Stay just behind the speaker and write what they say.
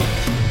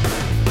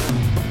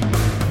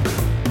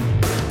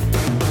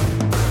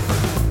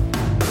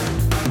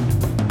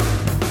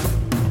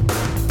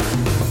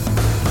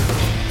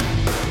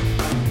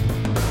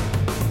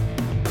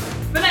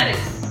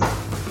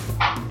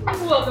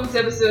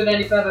episode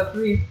 95 of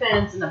Three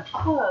Fans in a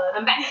Pod.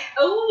 I'm back.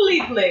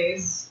 Only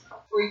place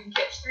where you can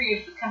catch three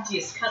of the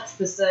cuntiest cunts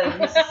this side of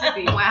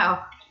Mississippi.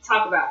 Wow.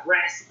 Talk about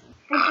wrestling.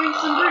 And drink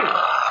some brew.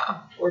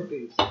 Or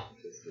booze.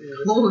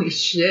 Holy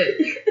shit.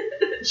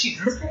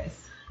 Jesus Christ.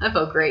 That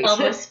felt great.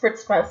 Almost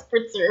spritz by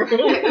spritzer.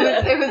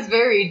 it was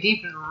very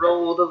deep and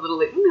rolled a little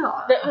like,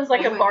 no. That was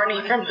like a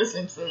Barney from The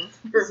Simpsons.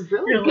 This is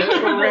really Your lips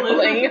were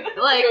rippling.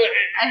 Like,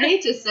 I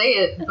hate to say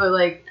it, but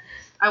like,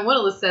 I want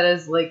to list that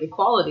as like a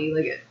quality,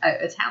 like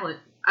a talent.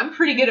 I'm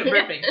pretty good at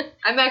burping.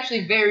 I'm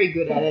actually very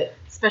good at it.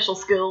 Special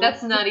skills.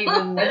 That's not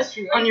even... That's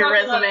true. On your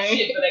talk a lot of resume.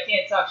 shit, but I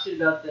can't talk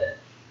shit about that.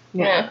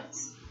 Yeah.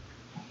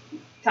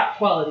 Top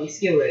quality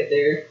skill right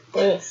there.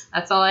 Yes.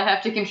 That's all I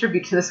have to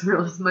contribute to this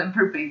world is my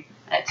burping.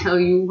 I tell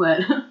you what.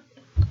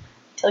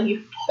 Tell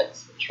you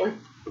what's the truth.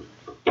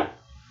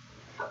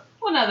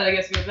 Well, now that I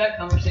guess we have that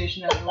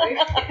conversation out of the way.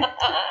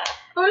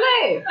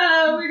 Olé!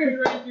 We're going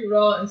to run through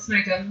Raw and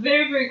SmackDown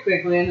very, very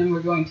quickly, and then we're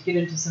going to get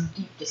into some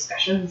deep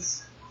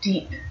discussions.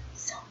 Deep.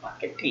 So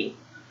fucking deep.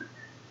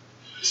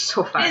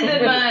 So fun. And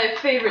then my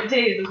favorite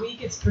day of the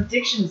week is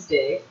Predictions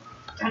Day.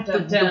 Dun,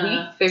 dun,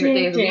 dun. Favorite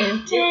day of the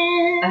week.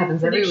 That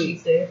happens every Predictions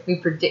week. Day. We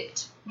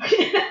predict.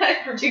 I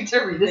predict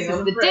everything. This is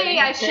on the Friday. day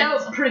I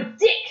shall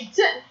predict.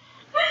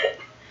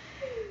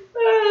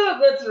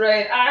 That's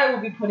right. I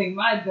will be putting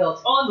my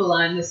belt on the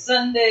line this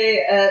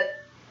Sunday at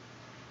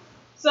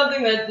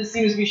something that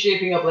seems to be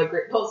shaping up like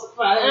Great Balls of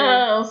Fire.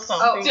 Oh,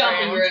 stomping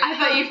Stomping ground. Ground. I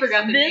thought you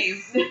forgot the name.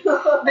 This is the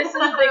I was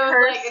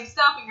curse. like, it's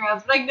Stomping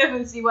Grounds, but I can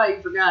definitely see why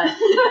you forgot.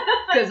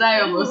 Because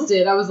I almost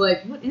did. I was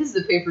like, what is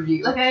the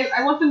pay-per-view? Like,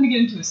 I want them to get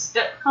into a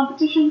step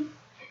competition.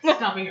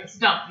 Stomping or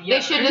Stomp the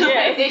They should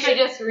just they should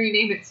just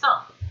rename it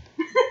Stomp.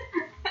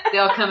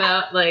 They'll come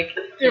out like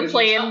They're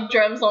playing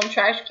drums on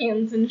trash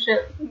cans and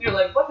shit. You're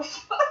like, what the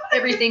fuck?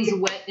 everything's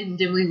wet and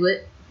dimly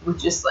lit with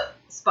just like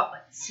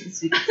spotlights,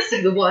 so you can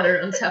see the water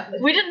on top of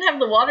it. We didn't have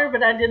the water,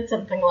 but I did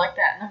something like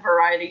that in a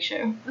variety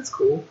show. That's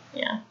cool.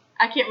 Yeah.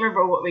 I can't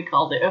remember what we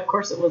called it. Of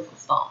course it was the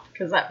Stomp,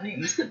 because that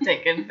name's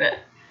taken, but it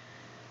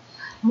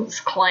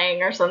was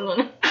Clang or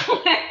something.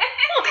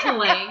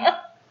 Clang.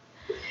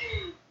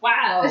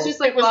 Wow. It's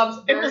just like It was- Bob's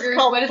it was Burgers.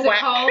 called What is thwack.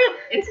 it called?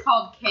 It's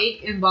called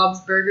cake in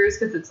Bob's Burgers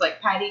because it's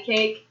like patty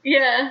cake.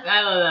 Yeah.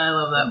 I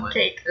love that one.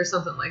 Cake. Or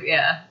something like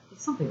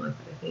It's something like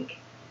that, I think.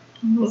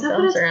 That Is that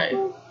what it's sounds right.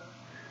 called?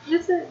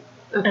 Is it?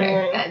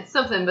 Okay. It's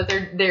something, but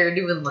they're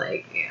doing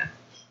like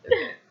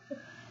Okay.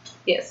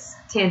 Yes.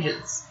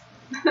 Tangents.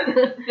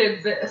 They're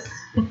best.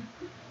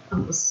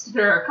 Almost.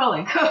 They're our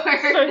calling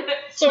card.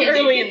 So Can't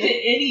early get in to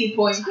any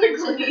point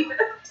quickly.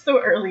 so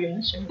early in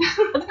the show.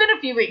 It's been a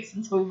few weeks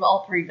since we've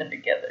all three been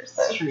together,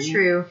 so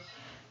True.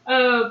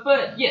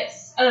 But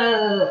yes.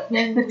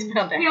 it's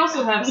bound to We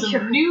also have happen.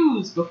 some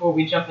news before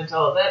we jump into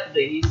all that,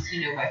 ladies.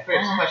 You know, my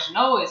first question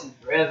always and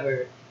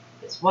forever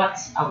is what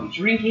are we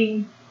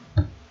drinking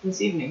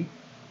this evening?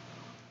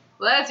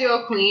 Well, that's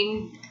your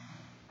queen,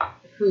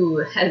 who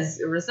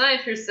has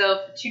resigned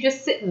herself to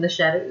just sit in the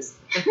shadows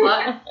and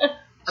plot.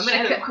 I'm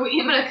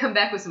gonna come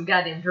back with some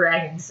goddamn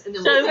dragons, and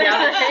then we'll see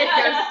how the shit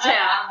goes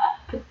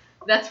down.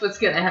 That's what's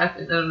gonna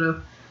happen. I don't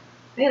know.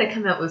 I gotta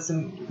come out with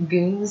some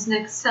goons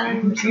next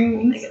time.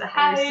 Goons. I gotta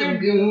hire some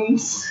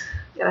goons.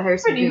 Gotta hire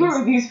some Pretty, who goons.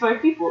 are these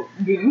five people?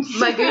 Goons.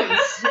 My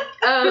goons.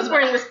 Who's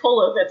wearing this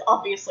polo that's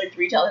obviously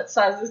 3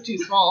 sizes too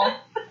small,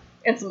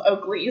 and some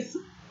Oakleys.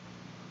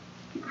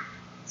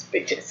 It's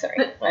big too. Sorry,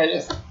 I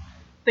was just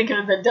thinking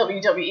of the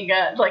WWE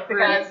guys, like the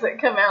Right. guys that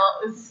come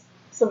out as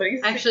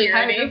somebody's Actually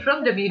hired security. them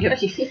from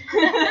WWE.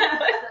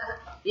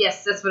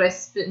 Yes, that's what I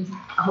spent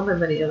all my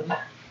money on.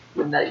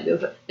 Never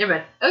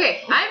mind.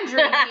 Okay, I'm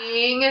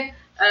drinking.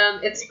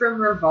 It's from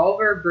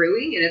Revolver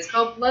Brewing, and it's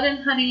called Blood and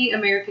Honey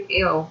American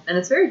Ale, and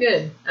it's very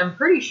good. I'm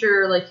pretty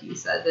sure, like you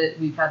said, that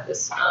we've had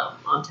this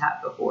on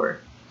tap before.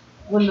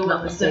 When the Not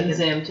one mistaken. that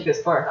Sam took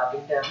us bar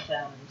hopping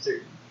downtown, I'm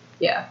certain.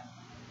 Yeah.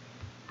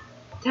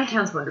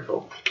 Downtown's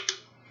wonderful.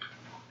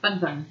 Fun.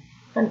 Fun.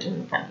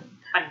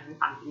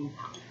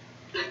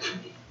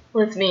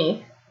 Well, it's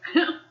me.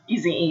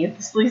 Easy E,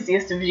 the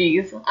sleaziest of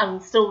G's. I'm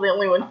still the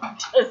only one who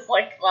does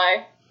like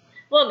my...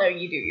 Well, no,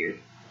 you do your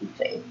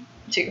thing,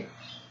 too.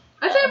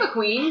 I say I'm a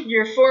queen.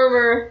 Your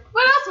former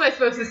What else am I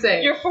supposed to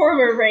say?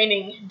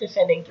 reigning,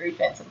 defending 3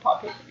 Fans and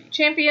Pop pay-per-view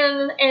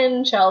champion,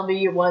 and shall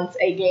be once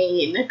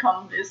again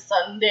come this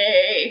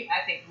Sunday.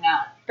 I think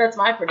not. That's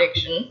my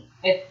prediction.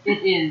 It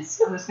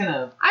is. I'm just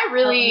gonna. I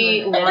really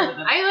Help me want. with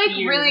the I like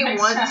beer really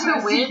next want time I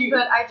to see win, you.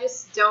 but I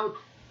just don't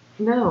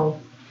know.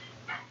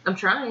 I'm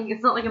trying.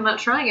 It's not like I'm not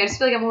trying. I just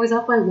feel like I'm always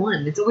up by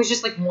 1. It's always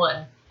just like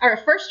 1. Our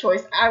first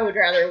choice, I would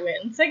rather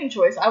win. Second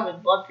choice, I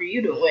would love for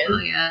you to Oh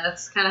win. yeah,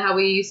 that's kind of how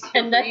we used to.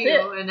 And for that's you,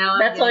 it. And now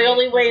That's I'm the getting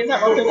only it. ways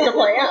I want this to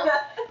play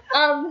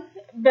out.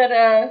 But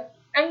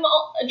I'm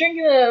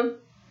drinking a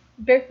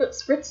Barefoot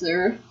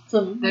Spritzer,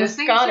 some Those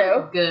things Moscato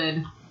are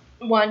good.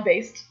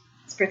 wine-based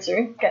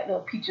spritzer. Got little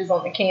peaches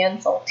on the can,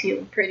 it's all teal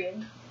and pretty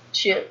and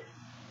shit.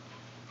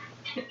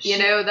 You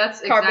know,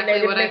 that's exactly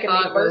Carbonated what I making me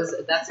thought burp. was.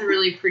 That's a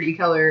really pretty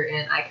color,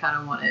 and I kind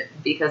of want it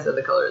because of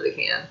the color of the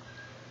can.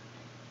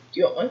 Do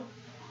you want one?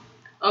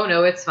 Oh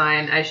no, it's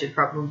fine. I should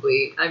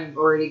probably. I'm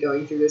already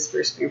going through this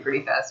first beer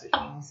pretty fast, which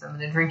means I'm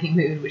in a drinking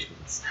mood, which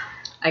means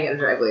I gotta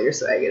drive later,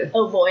 so I gotta.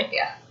 Oh boy.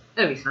 Yeah,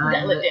 that'll be fine.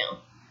 Dial it down.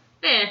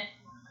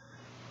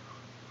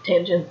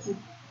 Tangents.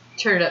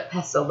 Turn it up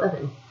past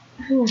 11.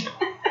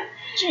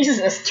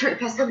 Jesus. Turn it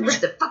past 11. Rip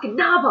the fucking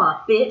knob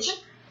off, bitch.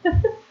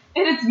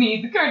 And it's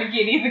me, the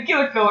Carnegie, the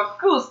killer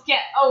coolest cat,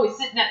 always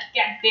sitting at the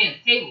goddamn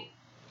table.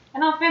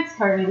 And I'll fence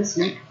Carney this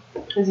week,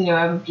 because, you know,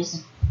 I'm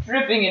just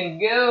dripping in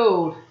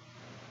gold.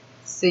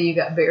 So you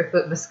got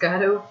barefoot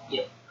Moscato?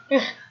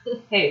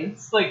 Hey,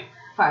 it's like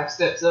 5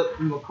 steps up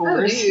from a Oh,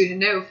 course. dude,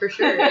 no, for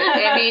sure.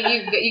 I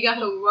mean, you got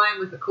the wine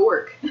with the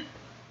cork.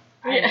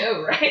 I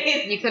know,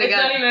 right? You coulda it's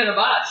got- not even in a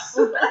box.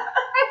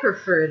 I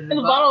prefer it in The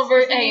a bottle box. ver-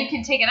 'cause then hey. you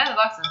can take it out of the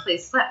box and play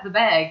slap the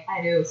bag.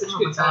 I know, such Oh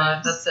good my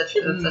god, times. that's such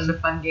a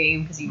fun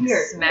game because you can We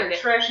are smack it.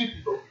 trashy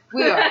people.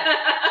 We are.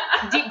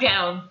 Deep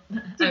down,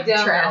 I'm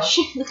down, trash.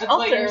 That's Also-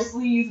 like your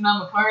sleaze and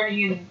I'm a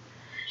party and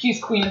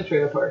she's queen of the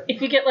trailer park.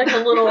 If you get like a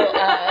little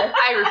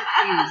I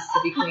refuse to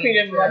be queen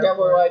queen of my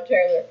double wide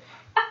trailer.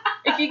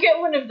 If you get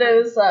one of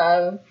those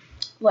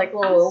like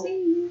little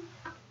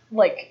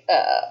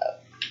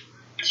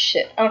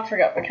shit, I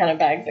forgot what kind of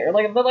bags they're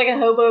like a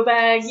hobo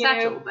bag,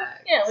 satchel know?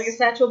 bag. Yeah, like a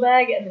satchel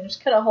bag, and then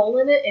just cut a hole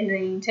in it, and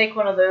then you take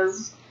one of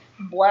those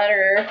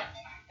bladder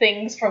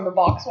things from the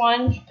box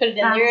one, put it in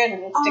That's there, and then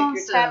stick your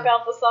awesome. tap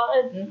out the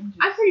side. And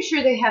I'm pretty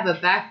sure they have a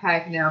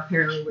backpack now.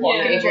 Apparently,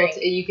 where Yeah. you're able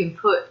to, you can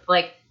put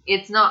like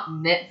it's not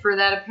meant for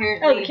that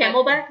apparently. oh, the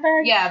camelback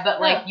bag. Yeah,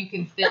 but like Oh. you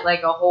can fit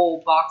like a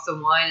whole box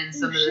of wine in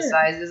some of the shit.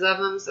 sizes of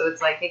them. So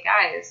it's like, hey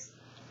guys,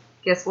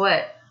 guess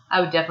what? I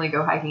would definitely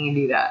go hiking and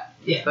do that.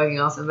 It's Yeah. fucking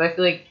awesome. But I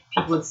feel like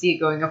people would see it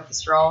going up the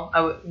straw.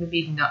 I would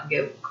maybe not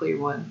get a clear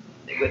one.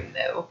 They wouldn't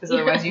know because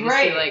otherwise you just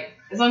see Right. like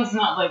As long as it's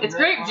not like it's red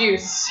grape wine.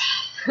 juice.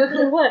 You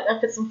know what? I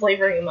put some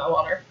flavoring in my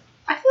water.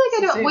 I feel like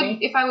I don't. Sue Would, me.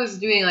 if I was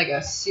doing like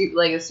a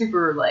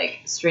super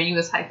like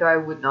strenuous hike, though, I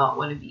would not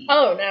want to be.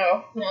 Oh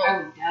no, I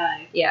no. would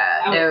die. Yeah,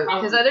 I would no,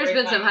 probably because there's break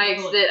been my some hikes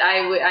ankle. that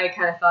I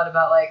kind of thought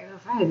about like, oh,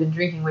 if I had been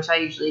drinking, which I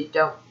usually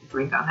don't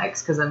drink on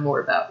hikes because I'm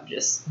more about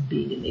just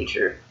being in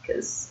nature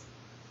because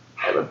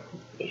I love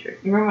nature.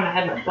 You remember when I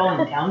had my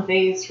falling down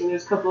phase for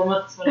those couple of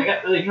months when I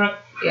got really drunk?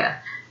 Yeah,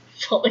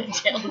 Falling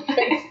down.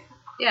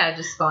 yeah,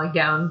 just falling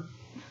down,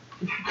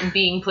 and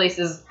being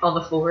places on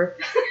the floor.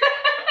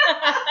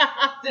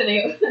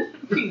 Sitting up,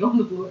 being on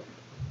the floor.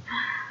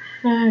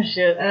 Oh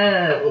shit.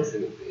 What's a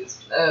good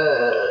phase?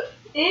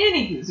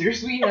 Any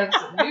users, we have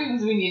some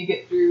news we need to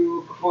get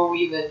through before we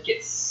even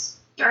get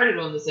started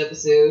on this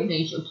episode.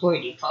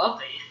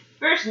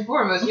 First and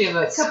foremost, we have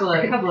a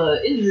couple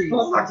of injuries.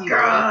 Oh my to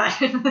god!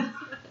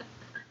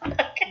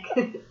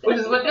 Which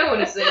is what no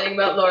one is saying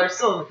about Lars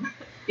Sullivan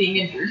being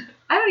injured.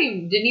 I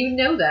didn't even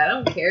know that. I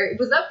don't care.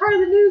 Was that part of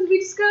the news we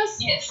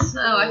discussed? Yes.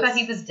 Oh, I thought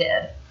he was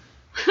dead.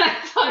 I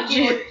thought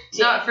you were dead.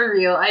 Not for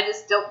real. I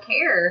just don't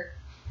care.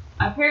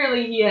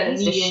 Apparently, he had a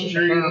knee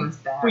injury.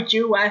 Would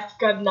you ask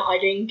a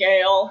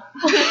nightingale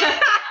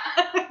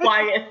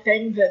why a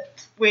thing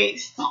that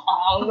waits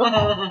long?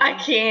 I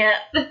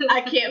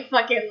can't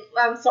fucking.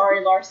 I'm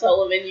sorry, Lars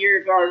Sullivan,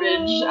 you're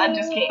garbage. I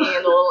just can't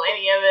handle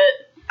any of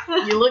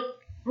it. You look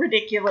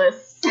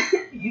ridiculous.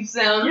 You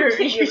sound You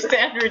ridiculous.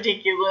 sound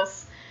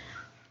ridiculous.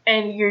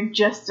 And you're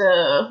just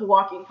a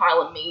walking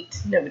pile of meat.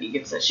 Nobody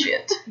gives a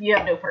shit. You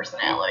have no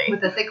personality.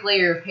 With a thick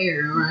layer of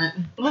hair, right?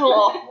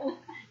 Ugh.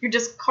 You're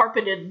just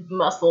carpeted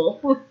muscle.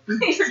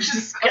 You're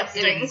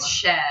disgusting. It's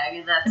shag,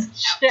 and that's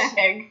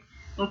Shag.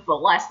 That's the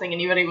last thing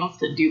anybody wants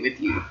to do with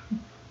you.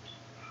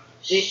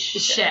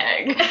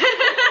 shag.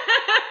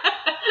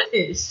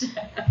 It's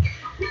shag.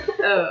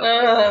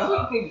 Uh,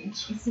 Sweet baby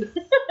Jesus.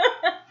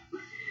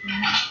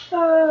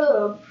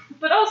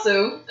 But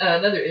also,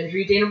 another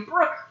injury, Dana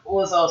Brooke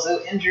was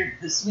also injured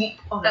this week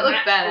on That the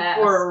looked match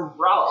badass. for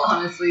Raw.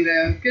 Honestly,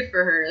 though, good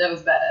for her. That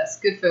was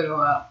badass. Good photo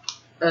op.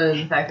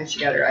 The fact that she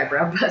got her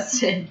eyebrow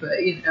busted,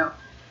 but you know,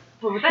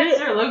 But with that,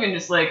 Sarah Logan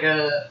just like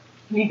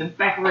need the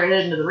back of her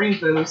head into the ring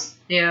post.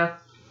 yeah.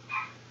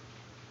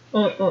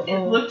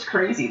 It looked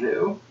crazy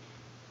though.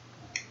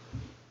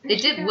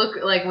 It did look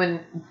like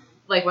when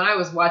I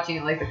was watching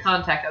it, like the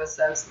contact, I was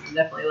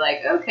definitely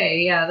like,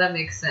 okay, yeah, that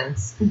makes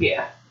sense.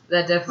 Yeah.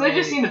 That So definitely. I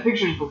just seen the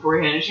pictures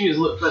beforehand, and she just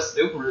looked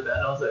busted open with that.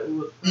 And I was like,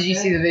 what Did you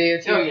see the video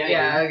too? Oh, yeah,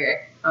 Yeah. yeah. Okay.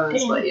 I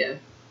was like, yeah.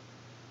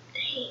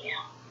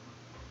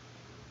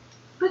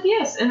 But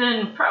yes, and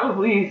then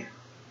probably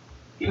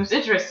the most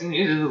interesting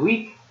news of the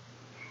week.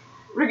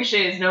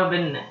 Ricochet has now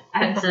been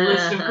added to the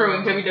list of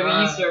growing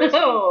WWE stars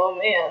Oh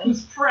man.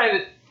 whose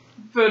private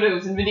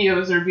photos and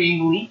videos are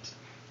being leaked.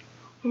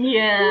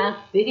 Yeah.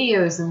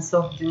 Videos and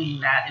stuff doing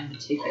that in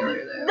particular,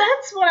 though.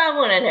 That's what I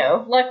want to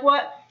know. Like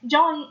what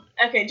John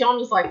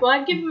was like, well,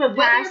 I'd give him a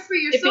Whether pass for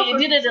if yourself he or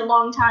did it a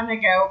long time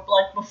ago,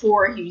 like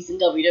before he was in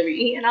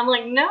WWE. And I'm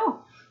like, no.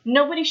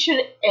 Nobody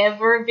should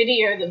ever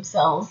video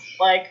themselves,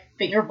 like,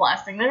 finger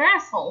blasting their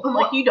asshole.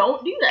 Like, you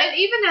don't do that. And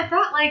even at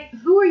that, like,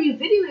 who are you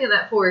videoing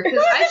that for? Because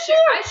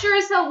I sure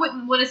as hell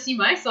wouldn't want to see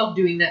myself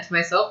doing that to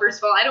myself. First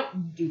of all, I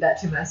don't do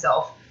that to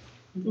myself.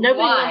 Nobody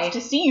why? wants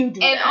to see you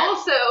do And that.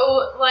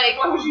 also, like,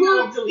 Why would you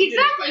not have deleted it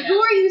exactly, by who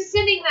now? are you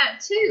sending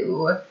that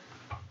to?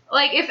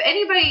 Like, if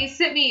anybody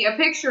sent me a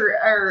picture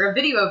or a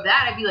video of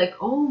that, I'd be like,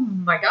 oh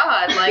my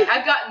god. Like,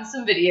 I've gotten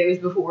some videos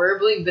before,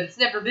 believe, but it's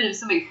never been of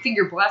somebody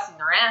finger blasting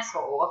their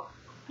asshole.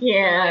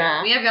 Yeah.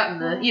 I mean, I've gotten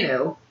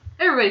the,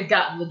 everybody's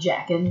gotten the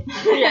jacking.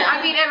 Yeah.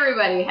 I mean,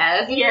 everybody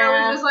has. And you're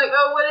always just like,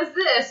 oh, what is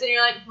this? And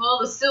you're like, well,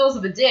 the stills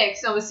of a dick,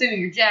 so I'm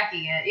assuming you're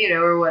jacking it,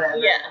 or whatever.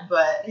 Yeah.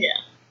 But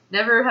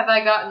never have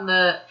I gotten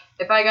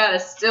if I got a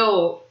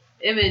still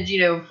image,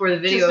 for the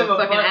video Just of a of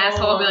a fucking butthole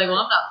asshole, I'll be like, well,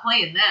 I'm not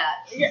playing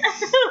that. Yeah.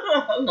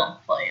 I'm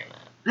not playing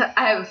that.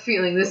 I have a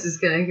feeling this is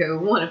going to go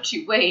one of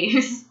two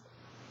ways.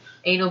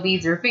 Anal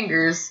beads or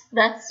fingers.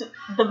 That's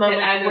the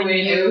moment Either when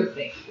way, you... no,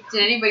 thank you.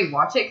 Did anybody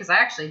watch it? Because I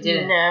actually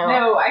didn't.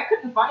 No. I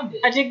couldn't find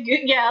it. I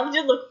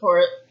did look for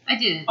it. I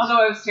didn't.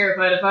 Although I was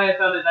terrified. If I had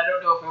found it, I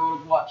don't know if I would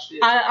have watched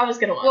it. I was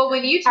gonna watch Well, it.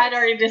 when you I'd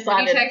already when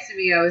decided. you texted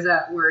me, I was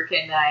at work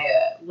and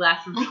I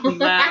laughed really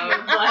loud.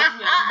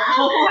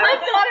 I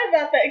thought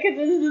about that because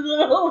this is the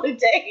middle of the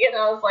day, and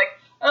I was like,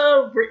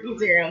 "Oh,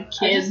 Brittany's around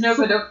kids." I just know if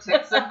I don't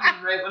text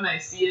something right when I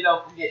see it,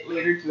 I'll forget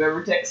later to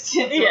ever text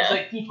it. So Yeah. it's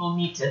like people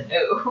need to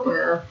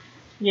know.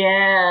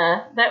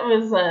 Yeah, that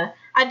was.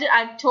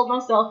 I told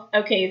myself,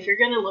 okay, if you're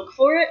gonna look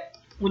for it,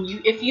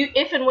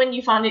 if and when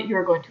you find it,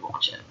 you're going to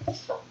watch it.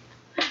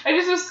 I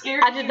just was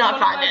scared. I did not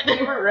He's one find of my it.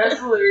 favorite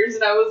wrestlers,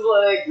 and I was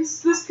like,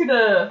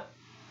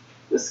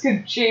 this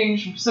could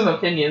change some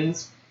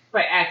opinions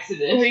by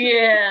accident.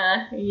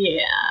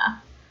 Yeah.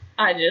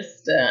 I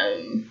just,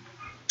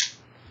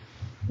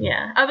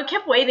 yeah. I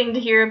kept waiting to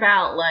hear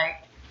about,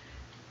 like,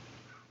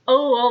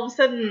 oh, all of a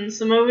sudden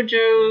Samoa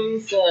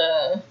Joe's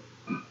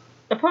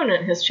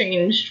opponent has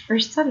changed for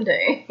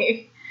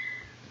Sunday.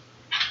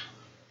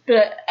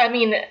 But, I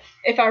mean,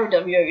 if I were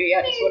WWE,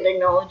 I just wouldn't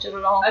acknowledge it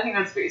at all. I think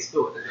that's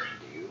basically what they're gonna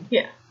do.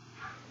 Yeah.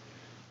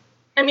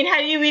 I mean, how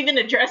do you even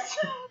address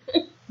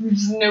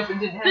Just nope, it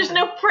didn't happen. There's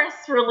no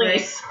press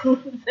release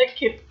that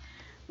could.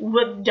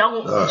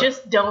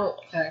 Just don't.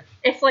 Okay.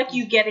 It's like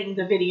you getting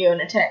the video in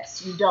a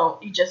text. You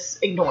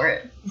just ignore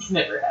it. It's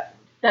never happened.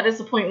 That is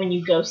the point when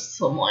you ghost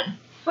someone.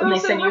 But And they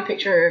also, send you a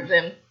picture of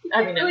them.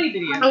 I mean, a really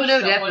video. Oh,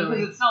 no, definitely.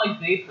 Because it's not like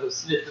they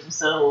posted it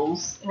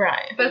themselves.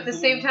 Right. But at the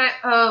same time,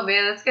 oh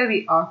man, that's gotta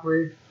be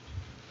awkward.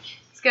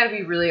 It's gotta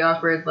be really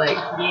awkward. Like,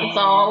 It's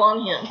all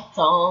on him. It's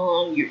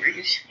all on you.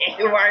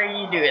 Why are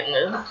you doing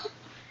this?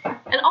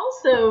 And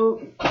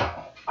also,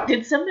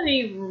 did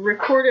somebody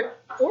record it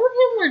for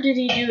him, or did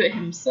he do it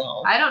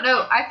himself? I don't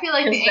know. I feel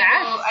like the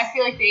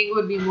angle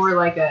would be more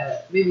like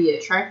maybe a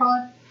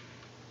tripod,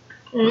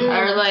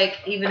 or like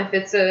even if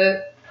it's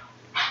I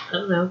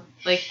don't know,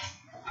 like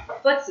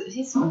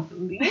he's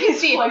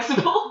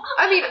flexible.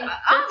 I mean,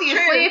 obviously,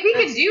 true. if he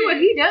can do what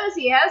he does,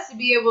 he has to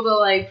be able to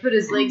like put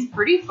his legs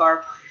pretty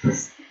far.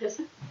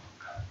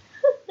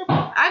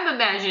 I'm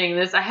imagining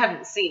this. I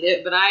haven't seen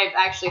it, but I've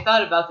actually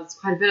thought about this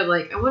quite a bit. I'm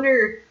like, I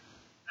wonder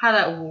how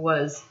that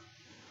was.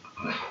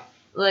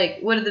 Like,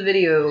 what did the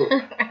video?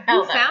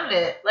 Who found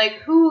it?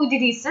 Like, who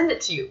did he send it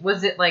to?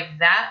 Was it like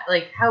that?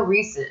 Like, how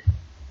recent?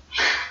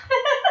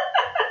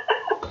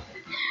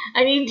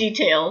 I need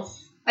details.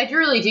 I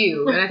really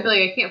do, and I feel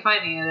like I can't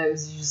find any of it. It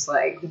was just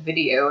like the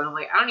video, and I'm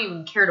like, I don't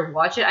even care to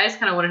watch it. I just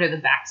kind of want to know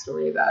the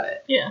backstory about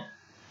it. Yeah.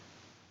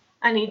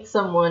 I need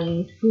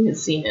someone who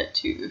has seen it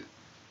to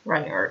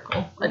write an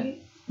article.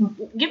 Like,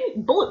 give me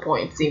bullet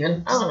points,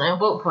 even. I don't know.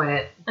 Bullet point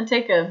it. I'd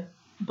take a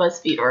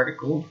BuzzFeed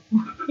article.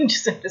 You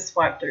just have to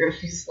swipe through a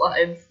few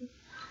slides.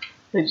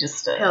 They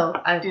just Hell,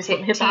 I'd do take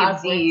some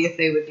hip-hop TMZ if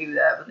they would do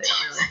that, but they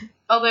don't really.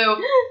 Although,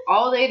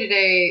 All Day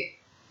Today,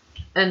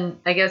 and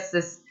I guess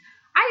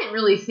I didn't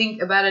really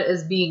think about it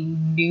as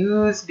being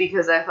news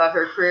because I thought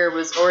her career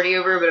was already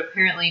over, but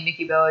apparently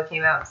Nikki Bella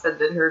came out and said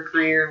that her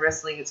career in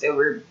wrestling is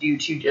over due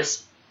to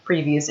just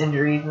previous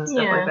injuries and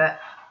stuff like that.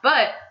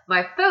 But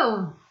my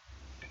phone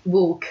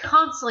will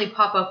constantly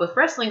pop up with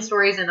wrestling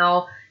stories, and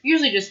I'll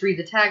usually just read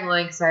the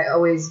tagline because I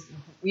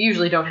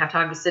usually don't have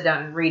time to sit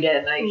down and read it,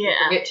 and I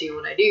forget to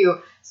when I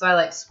do. So I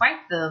like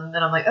swipe them, and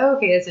I'm like, oh,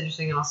 okay, that's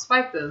interesting, and I'll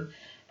swipe them.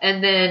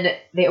 And then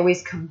they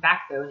always come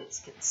back, though, and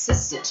it's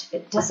consistent.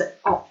 It does it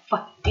all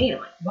fucking day. I'm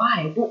like,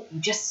 why won't you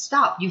just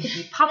stop? You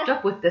popped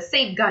up with the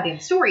same goddamn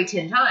story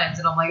 10 times.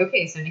 And I'm like,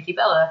 okay, so Nikki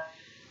Bella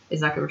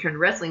is not going to return to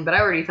wrestling. But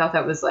I already thought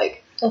that was,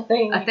 like, a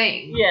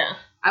thing. Yeah.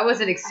 I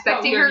wasn't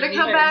expecting her to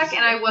come back,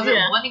 and I wasn't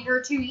wanting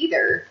her to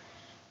either.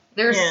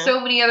 There's so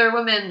many other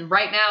women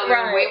right now that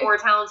are way more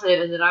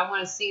talented and that I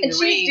want to see in the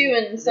ring. And she's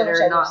doing so much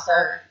other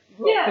stuff.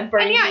 Yeah,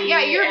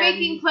 and you're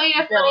making plenty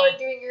of money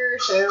doing your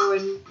show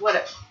and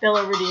whatever.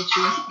 Bella Radici.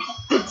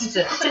 I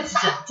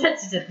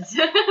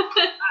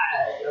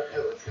don't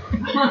know what's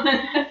going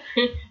on.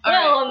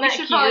 Alright, we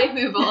should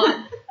probably move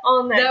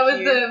on. That was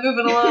the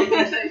moving along.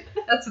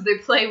 That's what they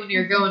play when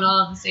you're going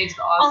on the stage of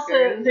the Oscars.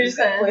 Also, there's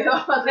we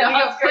got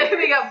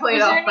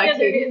played off by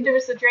Katie. There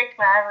was a Drake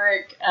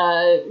Maverick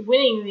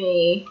winning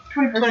the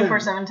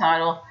 24/7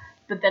 title,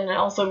 but then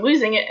also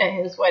losing it at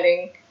his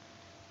wedding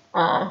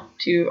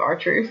to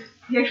R-Truth.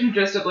 He actually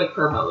dressed up like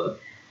Carmella.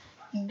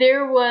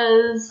 There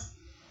was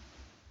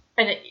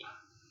and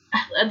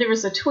there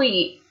was a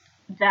tweet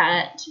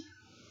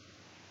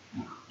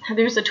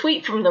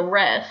from the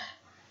ref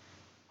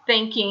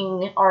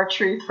thanking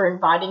R-Truth for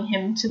inviting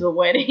him to the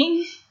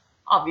wedding,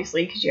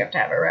 obviously, because you have to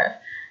have a ref.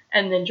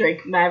 And then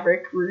Drake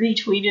Maverick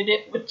retweeted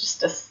it with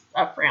just a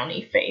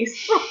frowny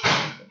face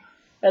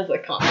as a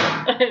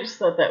comment. I just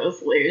thought that was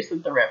hilarious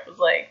that the ref was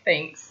like,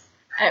 thanks,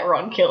 at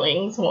Ron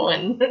Killings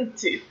 1,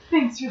 2.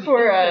 Thanks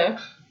for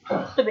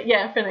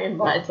the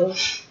invite to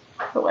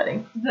the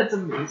wedding. That's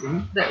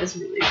amazing. That was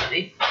really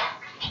funny.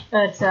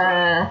 But,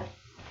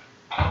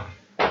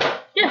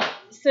 yeah,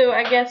 so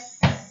I guess,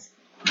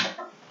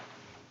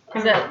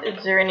 is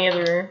there any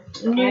other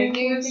I can't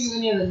think of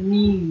any other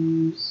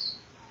news.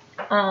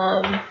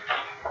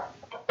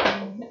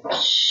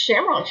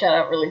 Shamrock shout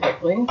out really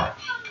quickly.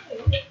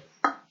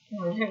 I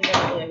haven't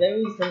done any of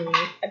those in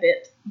a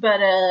bit. But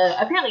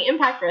apparently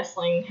Impact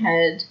Wrestling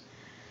had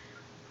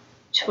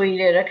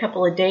tweeted a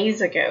couple of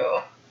days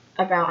ago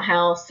about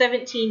how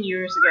 17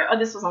 years ago,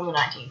 this was on the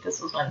 19th,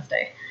 this was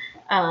Wednesday,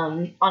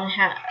 on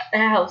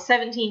how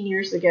 17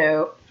 years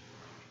ago,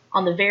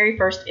 on the very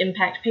first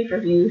Impact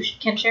pay-per-view,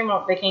 Ken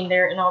Shamrock became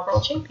their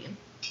inaugural champion.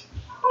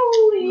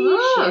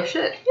 Holy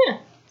shit. Yeah.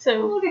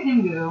 So Look at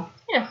him go.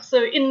 Yeah,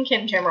 so in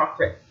Ken Shamrock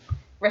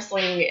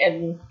wrestling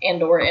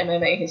and/or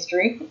MMA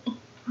history,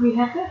 We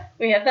have that?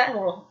 we have that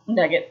little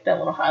nugget, that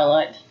little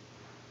highlight.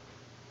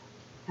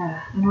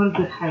 And what a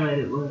good highlight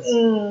it was.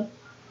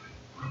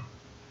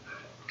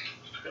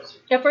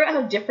 I forgot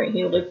how different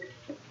he looked.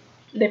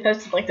 They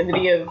posted like the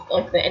video of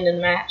like the end of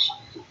the match,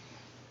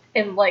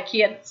 and like he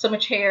had so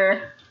much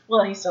hair.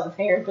 Well, he still has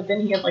hair, but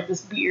then he had like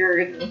this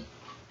beard, and it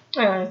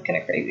was kind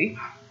of crazy.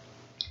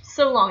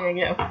 So long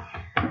ago,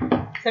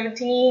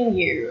 17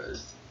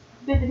 years.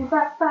 Yeah.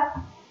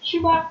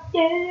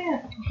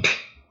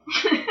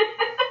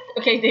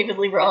 Okay, David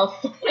Lee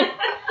Roth.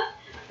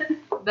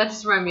 That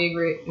just reminded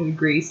me of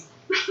Grease.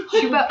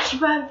 Change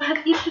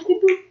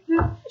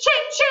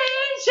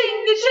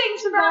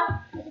the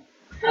bar.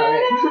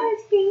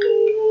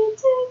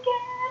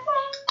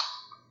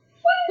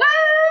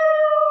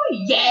 Woo!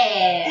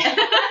 Yeah!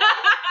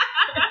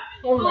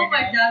 Oh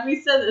my god,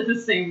 we said it the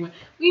same way.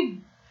 We've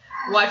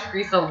watched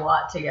Grease a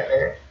lot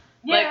together.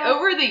 Yeah. Like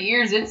over the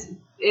years,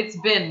 it's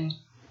been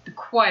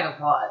quite a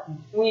lot.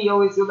 We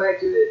always go back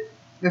to it.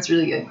 That's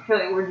really good. I feel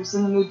like we're just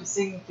in the mood to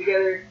sing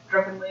together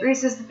drunkenly.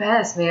 Grease is the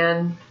best,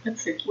 man.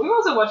 That's so cute. We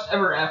also watched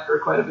Ever After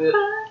quite a bit.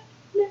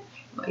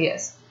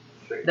 Yes,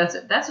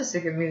 that's just a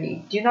good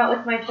movie. Do not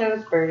lick my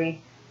toes,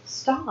 Birdie.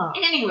 Stop.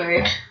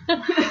 Anyway.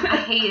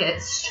 I hate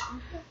it. Stop.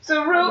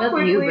 So real love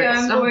quickly, you, but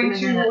I'm stop going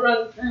doing to that.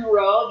 run through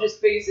Raw,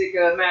 just basic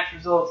match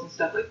results and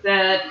stuff like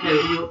that. No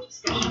real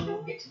discussion,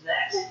 we'll get to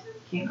that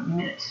in a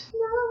minute.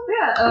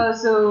 Yeah,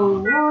 so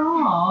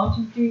Raw.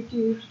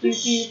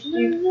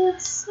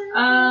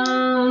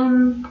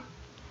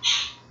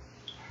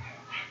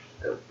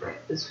 Oh,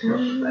 right, this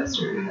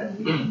faster at the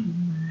beginning.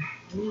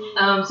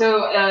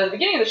 So the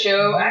beginning of the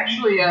show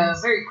actually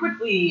very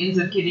quickly ends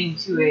up getting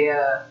to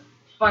a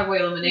 5-way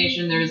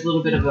elimination. There's a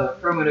little bit of a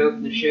promo to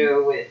open the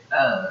show with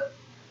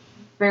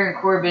Baron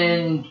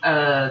Corbin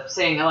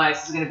saying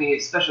Elias is going to be a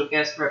special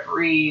guest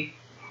referee,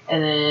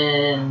 and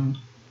then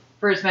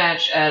first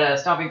match at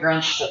Stomping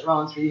Grounds, Seth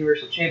Rollins for the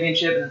Universal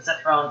Championship, and then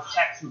Seth Rollins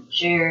attacks him with the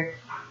chair,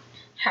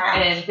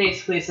 and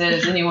basically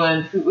says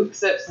anyone who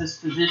accepts this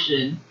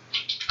position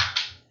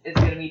is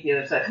going to meet the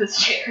other side of this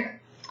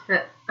chair.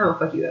 Oh,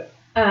 fuck you up.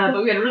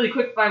 But we had a really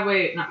quick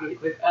 5-way, not really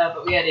quick,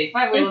 but we had a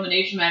 5-way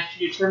elimination match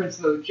to determine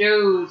Samoa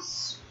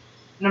Joe's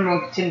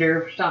 #1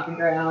 contender for Stomping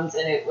Grounds,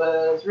 and it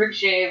was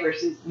Ricochet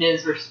versus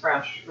Miz versus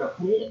Braun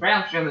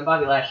Strowman,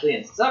 Bobby Lashley,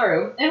 and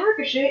Cesaro, and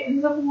Ricochet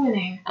ends up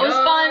winning. I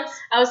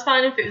was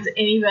fine if it was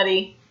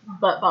anybody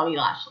but Bobby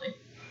Lashley.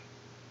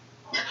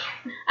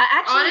 I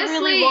actually Honestly,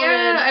 really wanted.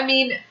 yeah. I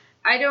mean,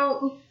 I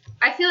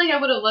feel like I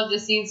would have loved to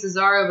see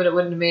Cesaro, but it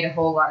wouldn't have made a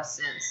whole lot of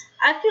sense.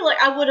 I feel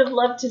like I would have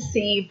loved to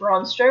see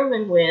Braun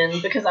Strowman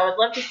win because I would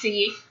love to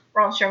see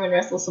Braun Strowman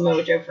wrestle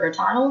Samoa Joe for a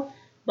title,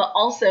 but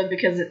also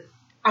because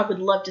I would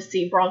love to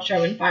see Braun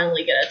Strowman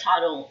finally get a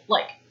title,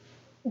 like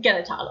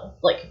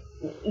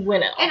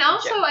win it. And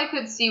also, I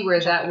could see where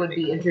that would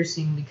be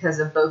interesting because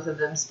of both of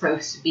them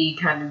supposed to be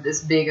kind of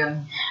this big,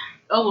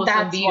 almost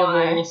That's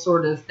unbeatable why.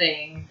 sort of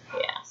thing.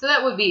 Yeah. So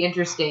that would be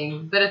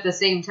interesting, but at the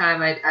same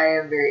time, I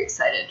am very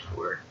excited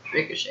for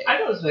Ricochet. I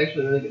thought it was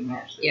actually a really good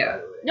match. Though, Yeah. by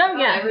the way. No,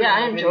 yeah,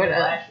 I enjoyed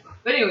it.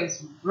 But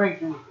anyways, right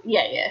through.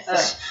 Yeah.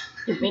 So,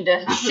 didn't mean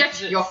to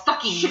Shut your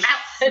fucking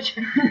mouth!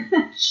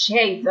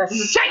 shades.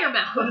 Shut your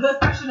mouth! The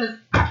discussion is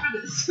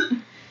after this.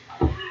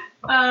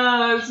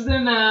 So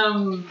then,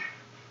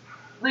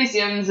 Lacey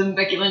Evans and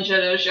Becky Lynch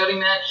had a shouting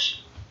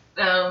match.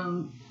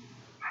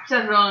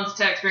 Seth Rollins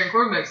attacks Baron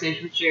Corbin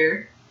backstage with a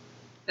chair.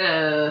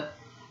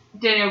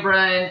 Daniel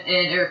Bryan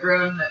and Eric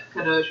Rowan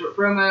cut a short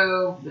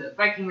promo. The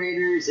Viking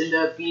Raiders end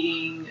up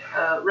beating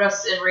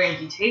Russ and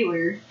Randy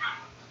Taylor.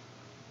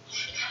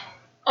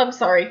 I'm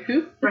sorry,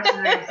 who? Russ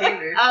and Randy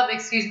Taylor.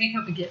 Excuse me,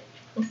 come again.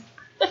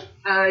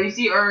 You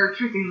see our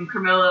Truth and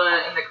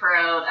Carmella in the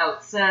crowd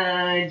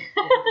outside.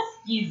 And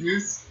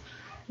skeezes.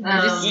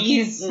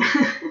 Skis.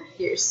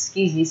 You're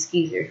skeezy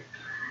skeezer.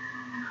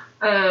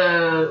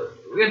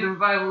 We had the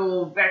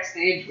revival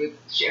backstage with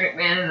Shane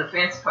McMahon and the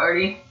fancy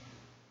party.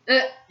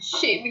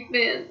 Shane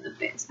McMahon, the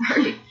fancy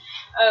party.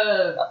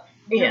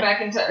 Drew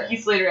McIntyre,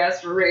 Heath Slater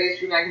asks for a raise.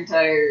 Drew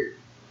McIntyre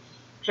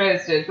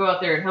tries to go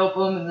out there and help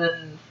him, and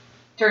then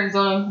turns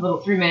on him. Little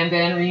 3-man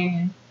band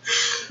reunion.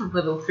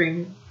 Little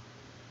 3-man.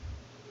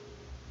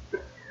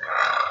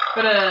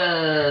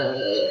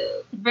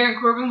 But Baron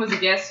Corbin was a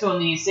guest on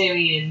the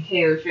Sami and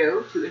KO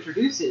show to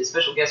introduce his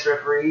special guest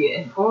referee,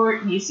 and for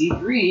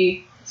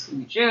EC3, that's who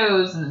he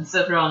chose, and then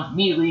Seth Rollins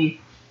immediately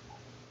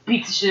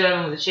beats the shit out of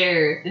him with a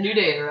chair. The New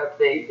Day interrupt.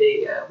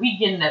 They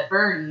weekend at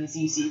Bernie's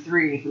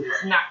EC3, who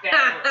was knocked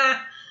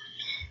out.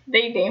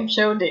 They damn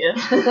show did.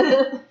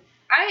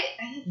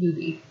 I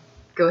movie.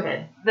 Go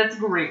ahead. That's a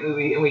great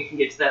movie, and we can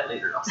get to that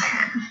later also.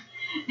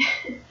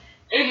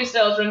 AJ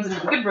Styles runs into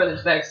the Good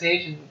Brothers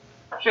backstage and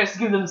tries to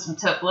give them some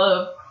tough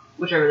love,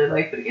 which I really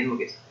like, but again, we'll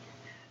get to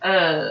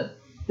that.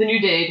 The New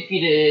Day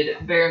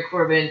defeated Baron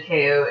Corbin,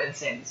 KO, and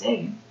Sami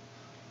Zayn.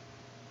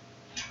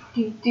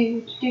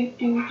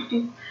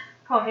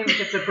 Paul Heyman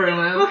gets a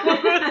promo.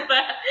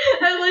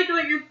 I like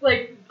it's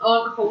like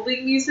on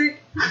holding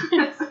music.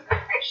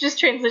 It's just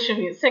transition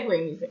music,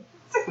 segue music.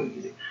 Segue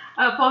music.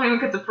 Paul Heyman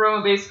cuts a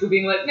promo basically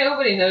being like,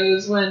 nobody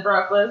knows when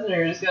Brock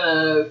Lesnar is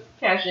gonna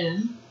cash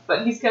in,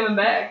 but he's coming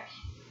back.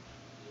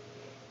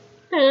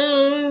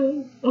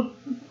 He'll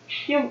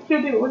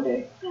do it one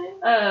day.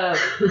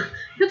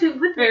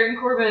 Baron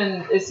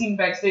Corbin is seen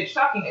backstage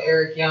talking to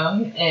Eric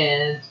Young,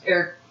 and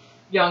Eric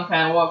Young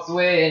kind of walks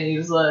away, and he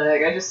was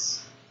like,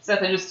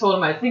 Seth, I just told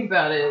him I'd think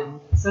about it, and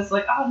Seth's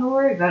like, oh, don't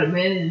worry about it,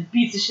 man, and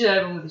beats the shit out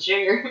of him with a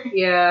chair.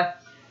 Yeah.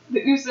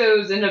 The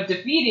Usos end up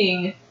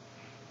defeating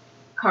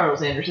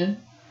Carlos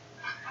Anderson,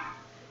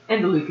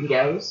 and the Luke and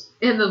Gallows.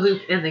 And the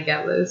Luke and the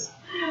Gallows.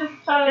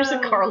 There's a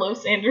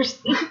Carlos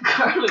Anderson.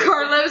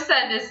 Carlos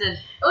Anderson.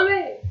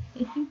 Ole!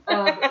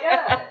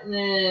 Yeah, and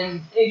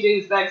then AJ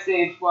was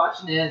backstage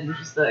watching it and was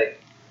just like,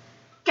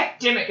 God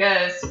damn it,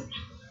 guys.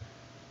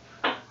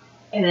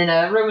 And then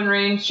Roman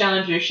Reigns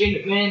challenges Shane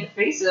McMahon to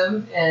face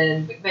him,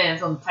 and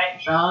McMahon's on the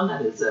Titantron,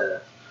 that is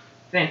a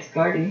fancy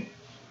party.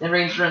 Then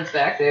Reigns runs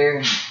back there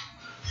and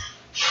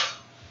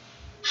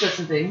does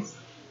some things.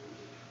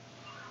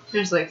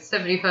 There's like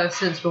 75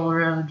 cents rolling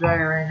around the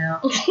dryer right now.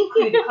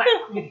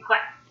 Clickety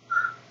clack.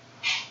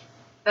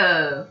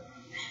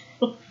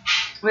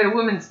 We had a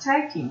women's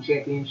tag team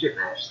championship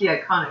match. The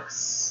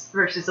Iconics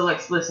versus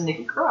Alexa Bliss and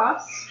Nikki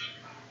Cross.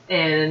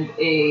 And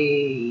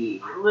a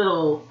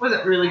little,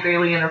 wasn't really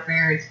Bayley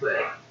interference, but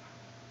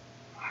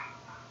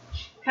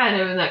kind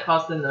of, and that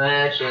cost them the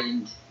match,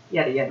 and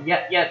yada yada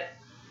yada yada.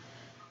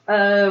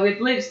 We had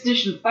the latest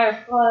edition of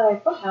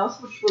Firefly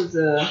Funhouse, which was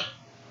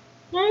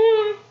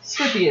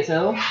squippy as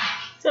hell.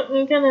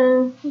 Something kind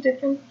of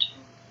different.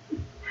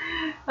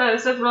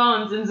 Seth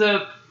Rollins ends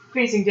up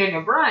facing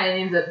Daniel Bryan,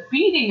 ends up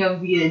beating him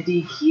via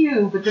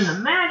DQ, but then the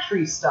match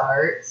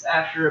restarts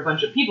after a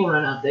bunch of people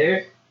run out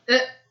there.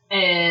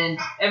 And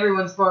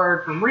everyone's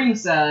barred from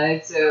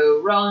ringside,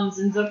 so Rollins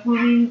ends up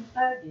winning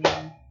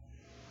again.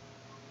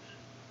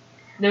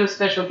 No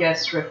special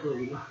guest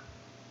referee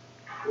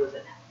was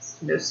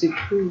announced. No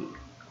Supreme.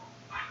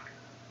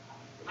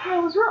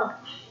 That was wrong.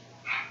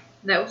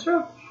 That was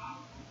wrong.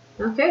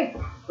 Okay.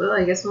 Well,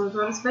 I guess we'll move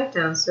on to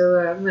SmackDown, so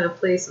I'm going to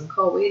play some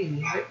call waiting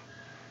music.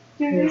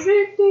 Your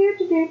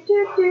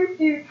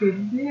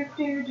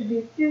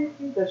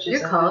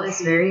call is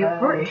very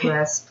important to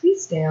us.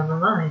 Please stay on the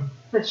line.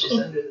 That's just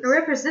under this. A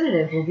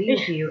representative will be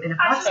with you in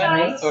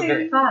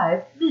approximately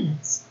 5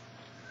 minutes.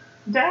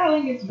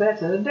 Darling, it's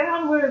better.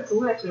 Down where it's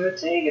wetter.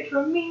 Take it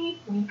from me.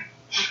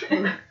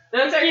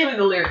 That's actually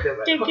the lyric though,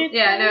 by the way.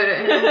 Yeah, no.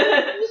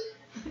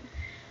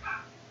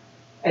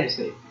 I just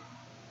made it.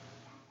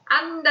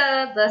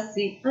 Under the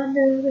sea,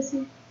 under the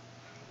sea,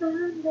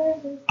 under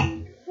the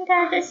sea,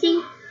 under the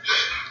sea.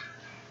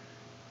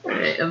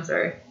 Alright, I'm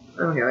sorry.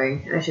 I'm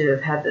going. I should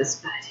have had this,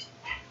 but I didn't.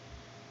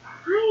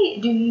 Why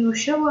do you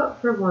show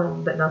up for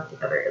one but not the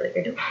other? Like,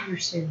 I don't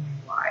understand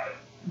why.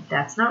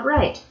 That's not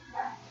right.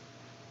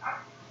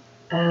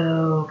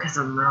 Oh, because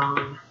I'm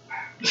wrong.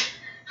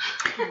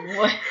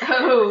 What?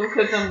 Oh,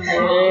 because I'm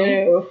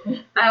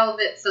wrong. I'll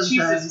admit sometimes.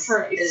 Jesus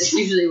Christ. It's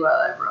usually while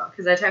I'm wrong,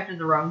 because I typed in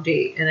the wrong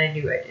date and I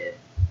knew I did.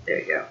 There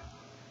you go.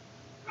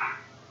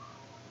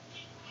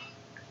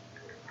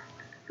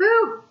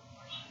 Woo!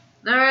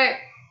 Alright.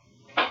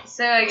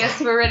 So I guess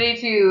we're ready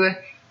to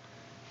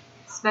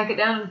smack it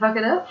down and fuck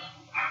it up?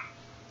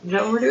 Is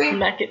that what we're doing?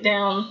 Smack it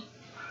down.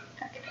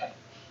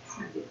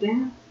 Smack it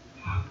down.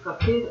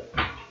 Fuck it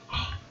up.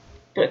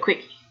 But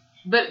quick.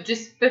 But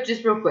just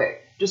real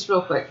quick. Just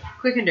real quick.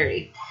 Quick and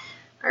dirty.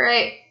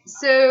 Alright.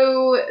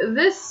 So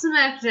this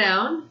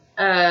SmackDown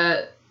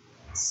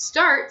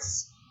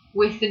starts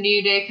with the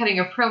New Day cutting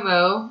a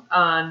promo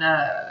on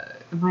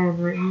am I on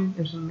the right one?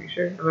 I just want to make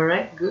sure. Am I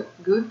right? Good.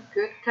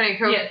 Cutting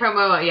a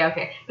promo. Yeah,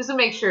 okay. Just to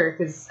make sure,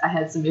 because I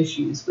had some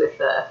issues with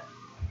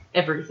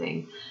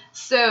everything.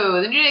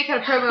 So the New Day cut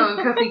a promo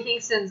on Kofi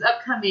Kingston's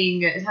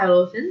upcoming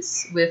title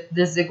defense with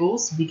the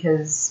Ziggles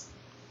because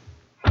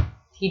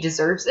he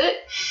deserves it.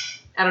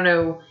 I don't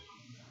know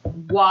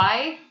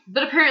why,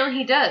 but apparently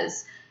he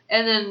does.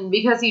 And then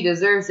because he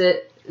deserves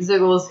it,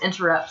 Ziggles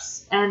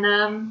interrupts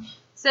and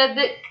said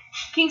that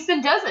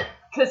Kingston doesn't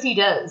because he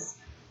does.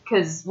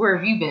 Because where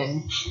have you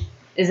been?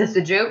 Is this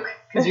a joke?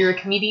 Because you're a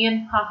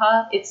comedian?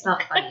 Haha, it's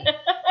not funny.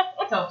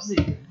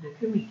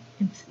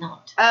 It's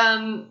not.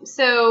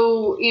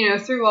 So,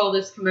 through all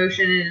this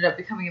commotion, it ended up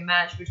becoming a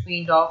match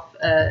between Dolph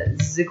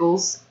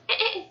Ziggles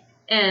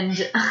and...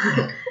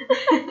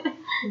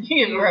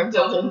 You have a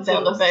built-in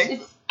sound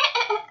effect.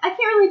 I can't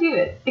really do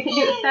it. I can't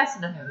do it fast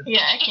enough.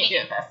 Yeah, I can't do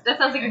it fast. That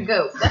sounds like a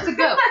goat. That's a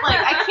goat. Like,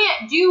 I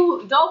can't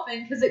do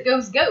dolphin because it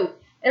goes goat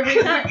every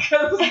time.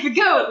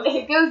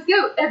 It goes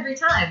goat every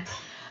time.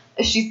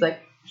 She's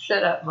like,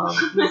 shut up, Mom.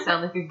 You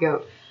sound like a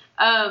goat.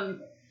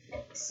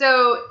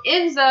 So,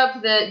 ends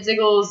up that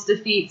Ziggles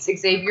defeats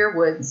Xavier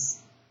Woods.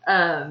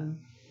 And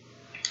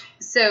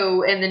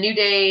the New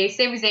Day,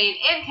 Sami Zayn,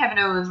 and Kevin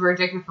Owens were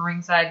ejected from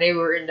ringside. They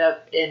were end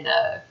up in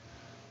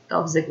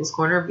Dolph Ziggles'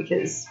 corner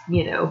because,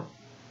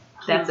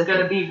 that's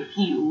gotta be the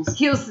heels.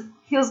 Heels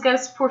gotta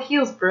support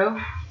heels, bro.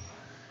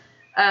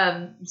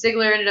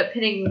 Ziggler ended up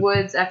pinning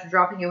Woods after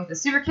dropping him with a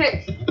super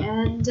kick,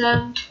 and he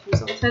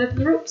was all tied up in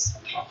the ropes.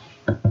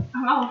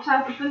 I'm all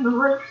tied up in the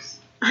ropes.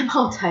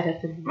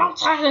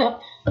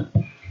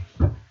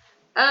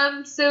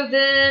 So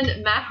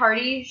then Matt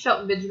Hardy,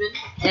 Shelton Benjamin,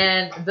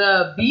 and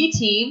the B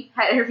team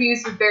had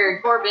interviews with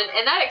Baron Corbin,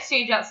 and that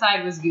exchange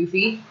outside was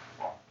goofy,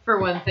 for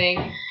one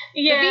thing.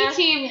 Yeah. The B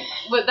team,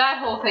 but that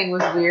whole thing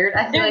was weird.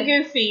 They're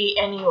goofy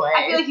anyway.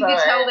 I feel like you could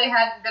tell they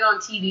hadn't been on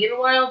TV in a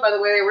while by the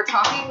way they were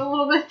talking a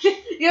little bit.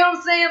 You know what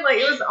I'm saying? Like,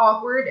 it was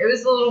awkward. It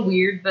was a little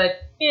weird,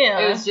 but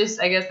it was just,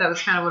 I guess that was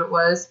kind of what it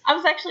was. I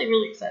was actually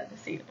really excited to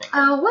see the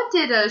What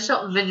did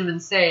Shelton Benjamin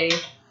say,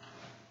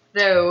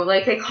 though?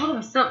 Like, they called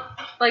him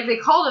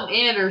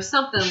in or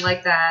something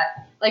like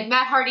that. Like,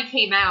 Matt Hardy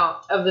came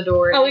out of the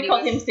door. Oh, we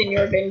called him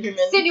Senor Benjamin.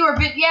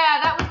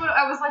 Yeah, that was what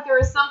I was like. There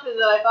was something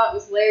that I thought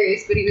was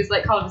hilarious, but he was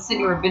like called him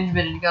Senor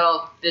Benjamin, and he got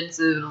all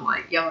defensive, and I'm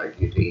like, y'all are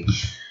goofy.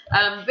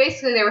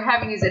 Basically, they were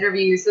having these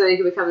interviews so they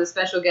could become the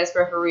special guest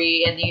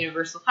referee in the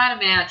Universal title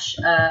match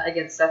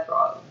against Seth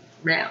Rollins.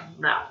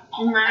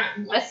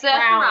 Seth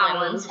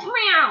Rollins.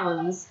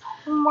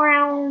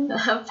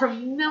 I'm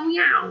from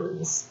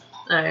Millions.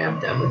 I am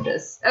done with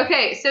this.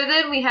 Okay, so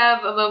then we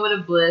have a moment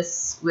of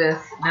bliss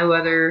with no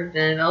other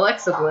than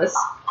Alexa Bliss.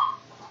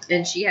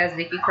 And she has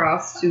Nikki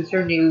Cross, who's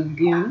her new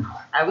goon.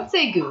 I would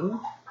say goon,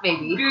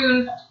 maybe.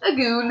 A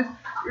goon.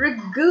 You're a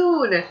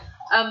goon.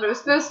 But it was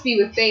supposed to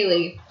be with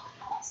Bayley.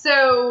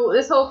 So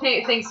this whole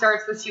thing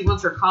starts with she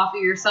wants her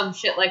coffee or some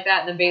shit like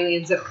that, and then Bayley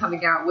ends up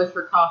coming out with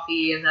her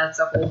coffee, and that's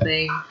a whole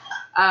thing.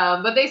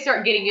 But they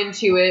start getting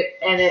into it,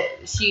 and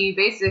she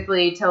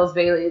basically tells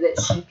Bayley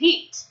that she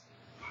peaked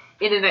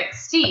in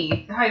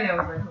NXT, I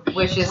know,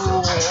 which is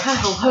kind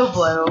of a low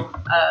blow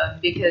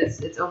because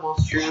it's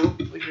almost true,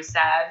 which is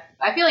sad.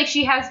 I feel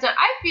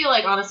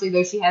like honestly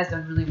though, she has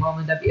done really well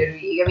in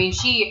WWE. I mean,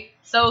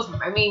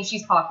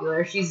 she's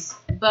popular.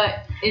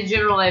 But in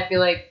general, I feel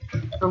like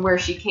from where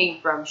she came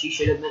from, she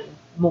should have been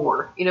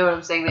more. You know what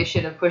I'm saying? They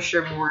should have pushed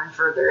her more and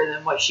further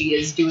than what she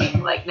is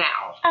doing like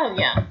now. Oh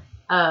yeah.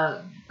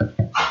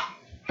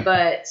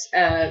 But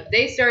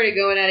they started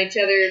going at each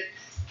other.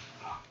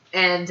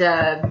 And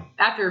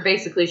after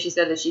basically she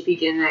said that she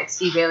peaked in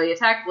NXT, Bayley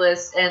attacked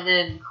Bliss, and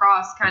then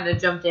Cross kind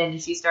of jumped in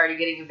and she started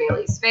getting in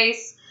Bayley's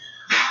face.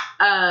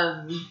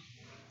 And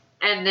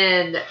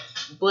then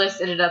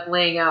Bliss ended up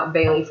laying out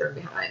Bayley from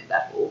behind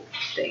that whole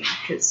thing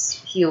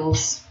because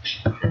heels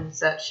and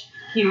such.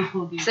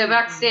 So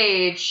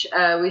backstage,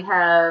 we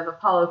have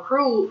Apollo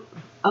Crews.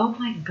 Oh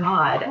my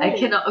God, I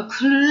cannot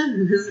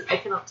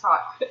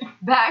talk.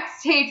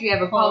 Backstage, we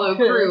have Apollo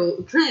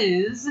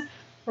Crews.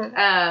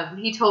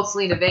 He told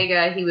Selena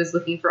Vega he was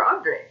looking for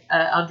Andrade. He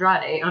was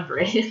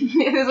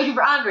looking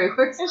for Andre.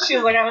 She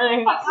was like,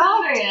 Andre.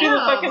 Who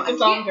the fuck is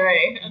this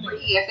Andre? I feel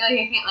like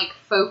I can't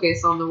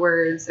focus on the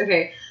words.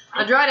 Okay,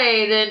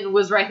 Andrade then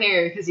was right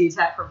there because he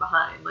attacked from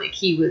behind. Like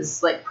he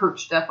was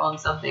perched up on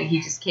something.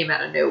 He just came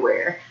out of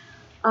nowhere.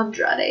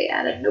 Andrade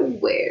out of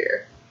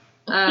nowhere.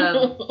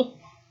 And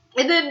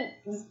then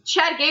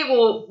Chad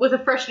Gable with a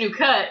fresh new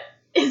cut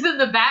is in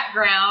the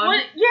background.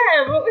 What?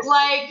 Yeah, what was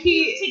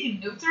he taking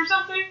notes or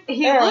something?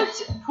 He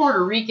looked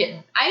Puerto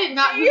Rican. I did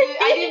not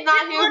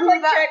know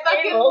who that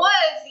fucking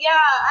was. Yeah,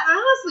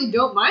 I honestly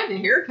don't mind the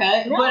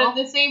haircut, but at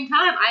the same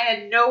time, I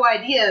had no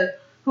idea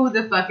who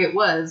the fuck it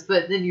was.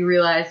 But then you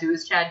realized it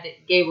was Chad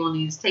Gable, and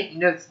he was taking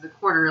notes in the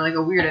corner like a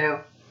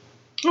weirdo.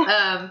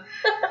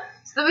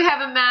 So then we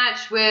have a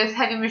match with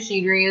Heavy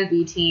Machinery and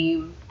the B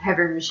Team.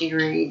 Heavy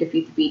Machinery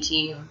defeat the B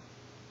Team.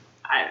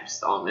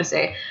 That's all I'm going to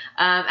say.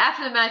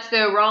 After the match,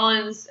 though,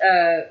 Rollins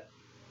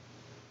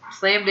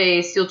slammed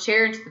a steel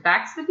chair into the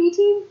backs of the B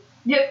Team.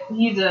 Yep,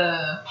 he's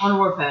on a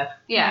warpath.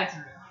 Yeah,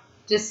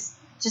 just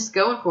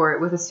going for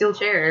it with a steel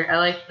chair. I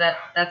like that.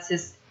 That's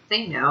his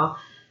thing now.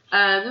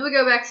 Then we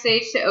go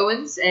backstage to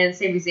Owens and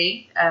Sami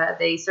Zayn.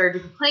 They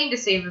started to complain to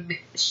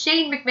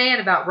Shane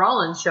McMahon about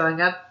Rollins showing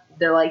up.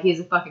 They're like, he's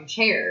a fucking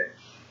chair.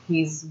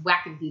 He's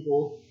whacking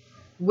people.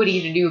 What are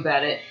you going to do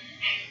about it?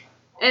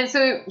 And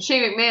so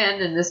Shane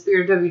McMahon and the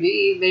spirit of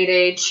WWE made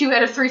a 2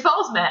 out of 3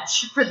 falls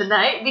match for the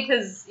night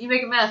because you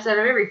make a match out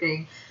of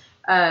everything.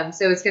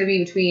 So it's going to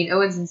be between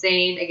Owens and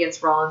Zayn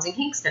against Rollins and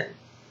Kingston.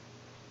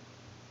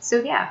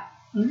 So yeah.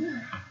 Mm-hmm.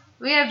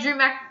 We have Drew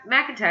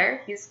McIntyre.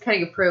 He's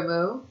cutting a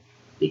promo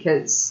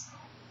because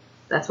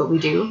that's what we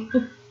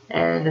do.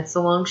 And it's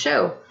a long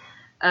show.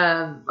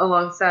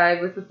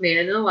 Alongside with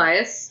McMahon and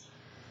Elias.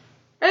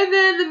 And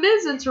then The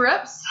Miz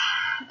interrupts.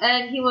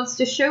 And he wants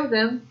to show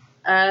them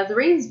the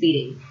Reigns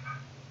beating.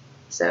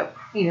 So,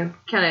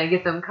 kind of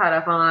get them caught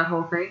up on that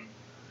whole thing.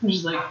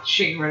 Just like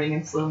Shane running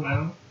in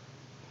slow-mo.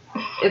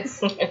 It's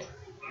the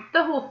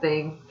whole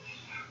thing.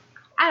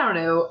 I don't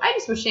know. I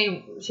just wish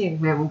Shane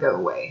McMahon would go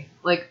away.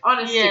 Like,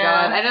 honest to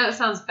God. I know it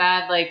sounds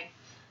bad. Like,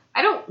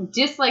 I don't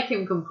dislike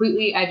him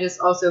completely. I just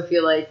also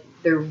feel like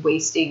they're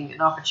wasting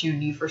an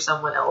opportunity for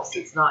someone else.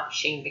 It's not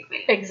Shane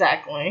McMahon.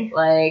 Exactly.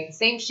 Like, the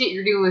same shit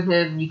you're doing with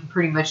him, you can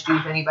pretty much do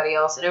with anybody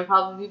else, and it'll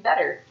probably be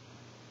better.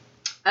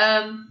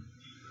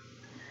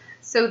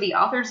 So the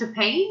Authors of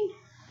Pain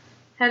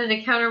had an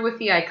encounter with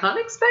the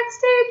Iconics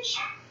backstage.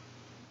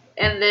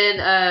 And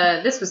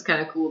then, this was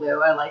kind of cool,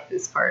 though. I like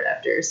this part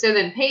after. So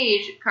then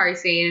Paige, Kairi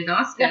Sane, and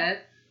Asuka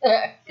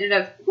ended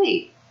up...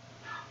 Wait.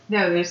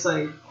 No, they just,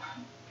 like,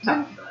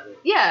 talked about it.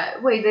 Yeah,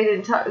 wait, they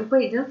didn't talk...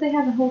 Wait, don't they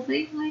have the whole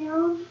thing later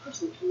on? Or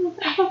something?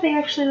 I thought they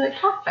actually, like,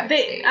 talked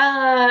backstage.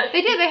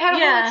 They did. They had a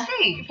whole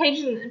exchange. Paige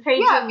and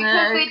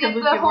because they did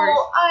the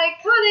whole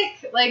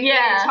Iconic... Like,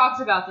 they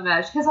talked about the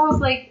match. Because I was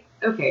like,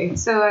 okay,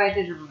 so I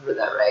did remember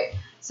that right.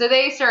 So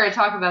they started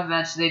talking about the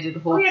match, and they did the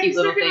whole cute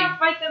little thing. They're going to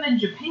fight them in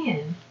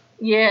Japan.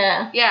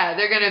 Yeah. Yeah,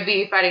 they're going to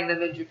be fighting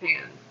them in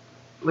Japan,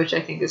 which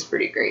I think is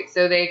pretty great.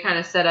 So they kind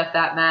of set up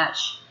that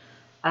match.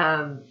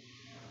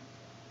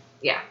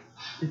 Yeah,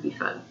 it'd be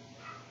fun.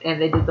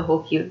 And they did the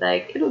whole cute,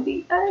 like, it'll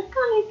be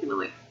iconic. And I'm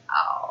like,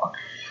 oh.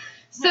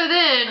 So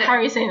then...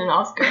 Kairi Sane and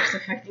Asuka are so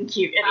fucking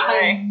cute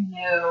anyway. I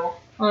know.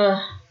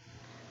 I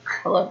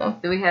love them.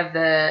 Then we have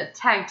the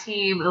tag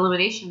team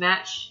elimination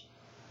match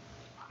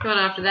going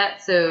on after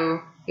that.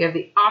 So we have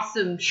the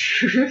Awesome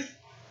Truth.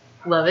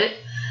 Love it.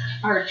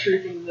 Our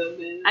Truth in the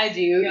Miz. I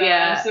do,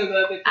 yeah. I'm so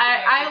glad they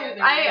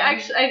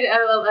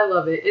I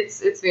love it.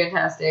 It's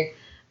fantastic.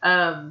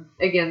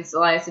 Against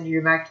Elias and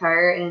Drew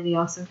McIntyre, and the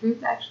Awesome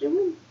Truth actually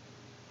win.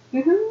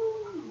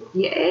 Woohoo!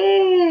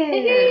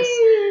 Yes.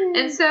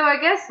 And so I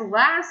guess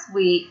last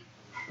week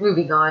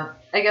we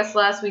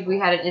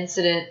had an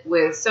incident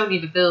with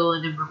Sonya Deville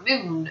and Ember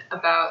Moon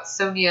about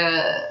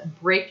Sonya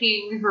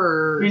breaking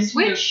her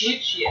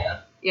Switch.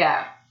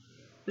 Yeah.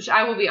 Which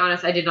I will be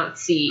honest, I did not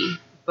see.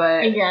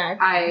 But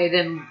I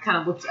then kind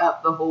of looked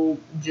up the whole,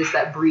 just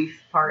that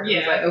brief part. And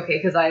was like, okay,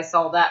 because I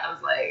saw that and I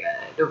was like,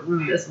 I don't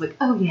remember this. I'm like,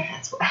 oh yeah,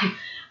 that's why.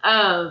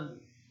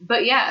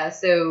 But yeah,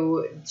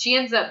 so she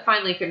ends up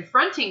finally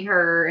confronting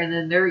her, and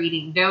then they're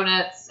eating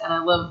donuts, and I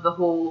love the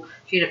whole,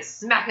 she ends up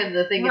smacking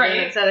the thing in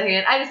donuts out of her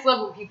hand. I just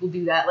love when people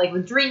do that, like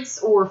with drinks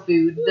or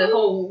food, the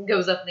whole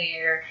goes up in the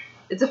air.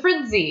 It's a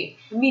frenzy,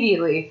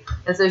 immediately.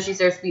 And so she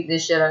starts beating the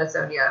shit out of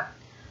Sonya.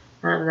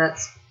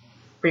 That's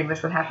pretty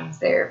much what happens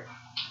there.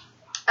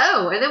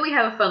 Oh, and then we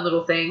have a fun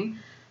little thing.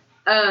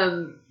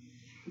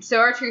 So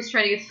R-Truth's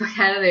trying to get the fuck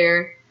out of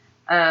there.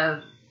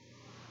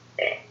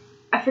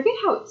 I forget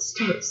how it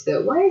starts,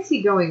 though. Why is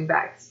he going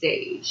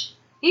backstage?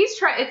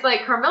 It's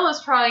like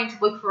Carmella's trying to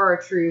look for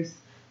R-Truth.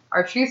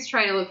 R-Truth's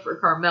trying to look for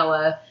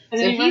Carmella. And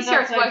so he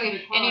starts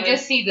walking, and you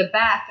just see the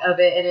back of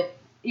it, and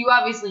you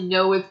obviously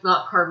know it's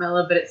not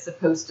Carmella, but it's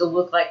supposed to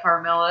look like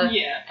Carmella.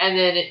 Yeah. And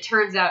then it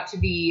turns out to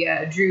be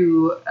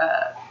Drew...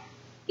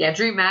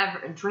 Drew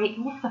Maverick. Drake,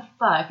 what the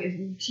fuck?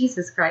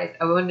 Jesus Christ.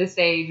 I wanted to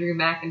say Drew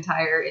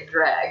McIntyre in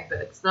drag, but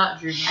it's not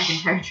Drew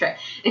McIntyre in drag.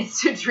 It's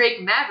Drake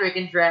Maverick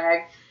in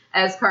drag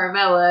as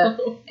Carmella,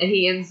 and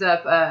he ends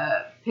up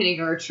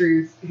pinning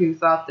R-Truth, who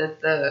thought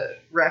that the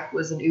ref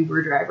was an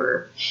Uber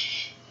driver.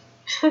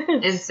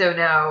 And so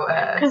now...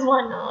 Because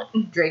why not?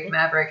 Drake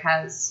Maverick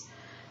has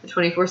the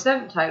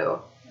 24/7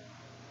 title.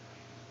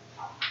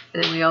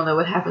 And then we all know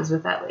what happens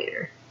with that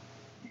later.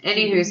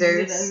 Any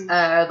hoosers,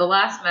 the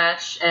last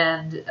match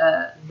and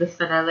the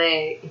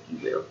finale, if you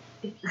will,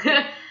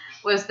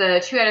 was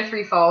the 2 out of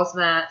 3 falls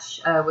match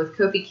with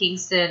Kofi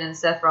Kingston and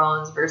Seth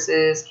Rollins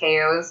versus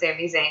KO and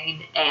Sami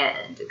Zayn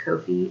and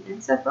Kofi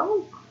and Seth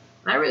Rollins.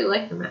 I really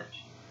liked the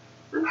match.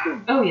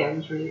 Oh yeah, it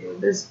was really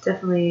good. It was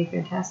definitely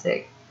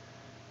fantastic.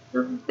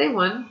 They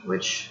won,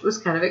 which was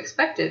kind of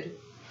expected.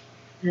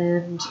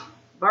 And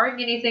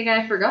barring anything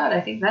I forgot, I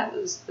think that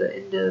was the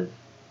end of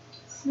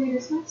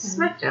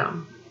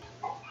SmackDown.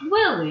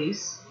 Well,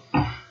 Lise,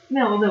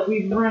 now that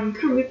we've run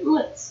through it,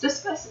 let's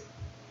discuss it.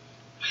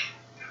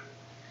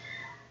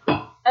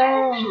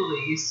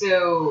 Actually,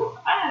 so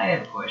I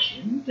have a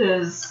question.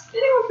 Does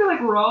anyone feel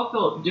like Raw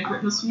felt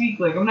different this week?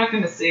 Like, I'm not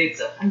going to say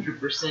it's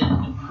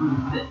 100%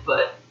 improvement,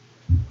 but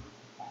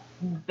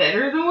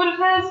better than what it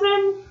has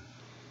been?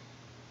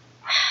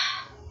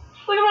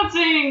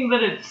 saying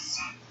that it's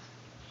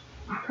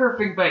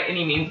perfect by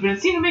any means, but it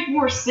seemed to make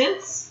more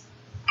sense.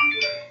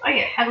 Like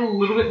it had a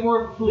little bit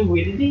more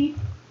fluidity.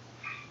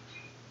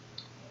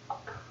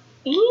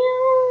 Yeah.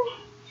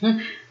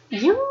 But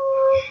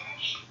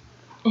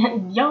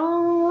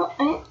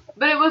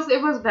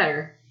it was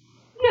better.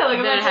 Yeah, like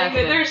I'm Then not it saying that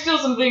happened. there's still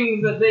some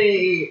things that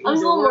they. I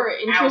was a little more work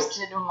out.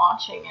 interested in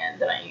watching it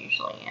than I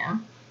usually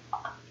am.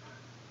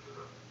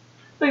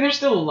 Like there's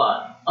still a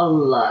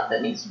lot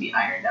that needs to be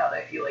ironed out.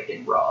 I feel like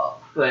in Raw,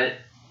 but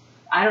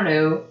I don't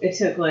know. It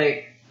took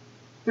like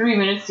 3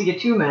 minutes to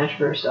get to a match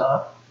first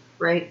off.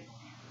 Right.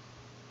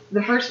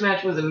 The first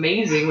match was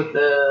amazing with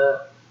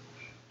the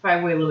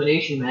 5-way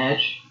elimination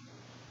match.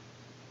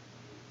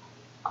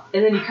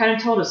 And then you kind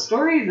of told a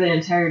story the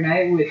entire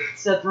night with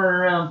Seth running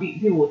around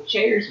beating people with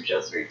chairs, which I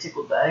was very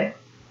tickled by.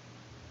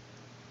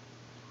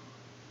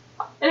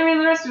 And I mean,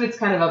 the rest of it's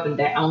kind of up and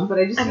down, but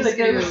I just feel like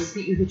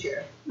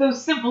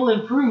those simple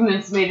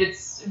improvements made it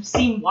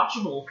seem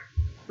watchable.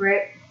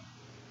 Right.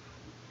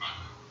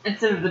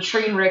 Instead of the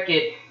train wreck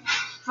it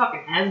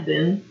fucking has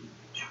been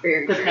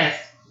Very the true.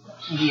 past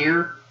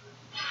year.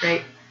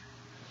 Right.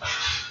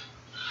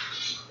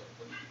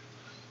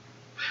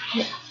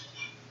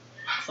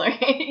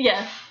 Sorry.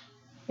 Yeah.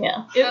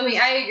 I mean,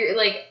 I agree.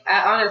 Like,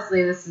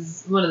 honestly, this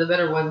is one of the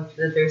better ones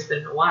that there's been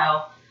in a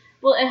while.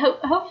 Well, and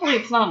hopefully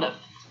it's not a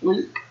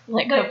fluke.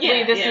 Like,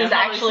 hopefully this is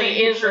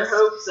actually is your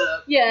hopes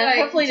up. Yeah, Like,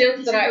 hopefully this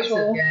is an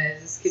actual.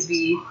 Guys, this could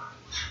be.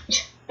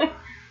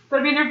 But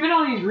I mean, there have been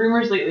all these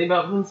rumors lately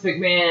about Vince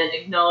McMahon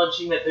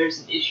acknowledging that there's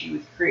an issue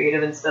with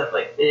creative and stuff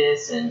like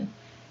this, and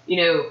you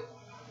know,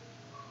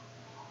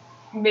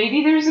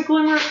 maybe there's a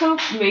glimmer of hope.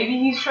 Maybe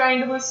he's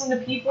trying to listen to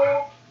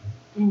people.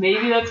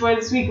 Maybe that's why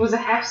this week was a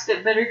half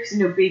step better, because you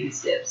know, baby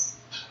steps.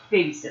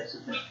 Baby steps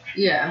with him.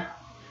 Yeah.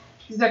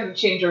 He's not going to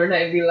change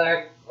overnight and be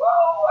like, whoa,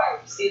 I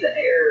see the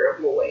error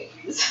of my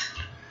ways.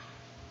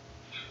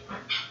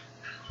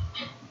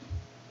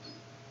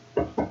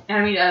 And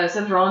I mean,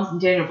 Seth Rollins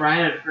and Daniel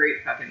Bryan had a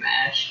great fucking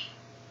match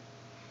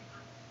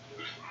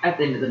at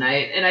the end of the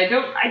night. And I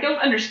don't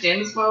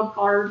understand this wild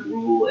card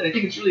rule, and I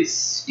think it's really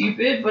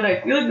stupid, but I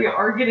feel like we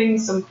are getting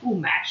some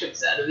cool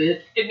matchups out of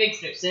it. It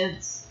makes no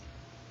sense.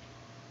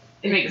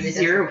 It makes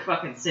zero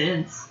fucking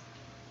sense.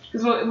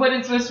 Because what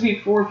it's supposed to be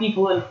 4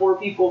 people and 4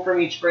 people from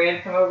each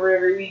brand come over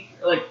every week,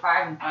 or like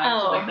 5 and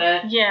 5, something like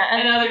that. Yeah.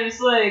 And now they're just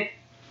like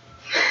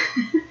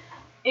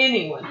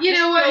anyone. You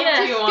know what?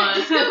 Yes. You know what?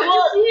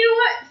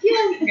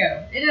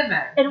 Go. It doesn't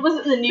matter. And was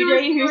it the New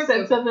Day who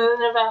said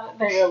something about it?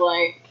 They were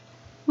like,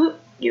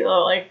 you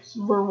know, like,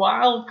 we're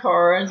wild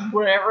cards,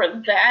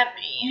 whatever that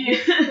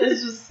means.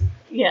 It's just,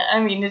 yeah, I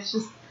mean, it's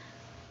just.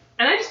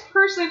 And I just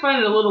personally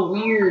find it a little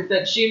weird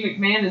that Shane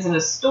McMahon is in a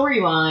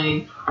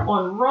storyline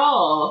on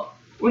Raw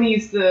when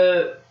he's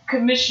the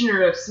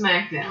commissioner of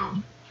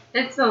SmackDown.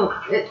 It's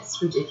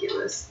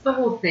ridiculous. The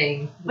whole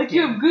thing. Like,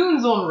 you have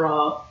goons on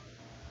Raw.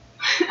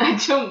 I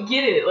don't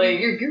get it.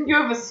 Like, you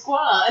have a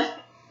squad.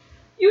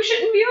 You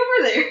shouldn't be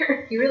over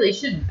there. You really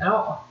shouldn't at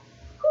all.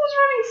 Who's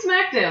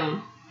running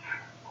SmackDown?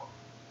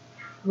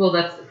 Well,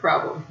 that's the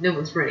problem. No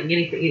one's running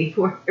anything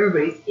anymore.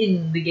 Everybody's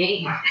in the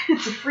game.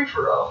 It's a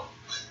free-for-all.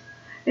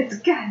 It's a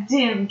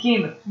goddamn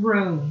Game of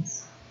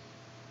Thrones.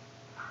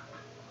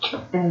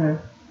 I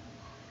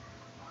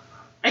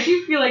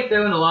do feel like,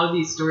 though, in a lot of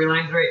these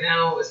storylines right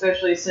now,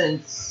 especially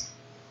since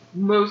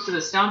most of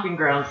the Stomping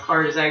Grounds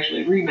card is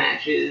actually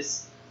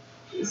rematches,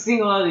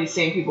 seeing a lot of these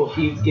same people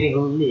feuds getting a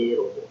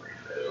little boring,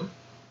 though.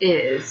 It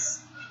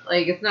is.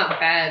 Like, it's not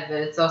bad,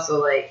 but it's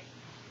also like,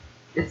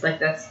 it's like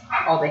that's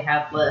all they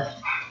have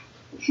left.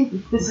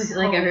 This is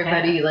like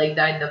everybody like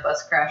died in a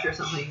bus crash or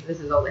something. This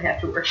is all they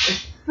have to work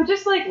with. But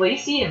just like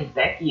Lacey and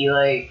Becky,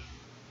 like,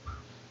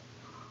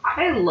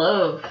 I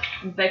love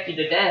Becky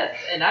to death,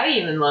 and I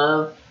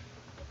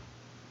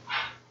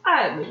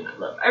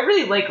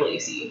really like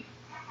Lacey.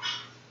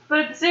 But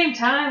at the same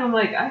time, I'm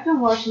like, I've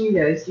been watching you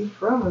guys do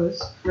promos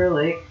for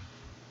like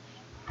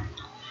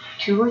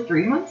 2 or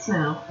 3 months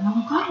now, and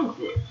I'm done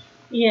with it.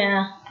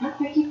 Yeah. Let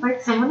Becky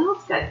fight someone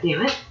else,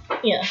 goddammit.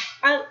 Yeah.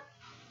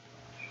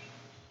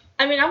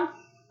 I mean,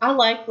 I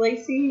like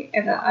Lacey,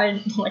 and I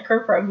like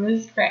her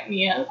promos crack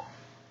me up.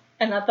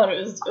 And I thought I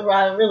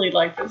really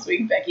liked this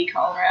week Becky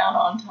calling her out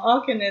on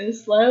talking and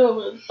slow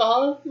with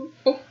awesome.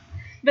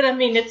 But I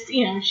mean, it's,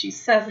 you know,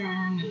 she's Southern,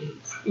 and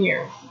it's, you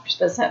know, she's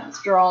supposed to have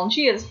this drawl, and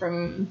she is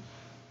from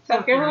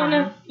South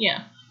Carolina.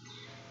 Yeah.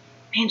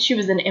 Man, she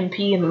was an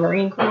MP in the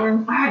Marine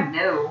Corps. I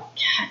know.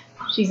 God,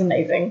 she's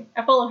amazing.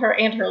 I follow her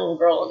and her little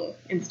girl on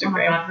Instagram. Oh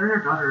my god, her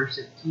and her daughter are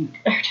so cute.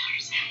 Her daughter's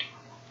so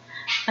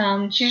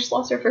adorable. She just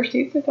lost her first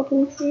tooth a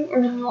couple weeks ago, or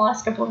in the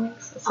last couple of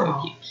weeks.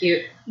 So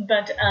cute.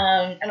 But,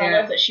 and I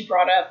love that she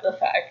brought up the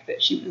fact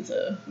that she was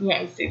a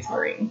United States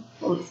Marine.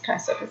 All this kind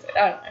of stuff.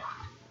 I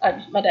don't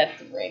know. My dad's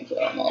a Marine,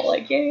 so I'm all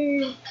like,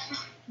 yay.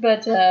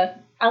 But, I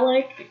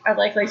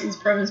like Lacey's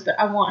promos, but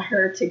I want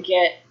her to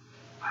get,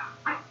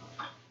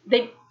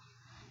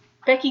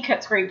 Becky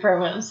cuts great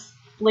promos.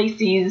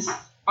 Lacey's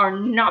are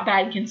not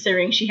bad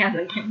considering she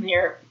hasn't been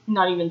there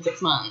not even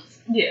 6 months.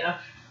 Yeah.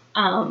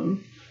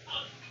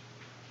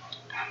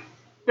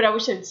 But I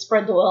wish they'd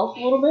spread the wealth a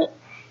little bit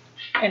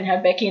and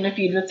have Becky in a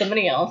feud with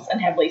somebody else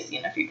and have Lacey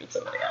in a feud with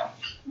somebody else.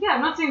 Yeah,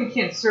 I'm not saying we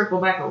can't circle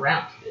back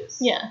around to this.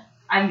 Yeah.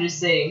 I'm just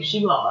saying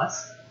she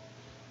lost.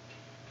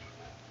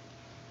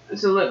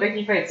 So let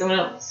Becky fight someone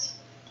else.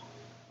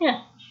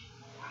 Yeah.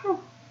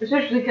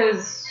 Especially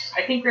because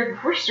I think right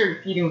before she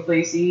started feuding with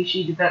Lacey,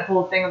 she did that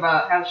whole thing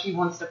about how she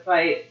wants to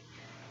fight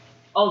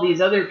all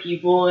these other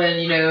people, and,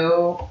 you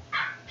know,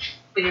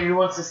 if anyone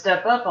wants to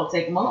step up, I'll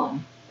take them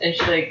on. And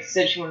she, like,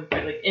 said she wanted to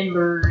fight, like,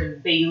 Ember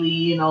and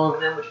Bailey and all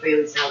of them, which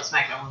Bailey's now at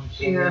SmackDown Women's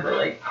Champion, but,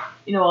 like,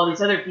 you know, all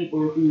these other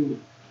people who...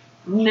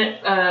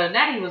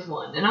 Natty was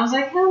one. And I was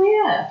like, hell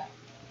yeah.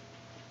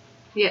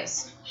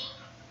 Yes.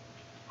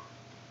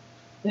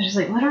 They're just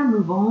like, let her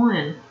move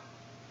on.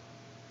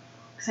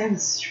 Because I have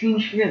this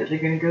strange fear that they're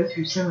going to go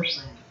through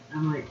SummerSlam. And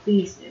I'm like,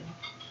 please,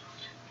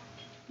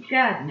 no.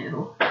 God,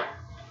 no.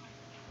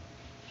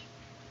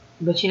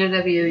 But you know,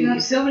 WWE. You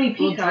have so many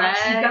peacocks,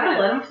 you gotta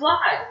let them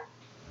fly.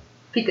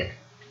 Peacock.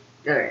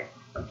 Alright.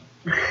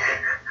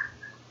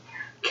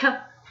 Come.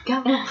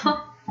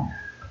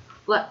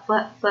 Flap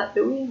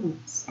the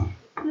wings.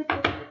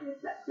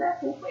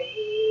 Flap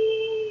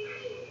away.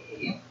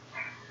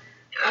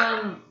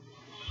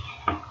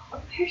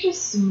 There's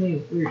just so many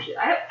weird shit.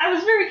 I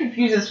was very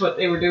confused as to what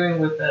they were doing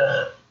with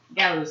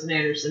Gallows and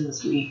Anderson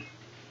this week.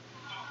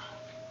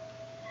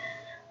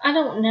 I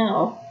don't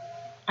know.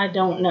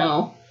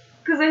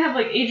 Because they have,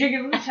 like, AJ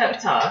giving a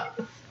pep talk.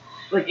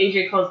 Like,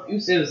 AJ calls the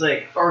Usos,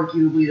 like,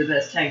 arguably the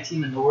best tag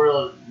team in the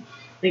world.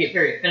 They get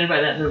very offended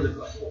by that, and they're like,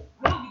 well,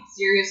 we'll get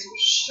serious, we'll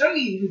show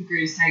you who the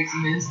greatest tag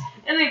team is.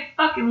 And they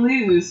fucking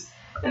lose.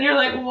 And you're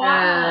like,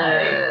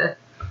 why?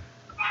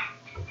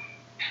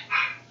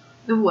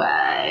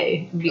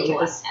 Why?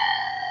 Because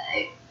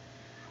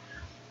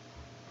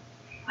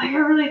I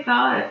really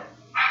thought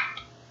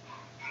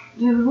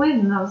they would win,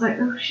 and I was like,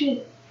 oh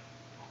shit.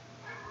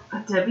 A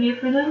W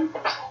for them?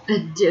 A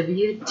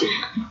W.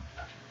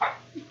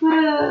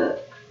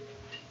 But,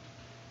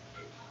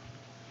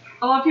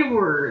 a lot of people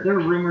there were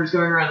rumors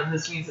going around, and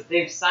this means that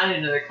they've signed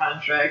another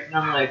contract, and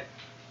I'm like,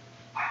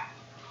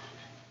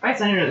 if I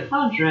signed another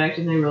contract,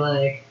 and they were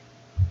like,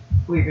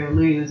 we're gonna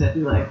lose, I'd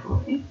be like,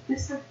 well, ain't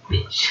this a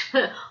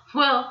bitch?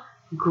 Well,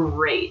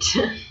 great.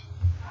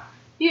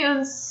 Yeah,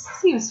 this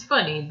seems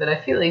funny, but I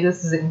feel like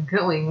this isn't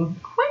going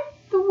quite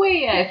the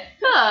way I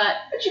thought.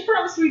 But you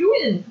promised me to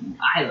win.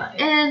 I lied.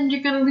 And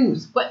you're gonna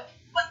lose. What?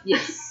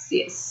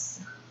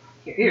 Yes.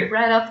 Here.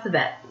 Right off the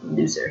bat,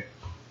 loser.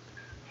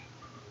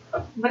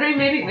 But I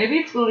mean, maybe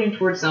it's building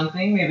towards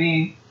something.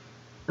 Maybe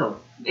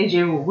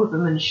AJ will whip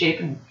him into shape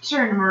and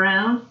turn him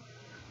around.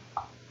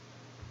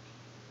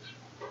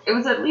 It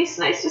was at least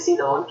nice to see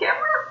them on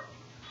camera.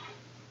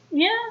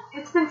 Yeah.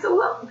 It's been so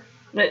long.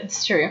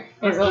 That's true.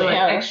 It's really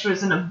like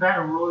extras in a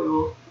battle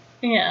royal.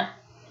 Yeah.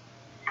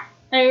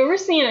 I mean, we're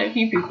seeing a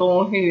few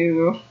people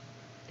who,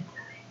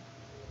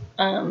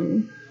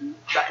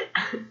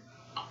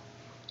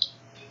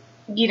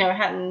 you know,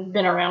 hadn't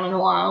been around in a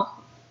while.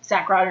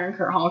 Zack Ryder and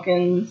Kurt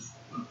Hawkins.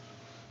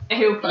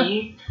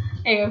 AOP.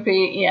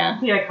 AOP, yeah.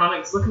 The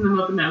Iconics, looking them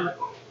up and down, like,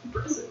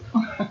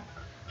 oh,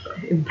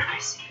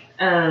 impressive.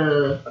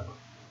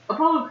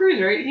 Apollo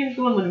Crews, right? He was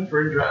the one looking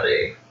for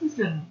Andrade. He's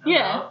been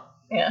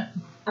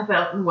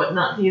about and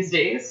whatnot these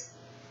days.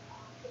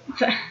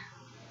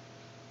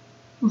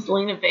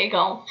 Zelina Vega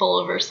all full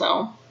of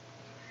herself.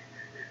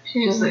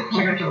 She's just like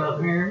checking herself out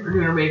in the mirror or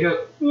doing her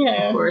makeup.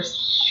 Yeah. Of course.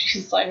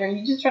 She's like, are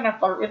you just trying to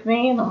flirt with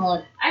me? And I'm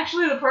like,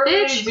 actually, the part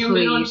where they zoomed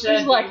in on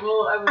She's like,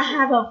 I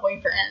have a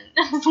boyfriend.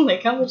 I'm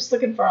like, I'm just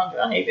looking for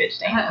Andrade. Hey, bitch,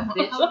 damn.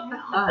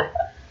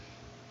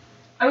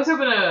 I was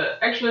hoping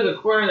actually the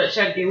corner that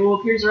Chad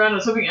Gable appears around, I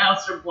was hoping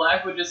Aleister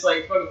Black would just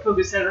like fucking poke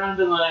his head around and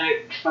be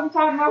like, I'm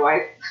talking to my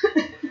wife.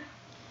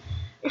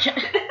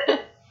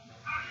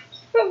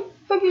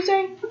 What you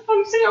saying? What the fuck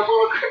you saying,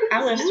 Apollo Crews?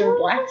 Aleister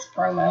Black's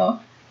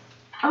promo.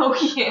 Oh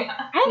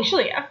yeah.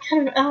 Actually, I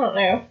don't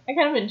know. I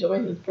kind of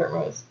enjoy his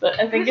promos, but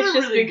I think it's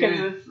just really because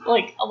it's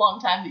like a long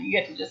time that you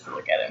get to just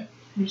look at him.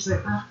 You're just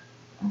like, oh,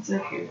 that's so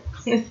cute.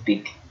 And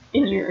speak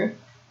in your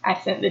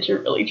accent that you're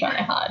really trying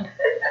to hide.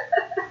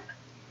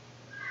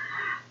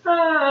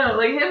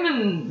 Like him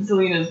and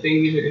Zelina's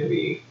babies are gonna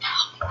be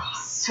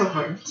so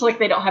fun. It's like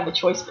they don't have a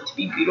choice but to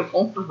be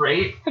beautiful.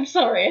 Right? I'm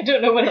sorry, I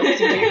don't know what else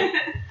to do.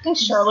 And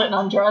Charlotte and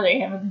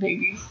Andrade having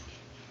babies.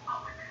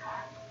 Oh my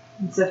god.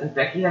 And Seth and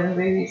Becky having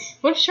babies.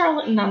 What if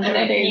Charlotte and Andrade?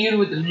 And that feud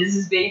with the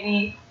Miz's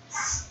baby,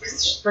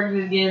 she's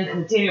pregnant again,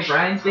 and Daniel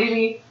Bryan's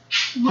baby.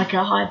 Oh my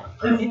god.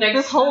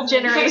 This whole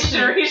generation. Next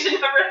generation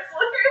of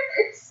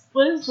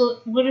wrestlers.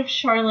 What if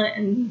Charlotte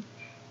and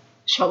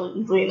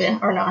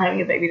Zelina are not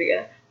having a baby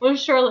together? What if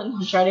Charlotte and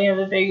Andrade have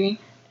a baby,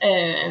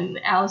 and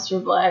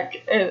Aleister Black,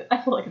 I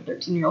feel like a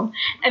 13-year-old,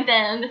 and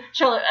then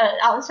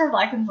Aleister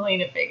Black and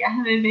Zelina Vega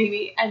have a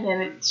baby, and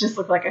then it just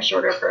looks like a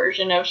shorter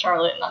version of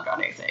Charlotte and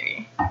Andrade's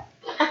baby.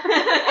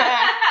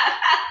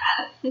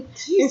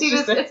 You see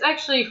this? It's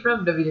actually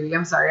from WWE.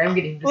 I'm sorry, I'm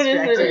getting distracted.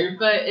 What is it?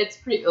 But it's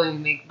pretty.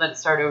 Let it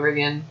start over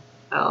again.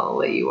 I'll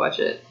let you watch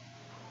it.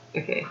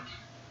 Okay.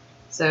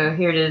 So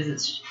here it is.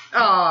 It's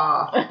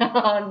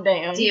Oh,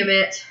 damn. damn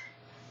it.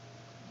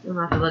 I'm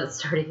gonna have to let it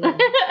start again.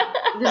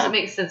 Does it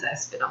make sense? I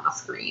spit on my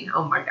screen.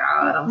 Oh my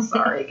god, I'm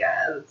sorry,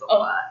 guys. It's a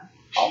lot.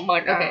 Oh my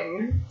god.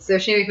 Okay, so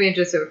Shane McMahon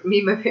just so me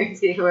and my parents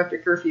getting home after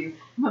curfew.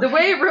 The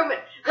way Roman,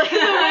 like the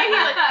way he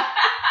like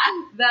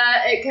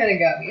that, it kind of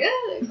got me.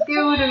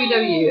 Go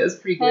WWE, it was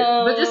pretty good,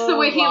 but just the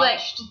way he like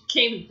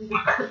came.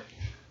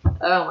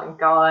 Oh my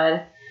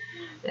god,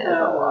 that's a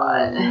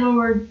lot.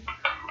 Lord.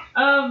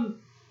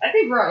 I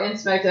think Raw and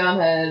SmackDown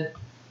had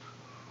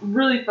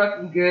really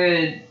fucking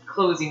good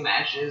closing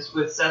matches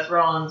with Seth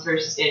Rollins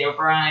versus Daniel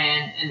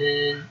Bryan, and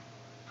then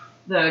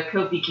the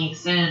Kofi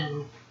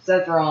Kingston,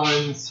 Seth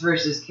Rollins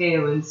versus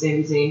KO and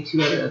Sami Zayn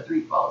 2 out of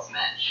 3 falls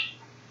match.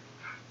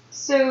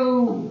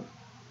 So,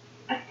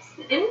 I guess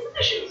the ends of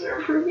the shows are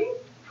improving.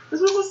 This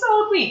was a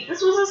solid week.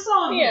 This was a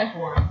solid week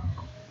for him.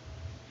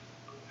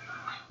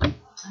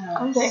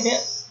 I'm taking it.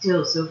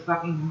 Still so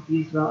fucking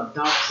confused about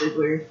Dolph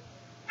Ziggler.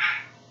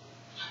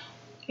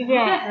 What the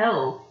Yeah.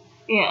 hell?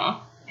 Yeah.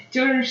 I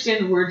don't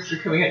understand the words that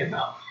are coming out of your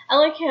mouth. I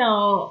like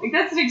how. Like,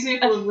 that's an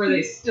example of where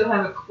they still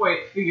haven't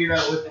quite figured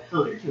out what the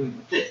hell they're doing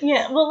with this.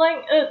 Yeah, well,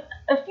 like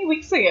a few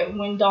weeks ago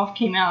when Dolph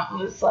came out and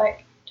was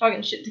like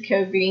talking shit to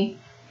Kofi,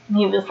 and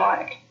he was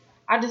like,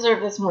 "I deserve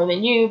this more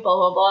than you," blah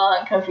blah blah.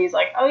 And Kofi's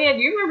like, "Oh yeah, do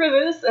you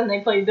remember this?" And they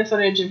played the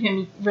footage of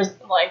him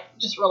like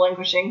just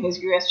relinquishing his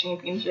U.S.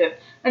 championship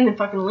and then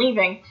fucking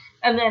leaving.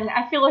 And then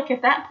I feel like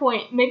at that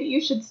point, maybe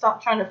you should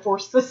stop trying to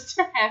force this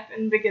to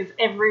happen because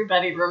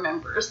everybody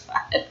remembers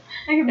that.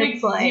 Like, it makes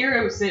It's like,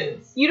 zero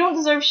sense. You don't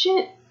deserve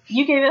shit.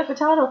 You gave up a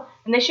title,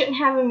 and they shouldn't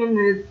have him in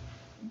the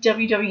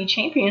WWE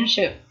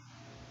Championship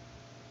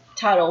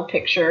title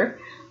picture.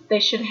 They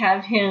should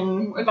have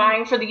him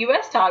vying for the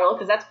U.S. title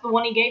because that's the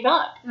one he gave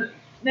up.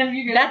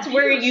 That's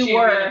where you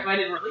were. If I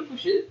didn't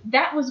relinquish it.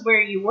 That was where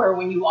you were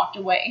when you walked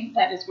away.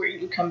 That is where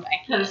you come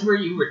back. That is where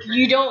you return.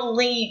 You don't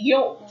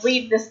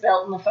leave this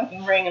belt in the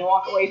fucking ring and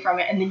walk away from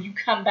it, and then you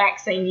come back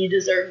saying you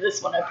deserve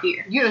this one up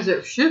here. You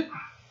deserve shit.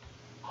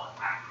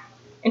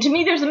 And to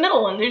me, there's a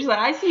middle one. There's the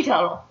IC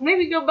title.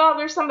 Maybe go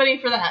bother somebody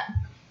for that.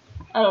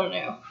 I don't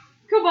know.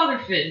 Go bother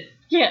Finn.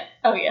 Yeah.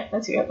 Oh yeah,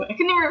 that's who I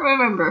can never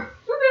remember.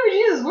 Remember,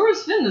 Jesus, where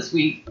was Finn this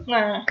week?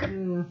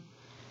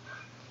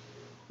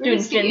 Doing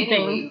Finn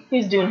thing.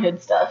 He's doing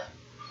hood stuff.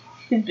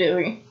 He's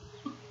busy.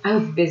 I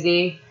was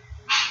busy.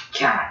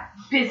 God,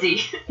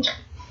 busy.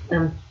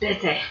 I'm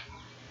busy.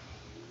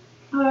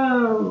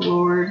 Oh,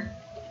 Lord.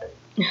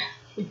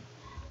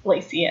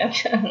 Lacey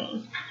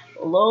Evans.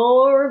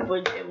 Lord,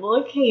 would you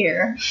look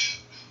here?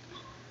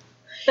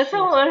 That's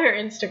how a lot of her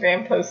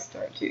Instagram posts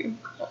start too.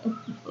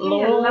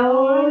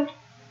 Lord.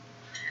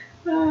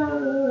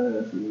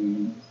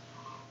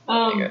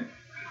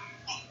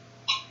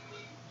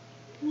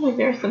 Like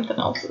there's something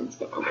else that's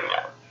going to be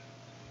out.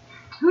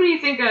 Who do you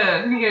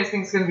guys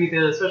think is going to be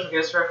the special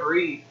guest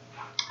referee?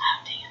 Oh,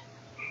 damn.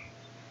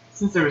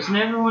 Since there was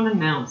never one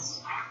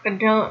announced. I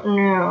don't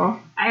know.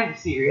 I have a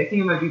theory. I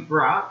think it might be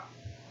Brock.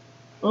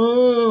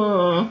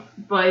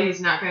 But he's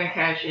not going to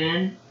cash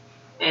in.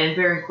 And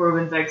Baron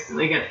Corbin's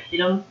accidentally going to hit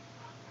him.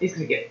 He's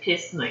going to get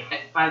pissed and like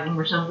F5 him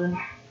or something.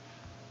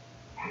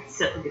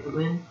 Seth will get the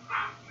win.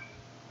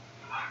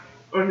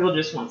 Or he'll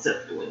just want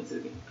Seth to win so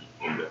he can beat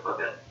him the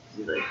fuck up.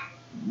 He's like,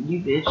 you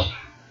bitch.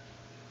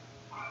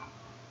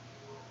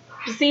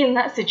 To see in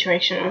that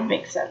situation, it would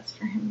make sense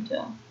for him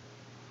to.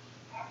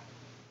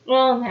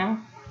 Well, no.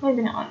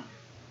 Maybe not.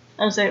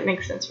 I would say it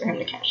makes sense for him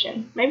to cash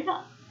in. Maybe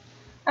not.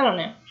 I don't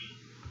know.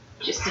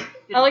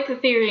 I like the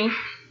theory.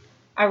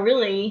 I don't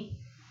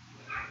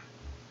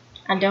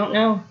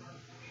know.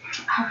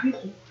 I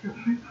really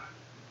don't know.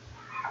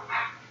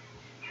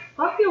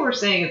 A lot of people were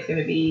saying it's going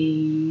to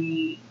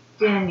be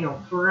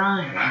Daniel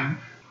Bryan.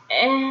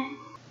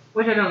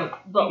 Which I don't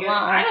But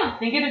why? I don't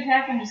think it'd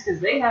happen just because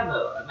they have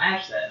a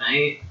match that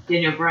night.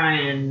 Daniel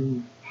Bryan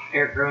and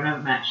Eric Rowan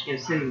have a match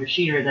against Heavy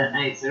Machinery that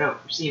night, so I don't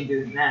foresee him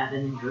doing that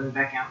and then going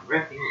back out and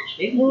wrestling, which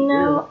maybe he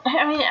will.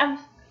 I mean, I've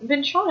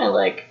been trying to,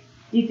 like...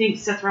 Do you think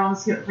Seth Rollins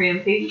is going to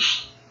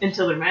rampage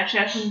until their match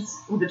happens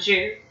with a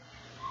chair?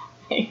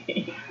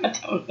 I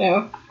don't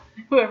know.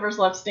 Whoever's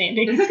left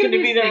standing is going to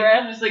be the thing?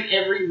 ref. Just like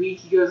every week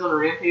he goes on a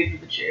rampage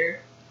with a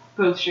chair.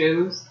 Both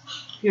shows.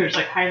 People are just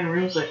like hiding in the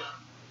rooms like...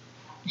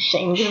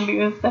 Shane's going to be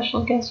the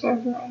special guest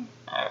referee?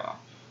 I don't know.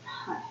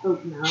 I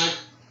hope not.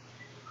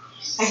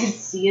 I can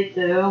see it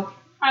though.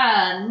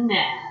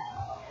 No.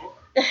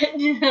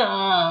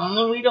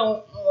 No, we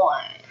don't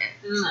want it.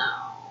 No.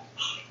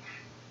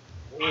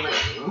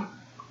 Lame.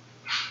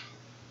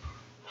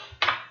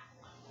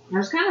 I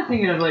was kind of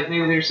thinking of like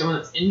maybe there's someone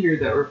that's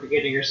injured that we're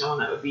forgetting or someone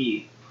that would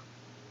be,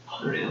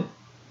 I don't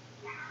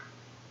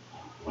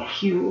know,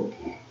 cool.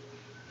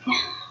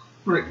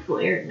 Ric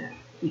Flair? No,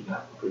 he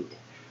probably did.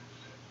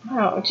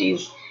 Oh,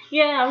 jeez.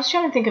 Yeah, I was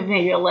trying to think of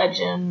maybe a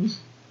legend.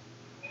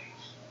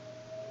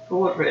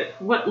 But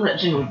what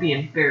legend would be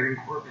in Baron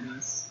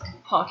Corbin's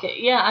Pocket.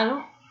 Yeah, I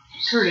don't...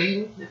 Kurt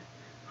Angle? No.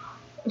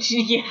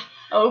 Yeah,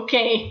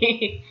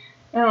 okay.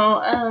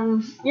 No,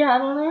 yeah, I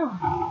don't know.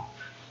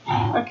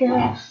 I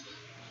guess.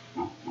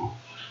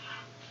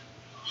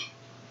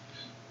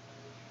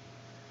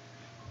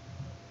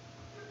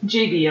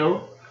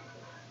 JBL.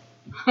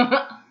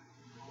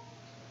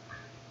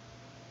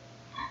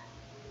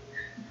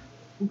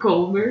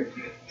 Goldberg.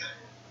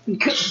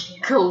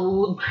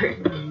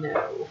 Goldberg.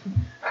 No.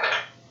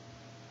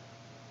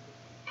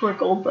 Poor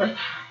Goldberg.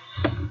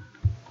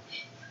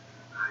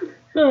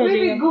 Oh,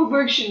 Maybe damn.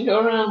 Goldberg shouldn't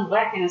go around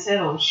whacking his head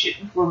on shit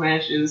before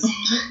matches.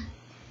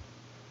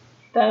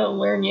 That'll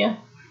learn you.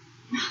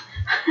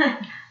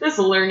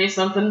 This'll learn you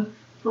something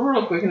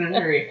real quick and in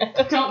a hurry.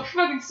 Don't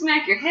fucking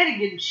smack your head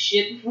against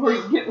shit before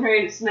you get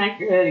ready to smack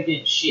your head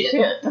against shit.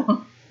 Shit.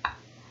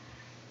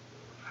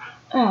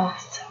 Oh,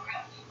 so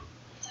rough.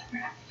 So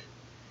rough.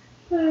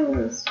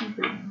 Oh,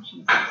 stupid.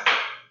 Jesus.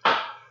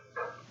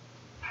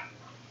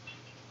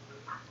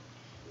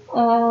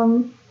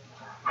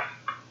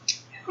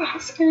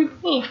 What's it gonna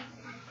be?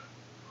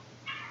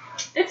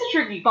 It's a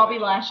tricky Bobby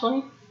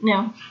Lashley?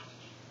 No.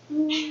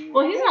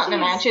 Well, he's not in a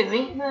match, is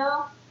he?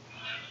 No.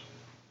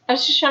 I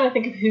was just trying to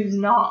think of who's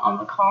not on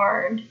the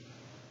card.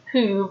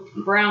 Who?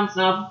 Brown's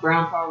not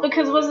Brown probably.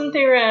 Because wasn't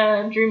there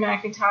a Drew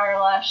McIntyre,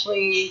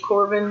 Lashley,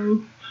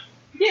 Corbin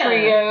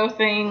trio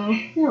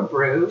thing? You're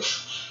bro.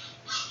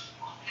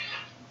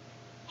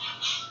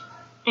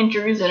 And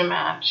Drew's in a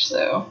match,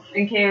 so.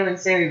 And KO and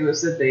Sammy both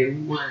said they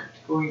weren't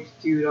going to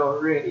do it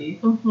already.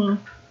 Mm-hmm.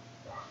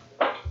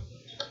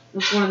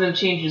 Unless one of them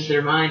changes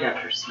their mind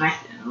after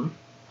SmackDown.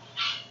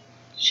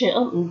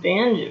 Shelton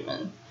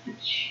Benjamin.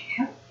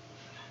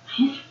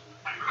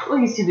 Well,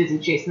 he's too busy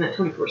chasing that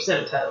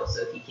 24/7 title,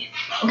 so he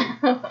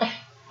can't.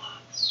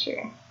 It's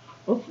true.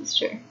 This is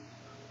true.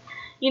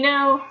 You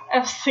know, I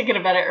was thinking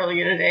about it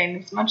earlier today,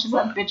 and as much as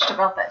I bitched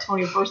about that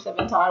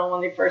 24/7 title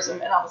when they first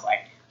met, I was like,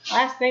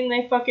 last thing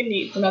they fucking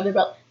need is another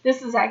belt.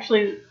 This is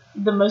actually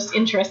the most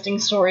interesting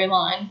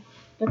storyline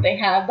that they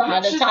have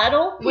behind a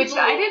title. Which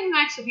I didn't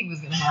actually think was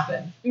going to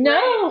happen.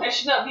 No! I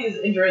should not be as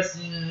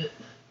interested in it.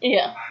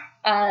 Yeah.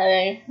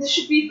 This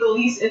should be the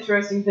least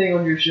interesting thing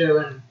on your show,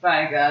 and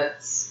by God,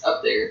 it's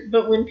up there.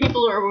 But when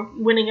people are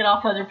winning it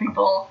off other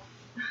people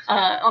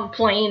on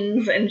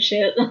planes and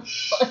shit, like,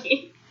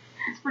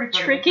 It's pretty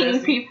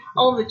tricking people,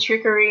 all the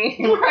trickery.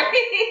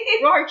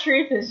 Right?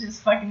 R-Truth is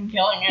just fucking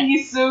killing it.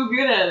 He's so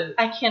good at it.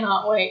 I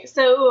cannot wait.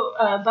 So,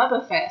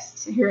 Bubba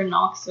Fest here in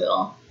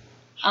Knoxville,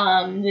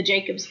 the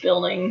Jacobs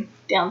Building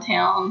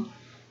downtown,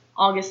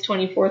 August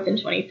 24th and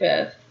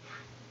 25th.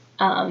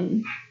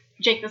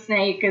 Jake the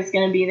Snake is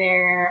going to be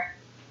there.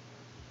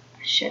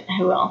 Shit,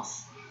 who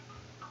else?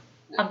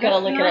 I've got to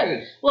look it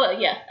up. Well,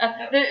 yeah.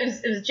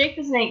 It was Jake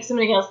the Snake,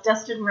 somebody else,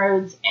 Dustin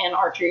Rhodes, and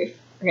R-Truth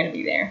are going to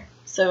be there.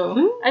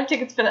 So, I have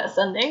tickets for that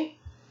Sunday.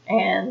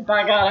 And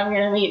by God, I'm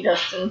going to meet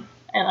Dustin,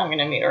 and I'm going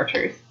to meet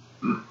R-Truth.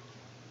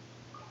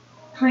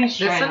 Please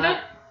This try Sunday?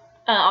 not.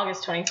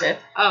 August 25th.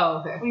 Oh,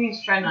 okay.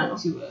 Please try not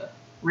to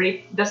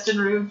rape Dustin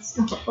Rhodes.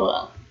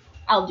 Well,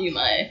 I'll do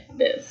my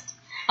best.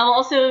 I'll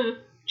also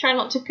try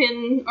not to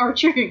pin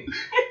R-Truth.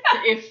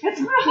 If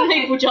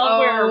Nick John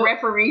wear a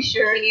referee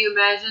shirt Can you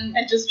imagine?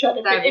 and just try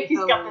to pin if he's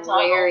got the title.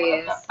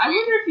 hilarious. I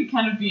wonder if he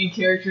kind of be in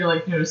character,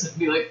 like, notice it and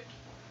be like,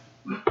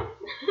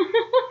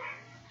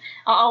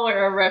 I'll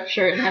wear a ref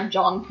shirt and have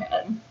John pin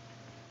him.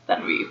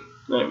 That'd be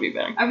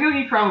better. I feel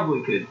like he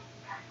probably could. I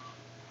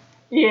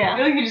Yeah.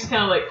 feel like he just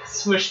kind of, like,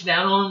 swish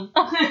down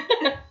on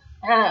him.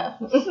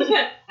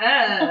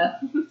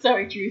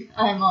 Sorry, Truth.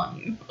 I'm on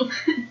you.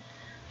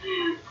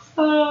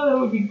 Oh, that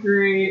would be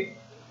great.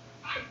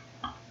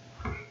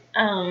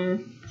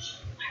 Um,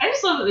 I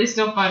just love that they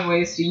still find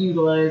ways to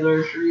utilize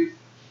R-Truth.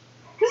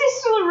 Because he's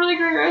still a really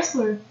great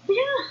wrestler.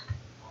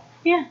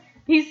 yeah.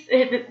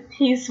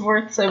 He's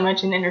worth so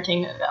much in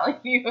entertainment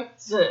value.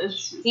 It's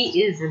just-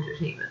 He is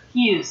entertainment.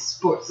 He is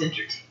sports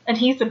entertainment. and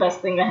he's the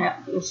best thing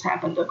that has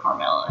happened to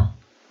Carmella.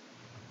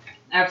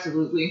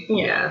 Absolutely.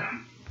 Yeah.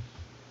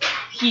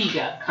 He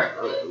got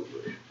Carmella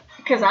over.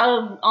 Because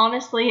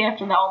honestly,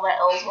 after all that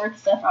Ellsworth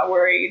stuff, I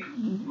worried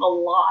a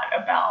lot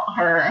about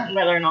her,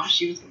 whether or not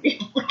she was going to be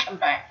able to come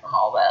back from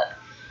all that.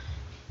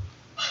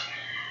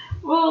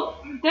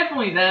 Well,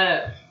 definitely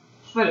that.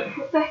 But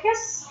I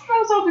guess that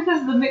was all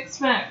because of the mixed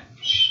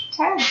match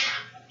tag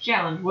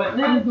challenge,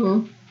 wasn't it?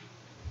 Mm-hmm.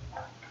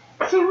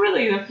 So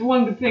really, the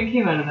one good thing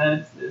came out of that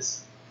is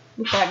this.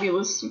 The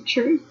Fabulous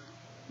Truth.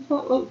 Is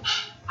that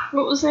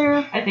what was there?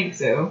 I think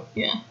so.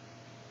 Yeah.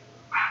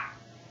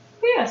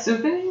 Yeah, so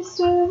thanks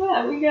to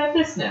that, we got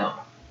this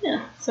now.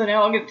 Yeah. So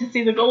now I'll get to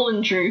see the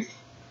Golden Truth.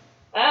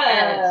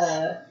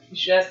 You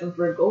should ask them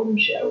for a golden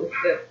shower.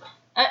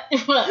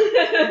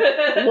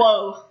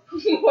 Whoa.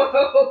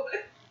 Whoa.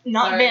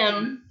 Not Sorry.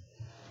 them.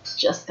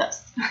 Just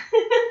us.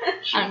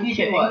 I'm You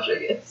kidding. can watch, I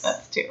guess.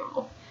 That's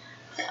terrible.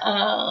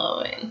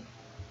 Oh, man.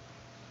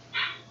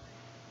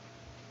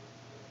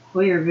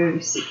 We are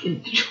very sick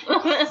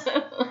individuals.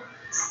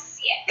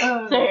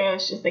 Sorry, I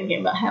was just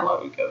thinking about how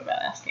I would go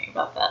about asking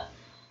about that.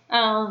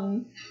 I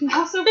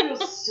also feel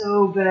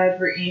so bad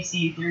for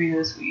EC3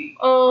 this week.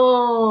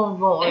 Oh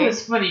boy. It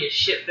was funny as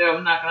shit though,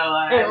 I'm not gonna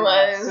lie. It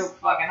was. so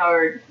fucking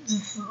hard.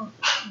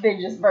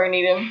 They just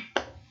burnied him.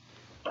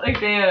 Like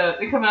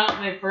they come out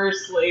and they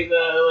first lay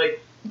the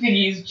Big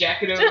E's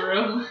jacket over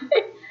him.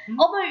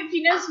 Although, if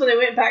you notice when they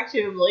went back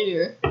to him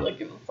later,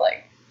 like it was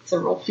like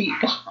several feet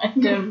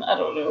behind him. I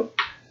don't know.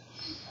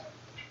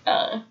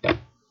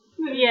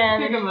 Yeah.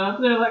 Pick him up.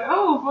 They're like,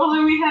 oh, if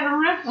only we had a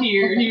ref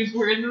here. He was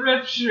wearing the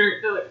ref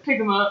shirt. They're like, pick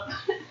him up.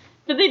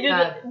 But they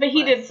did. But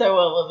he did so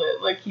well with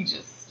it. Like he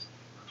just.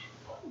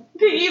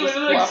 He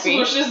literally like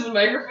smushes the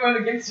microphone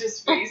against his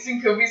face,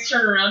 and Kobe's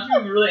turned around to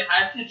him in a really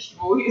high pitched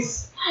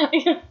voice.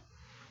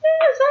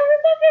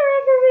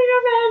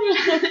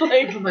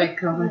 Like, Oh my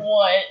god.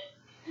 what?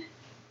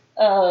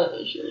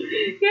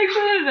 He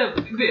actually ended up,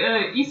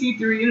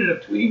 EC3 ended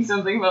up tweeting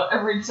something about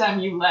every time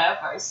you laugh,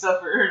 I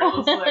suffer. And I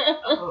was like,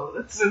 oh,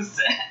 that's so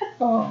sad.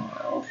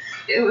 Oh.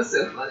 It was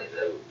so funny,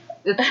 though.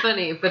 It's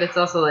funny, but it's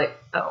also like,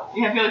 oh.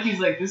 Yeah, I feel like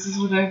he's like, this is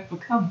what I've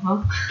become,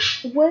 huh?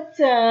 What,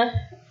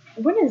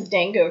 when is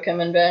Dango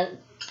coming back?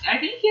 I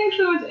think he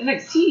actually went to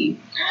NXT.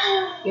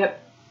 Yep.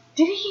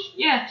 Did he?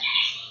 Yeah.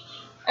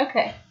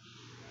 Okay.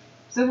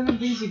 So him and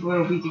Breezy Boy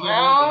will be together.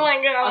 Oh my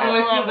god. Although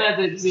I feel bad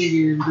that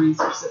Xavier and Breeze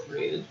are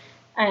separated.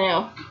 I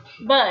know.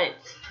 But,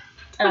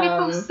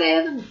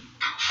 24/7.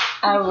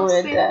 I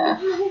would,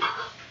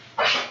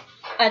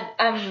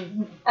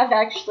 I've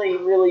actually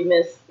really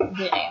missed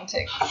the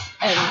antics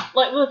and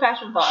like the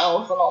Fashion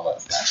Files and all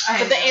that stuff.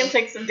 But the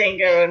antics of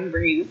Dango and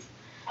Breeze,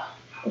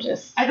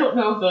 just I don't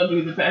know if they'll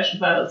do the Fashion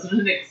Files in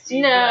the next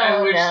season. No, but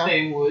I wish no.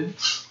 they would.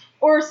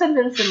 or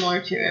something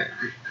similar to it.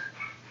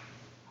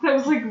 That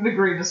was like the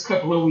greatest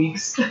couple of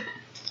weeks.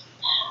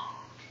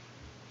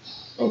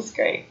 It's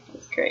great.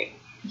 It's great.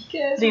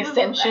 Yes, The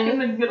remember Ascension. back in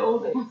the good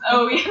old days.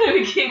 Oh yeah, they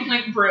became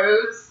like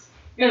bros.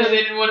 You know, they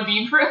didn't want to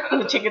be The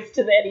bros. tickets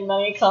to the Eddie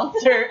Money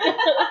concert.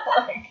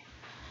 Like,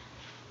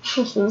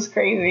 this is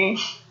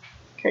crazy.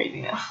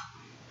 Craziness.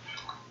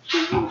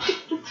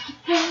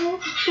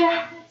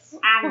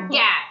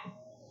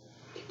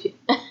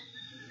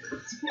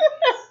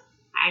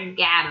 I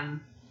got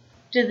him.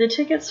 Did the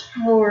tickets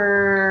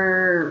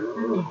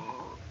for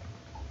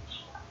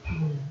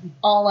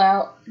All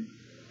Out,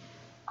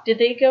 did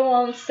they go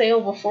on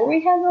sale before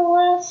we had the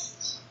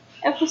last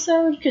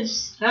episode?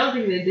 Because, I don't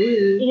think they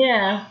did.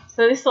 yeah,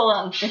 so they sold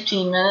out in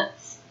 15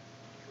 minutes,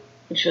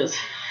 which was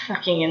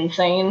fucking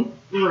insane.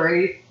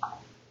 Right.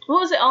 What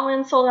was it, All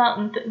In sold out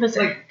in, was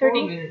it Like 30?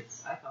 4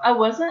 minutes, I thought. I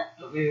wasn't?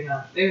 Oh, maybe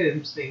not. Maybe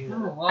I'm saying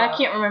that. I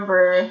can't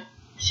remember.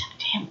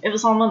 Damn, it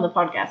was on one of the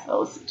podcasts I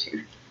listened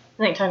to.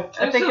 I think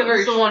it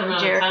was the one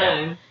with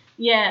Jericho.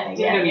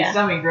 Yeah.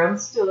 Stomping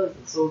Grounds still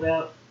hasn't sold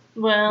out.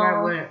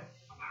 Well,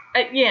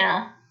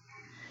 yeah.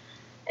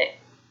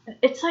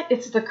 It's like,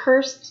 it's the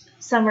cursed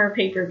summer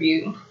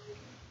pay-per-view.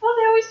 Well,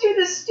 they always do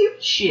this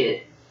stupid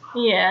shit.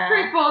 Yeah.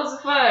 Great Balls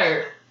of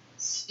Fire.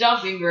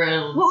 Stomping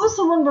Grounds. What was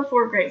the one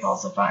before Great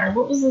Balls of Fire?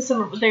 What was the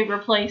summer they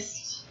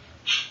replaced?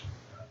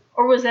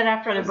 Or was that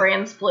after the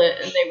brand split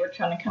and they were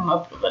trying to come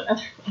up with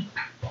another one?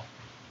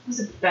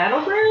 Was it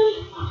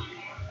Battleground?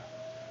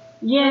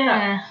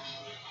 Yeah.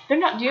 They're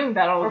not doing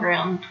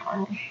Battleground.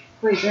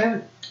 Wait, they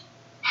haven't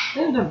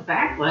done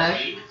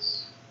Backlash.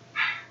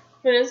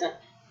 What is it?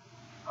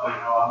 Oh,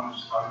 no, I'm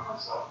just talking to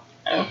myself.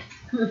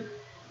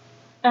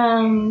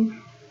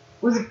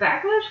 Was it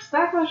Backlash? Because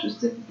Backlash was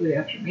typically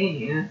after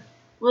Mania.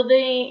 Well,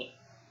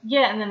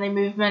 and then they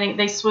moved Money.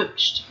 They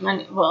switched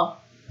Money. Well,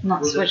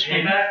 not Was switched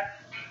it Money. Payback?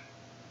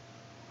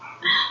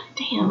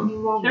 Damn.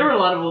 There were a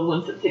lot of old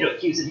ones that they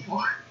don't use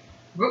anymore.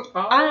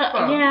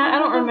 I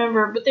don't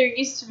remember, but there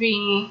used to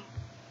be.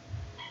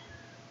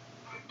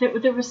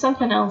 There was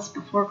something else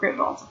before Great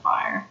Balls of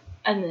Fire,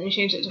 and then they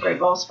changed it to Great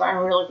Balls of Fire,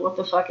 and we were like, "What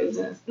the fuck is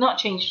this?" Not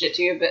changed it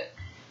to, but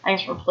I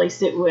guess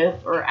replaced it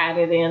with or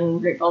added in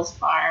Great Balls of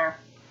Fire,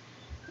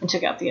 and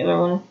took out the other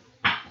one.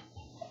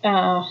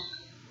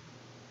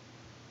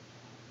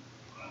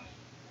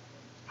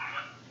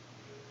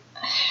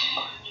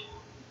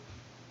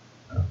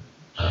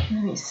 Let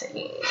me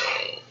see.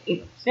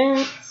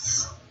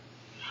 Events.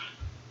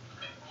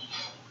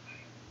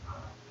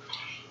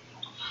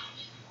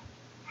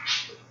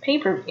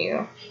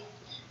 Pay-per-view.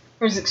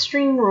 There's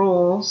Extreme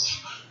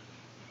Rules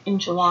in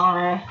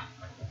July.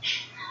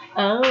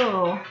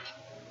 Oh.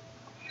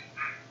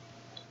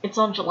 It's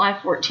on July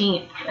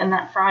 14th, and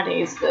that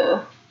Friday is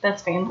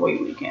that's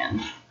Fanboy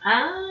Weekend.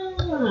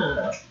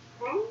 Ah.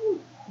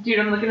 Dude,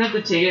 I'm looking at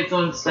the tickets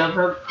on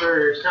StubHub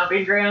for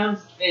Stomping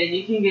Grounds, and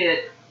you can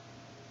get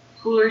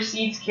cooler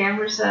seats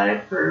camera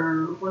side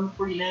for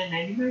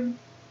 $149.95.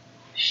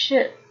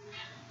 Shit.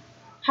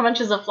 How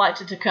much is a flight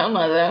to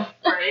Tacoma, though?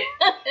 Right?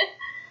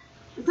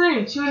 It's not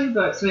even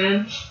 $200,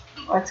 man.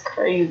 That's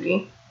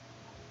crazy.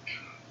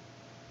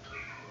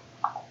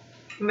 How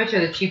much are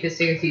the cheapest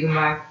tickets you can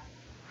buy?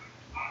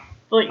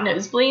 Like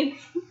nosebleeds?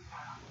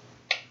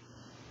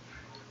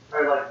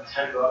 Probably like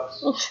 $10.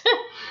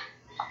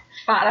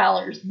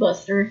 $5,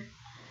 Buster.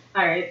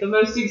 Alright, the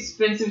most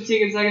expensive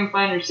tickets I can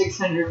find are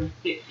 $650.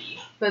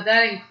 But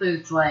that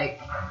includes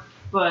like,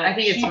 But I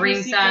think it's cheapest you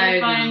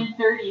ringside can find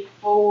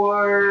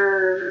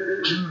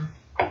 $34.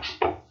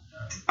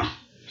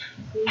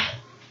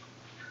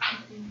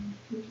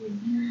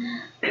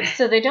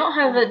 So they don't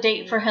have a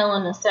date for Hell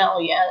in a Cell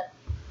yet.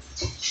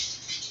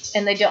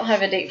 And they don't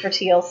have a date for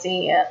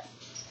TLC yet.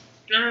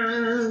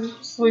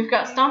 We've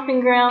got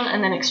Stomping Ground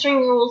and then Extreme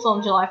Rules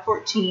on July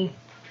 14th.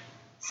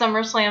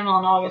 SummerSlam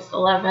on August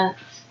 11th.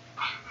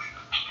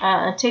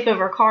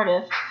 TakeOver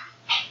Cardiff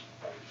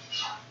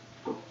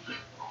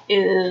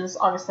is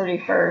August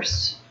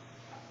 31st.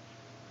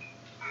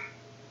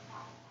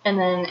 And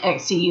then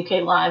NXT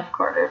UK Live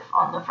Cardiff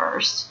on the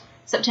 1st.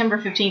 September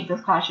 15th is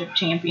Clash of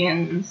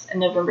Champions, and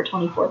November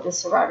 24th is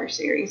Survivor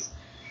Series.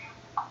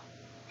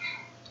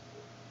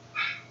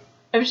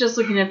 I was just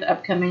looking at the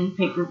upcoming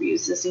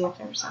pay-per-views to see if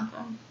there was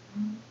something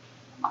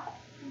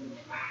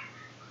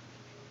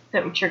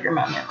that would trigger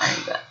my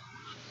memory, but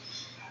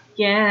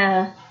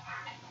yeah.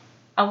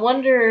 I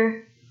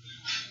wonder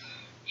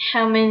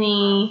how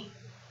many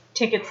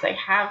tickets they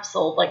have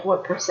sold, like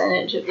what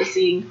percentage of the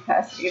seating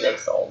capacity they've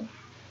sold.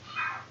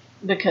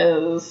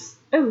 Because,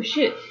 oh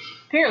shit,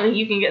 apparently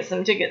you can get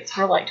some tickets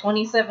for like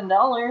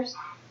 $27.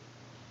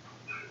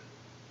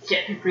 Yeah,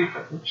 they're pretty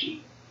fucking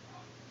cheap.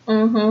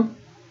 Mm-hmm.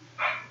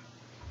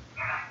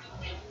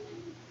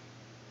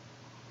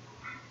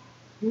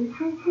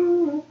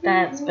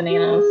 That's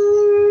bananas.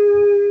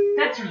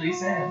 That's really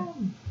sad.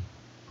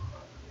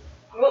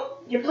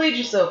 Well, you played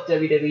yourself,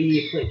 WWE.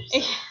 You played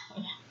yourself.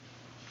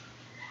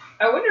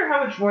 I wonder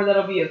how much more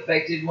that'll be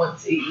affected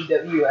once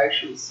AEW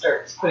actually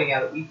starts putting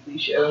out a weekly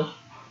show.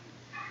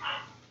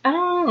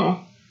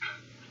 I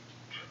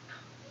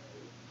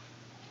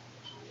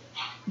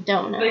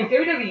don't know. Like,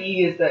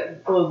 WWE is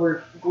that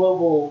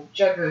global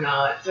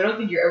juggernaut, so I don't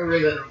think you're ever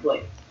going to,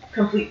 like,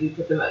 completely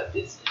put them out of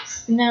business.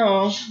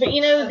 No, but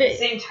you know at the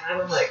same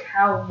time, I'm like,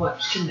 how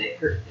much can they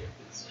hurt their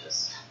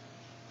business?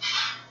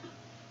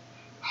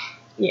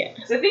 Yeah.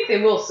 Because I think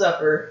they will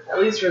suffer, at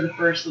least for the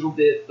first little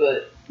bit,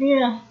 but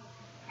yeah.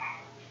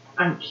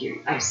 I'm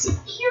curious. I'm so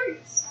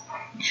curious.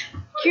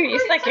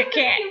 Curious like a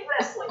cat.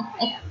 Wrestling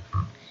fan.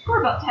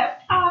 We're about to have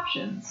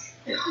options.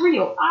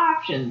 Real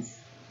options.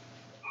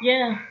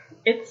 Yeah.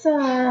 It's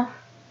the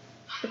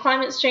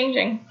climate's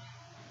changing.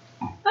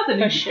 Not that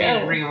New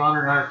Japan and Ring of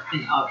Honor aren't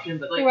an option,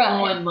 but like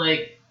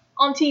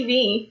on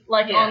TV,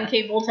 like on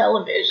cable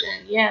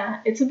television. Yeah,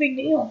 it's a big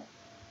deal.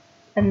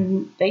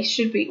 And they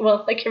should be,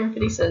 well, like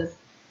everybody says,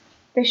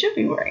 they should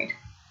be worried.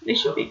 They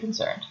should be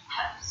concerned.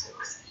 I'm so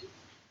excited.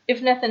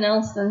 If nothing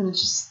else, then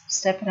just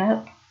step it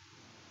up.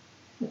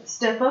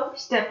 Step up,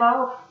 step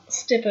off.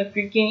 Step up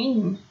your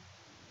game.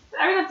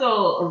 I mean, that's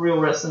all a real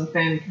wrestling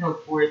fan can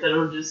hope for, is that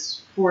it'll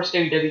just force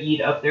WWE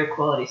to up their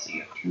quality so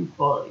you have 2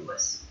 quality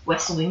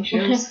wrestling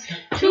shows.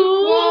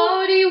 2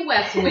 quality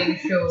wrestling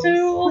shows.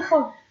 2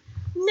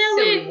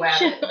 Silly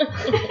Wabbit.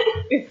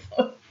 It's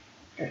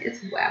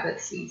It's Wabbit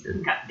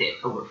season. Got that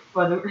over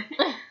further.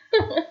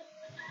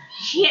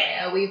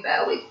 Yeah, we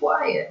very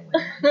quiet.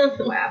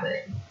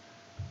 Wabbit.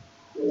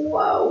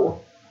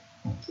 Whoa.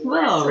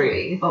 Well,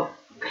 oh.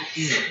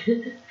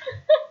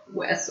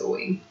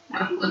 Wrestling.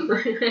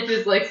 I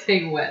just like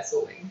saying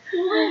wrestling.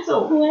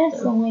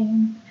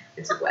 wrestling.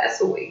 It's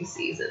wrestling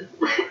season.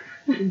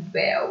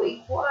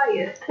 Very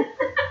quiet.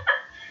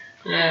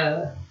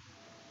 Yeah.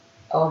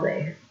 All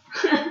day.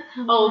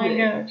 Oh my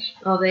gosh.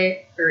 All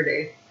day, every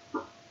day.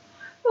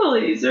 Well,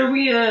 ladies, are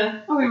we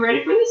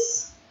ready for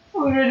this?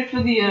 Are we ready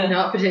for the,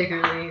 Not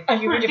particularly. Are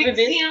you ready for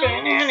this?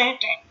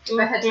 If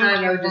I had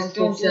time, I would just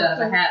pull shit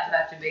out of a hat, but I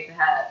have to make the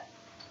hat.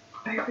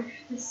 Are you ready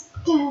for this?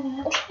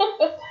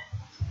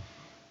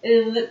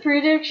 Is it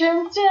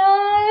predictions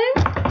time?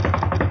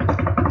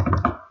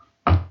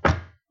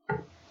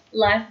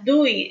 Let's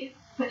do it.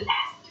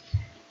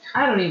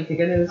 I don't even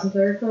think I know this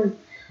entire card.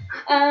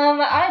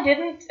 I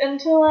didn't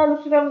until I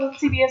looked it up on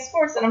CBS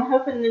Sports, and I'm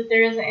hoping that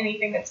there isn't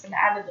anything that's been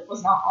added that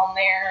was not on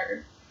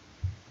their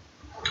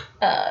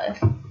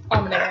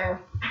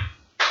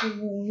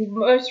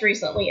most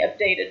recently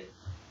updated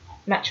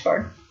match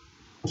card.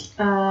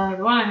 The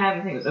one I have,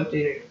 I think, was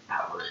updated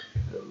hour.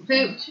 Poop.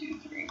 1, 2,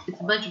 3. It's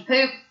a bunch of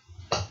poop.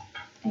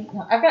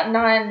 I've got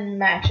 9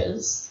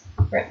 matches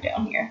written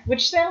down here,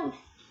 which sounds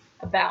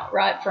about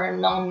right for a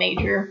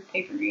non-major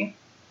pay-per-view.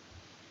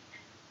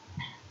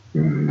 I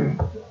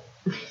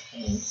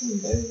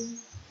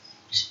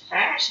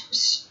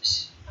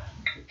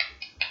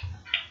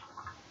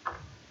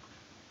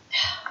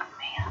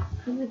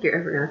don't think you're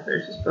ever gonna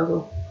finish this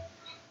puzzle.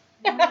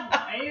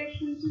 I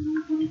actually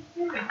didn't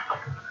think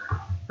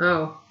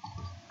Oh.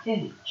 Yeah,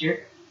 you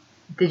jerk.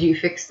 Did you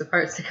fix the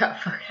parts that got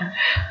fucked up?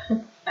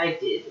 I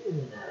did,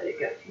 and then I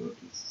got a few more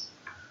pieces.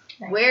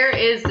 Where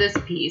is this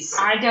piece?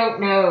 I don't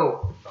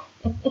know.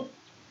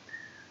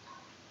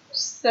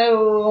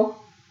 So,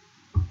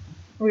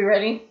 we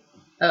ready?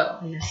 Oh,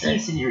 Si,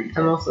 senorita.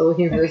 I'm also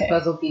looking for this Okay.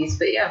 puzzle piece,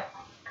 but yeah.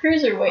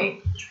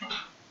 Cruiserweight.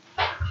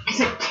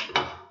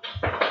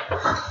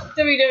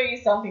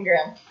 WWE Stomping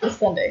Ground this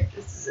Sunday.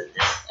 This is it.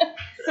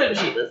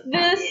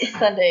 This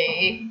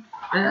Sunday,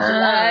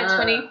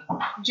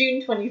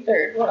 June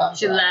 23rd. What on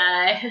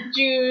July.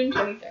 June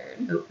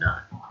 23rd. Hope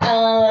not.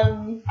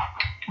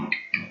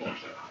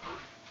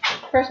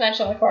 First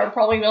match on the card,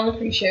 probably on the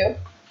pre-show.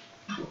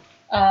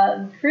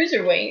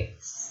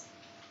 Cruiserweights.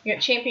 You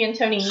got champion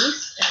Tony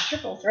Nese in a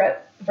triple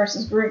threat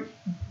versus Drew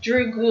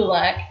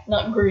Gulak,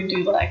 not Drew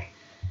Dulak,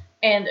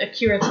 and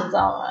Akira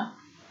Tozawa.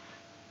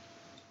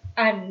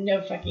 I have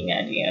no fucking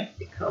idea.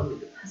 They call me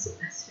the Puzzle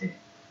Master.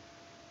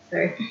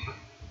 Sorry.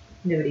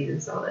 Nobody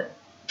even saw that.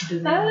 Doesn't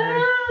even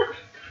matter.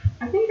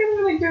 I think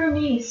I'm gonna go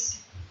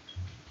Nice.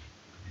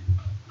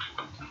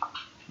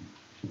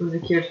 Was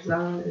Akira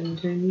Tozawa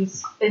and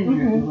Chinese? And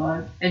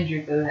Mhm. And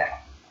Draco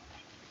that.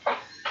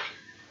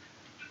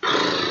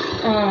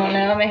 Oh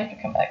no, I may have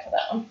to come back to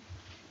that one.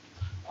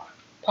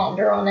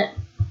 Ponder on it.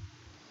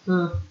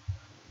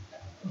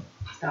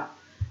 Stop.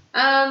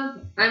 I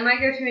might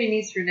go to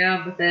Chinese for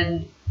now, but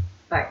then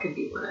that could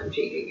be when I'm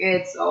changing.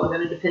 It's all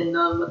gonna depend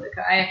on what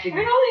I have to. I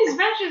mean, all these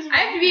matches. I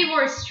have to be more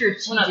Well, not this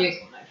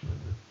strategic one,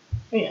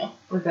 actually. Yeah.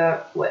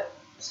 about what.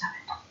 Stop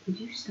it! Would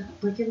you stop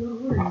licking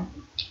my horn?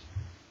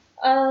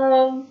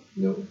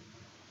 No.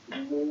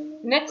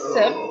 Next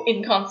up,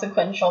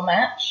 inconsequential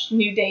match: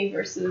 New Day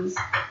versus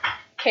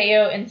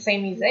KO and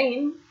Sami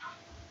Zayn.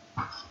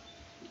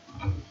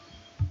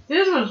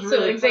 This one's So,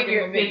 really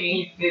Xavier fucking and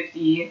Biggie.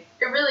 50-50.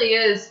 It really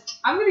is.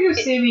 I'm gonna go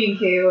Sammy and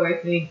KO, I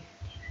think.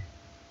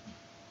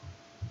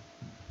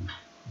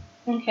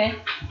 Okay.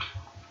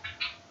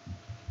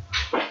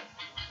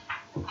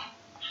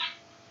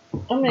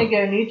 I'm gonna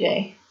go New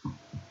Day.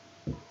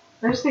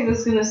 I just think this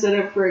is gonna set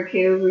up for a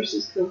KO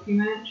versus Kofi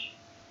match.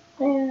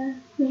 Yeah.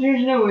 'Cause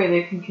there's no way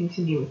they can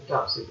continue with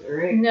Dopsuga,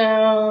 right?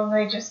 No,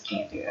 they just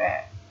can't do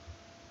that.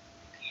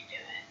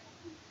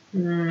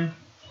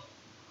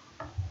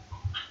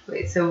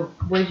 Wait, so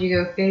what did you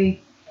go,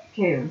 Katie?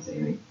 KO and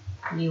Sammy.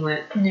 You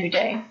went. New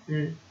Day.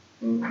 Mm.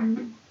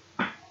 Mm.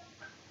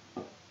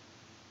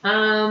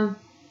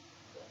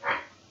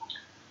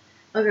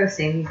 I'll go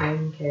Sami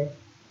Zayn, okay.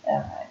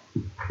 Alright.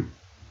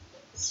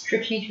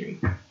 Strategy.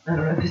 I don't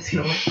know if it's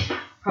gonna work.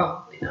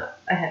 Probably not.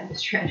 I have this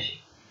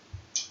strategy.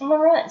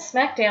 Alright,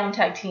 SmackDown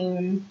Tag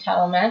Team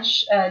title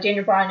match.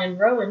 Daniel Bryan and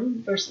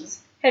Rowan versus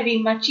Heavy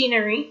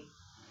Machinery.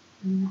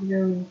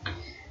 No.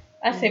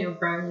 I say,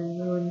 Brian and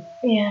Rowan.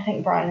 yeah, I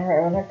think Bryan and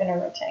Rowan are gonna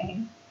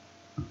retain.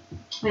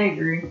 I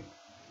agree.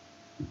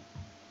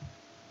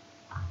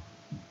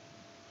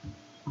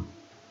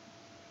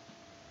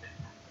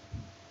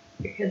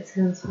 Your head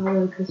sounds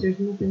hollow because there's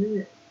nothing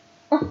in it.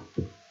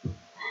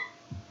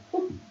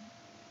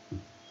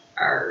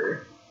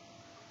 Arr.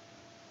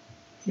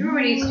 You remember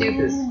what he used to do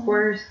for his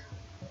quarters?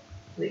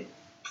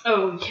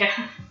 Oh,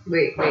 yeah.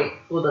 Wait,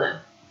 hold on.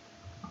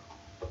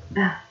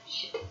 Ah,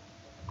 shit.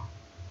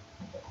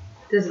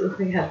 Does it look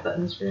like it has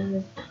buttons for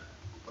that?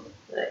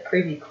 That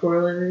crazy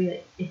coral in movie?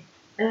 Like,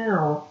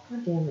 ow.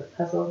 God damn it,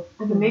 puzzle.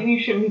 Okay, maybe you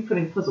shouldn't be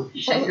putting puzzle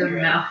pieces Shut your in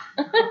your mouth.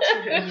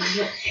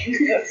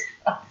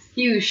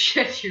 You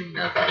shut your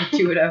mouth and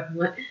do what I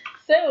want.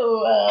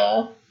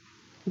 So,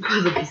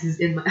 Puzzle pieces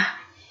in my mouth.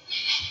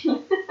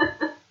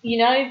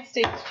 United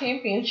States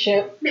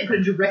Championship. They put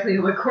it directly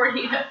in my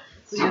cornea.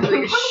 So you have to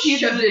like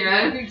shove it in your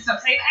mouth.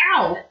 Stop saying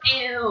ow!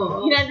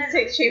 Ew. United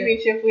States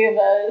Championship, we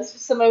have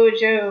Samoa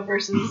Joe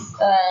versus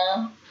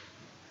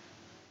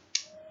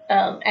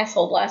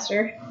Asshole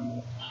Blaster.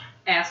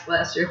 Ass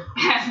Blaster.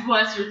 Ass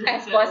Blaster.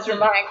 Ass Blaster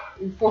Mike.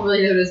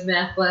 Formerly known as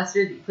Math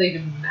Blaster. He played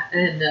in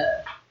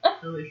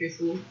elementary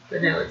school,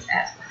 but now it's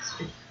Ass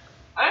Blaster.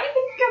 I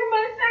think I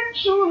might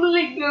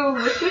actually go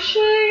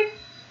Ricochet.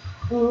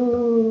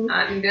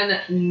 I'm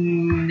gonna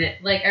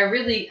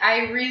I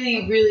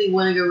really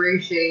want to go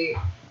Ricochet,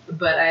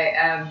 but I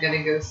am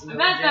gonna go Samoa Joe.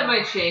 That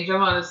might change.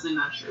 I'm honestly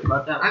not sure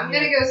about that. I'm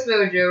gonna go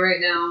Samoa Joe right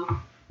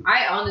now.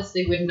 I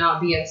honestly would not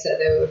be upset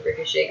though if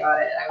Ricochet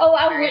got it.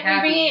 I very wouldn't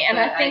happy, be, and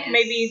but I think just-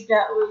 maybe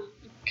that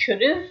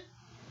could have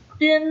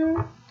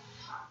been,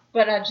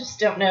 but I just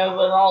don't know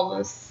with all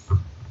this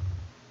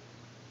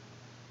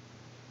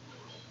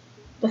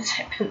what's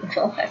happened in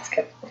the last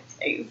couple of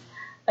days.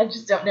 I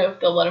just don't know if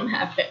they'll let him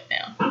have it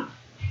now.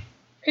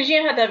 Because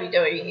you know how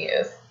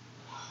WWE is.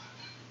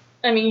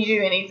 I mean, you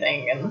do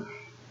anything, and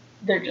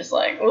they're just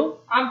like, oh.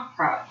 I'm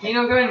proud.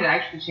 Going to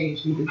actually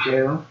change me to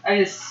Joe. I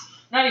just,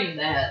 not even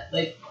that,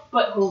 like,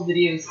 butthole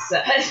videos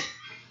aside.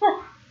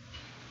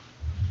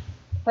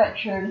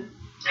 Fractured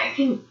I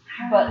think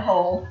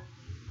butthole.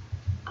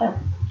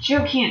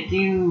 Joe can't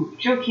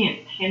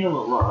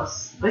handle a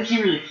loss. Like,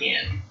 he really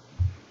can't.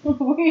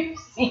 We've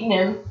seen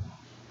him.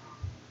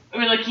 I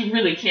mean, like, he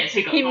really can't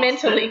take a He loss.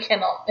 mentally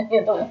cannot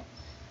handle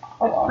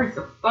a loss. Freak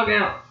the fuck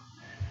out.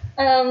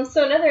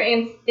 So another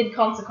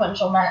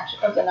inconsequential match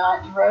of the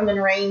night: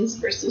 Roman Reigns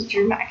versus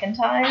Drew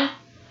McIntyre.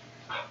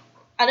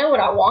 I know what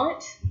I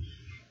want,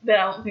 but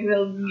I don't think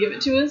they'll give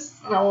it to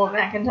us, and I want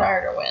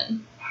McIntyre to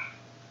win.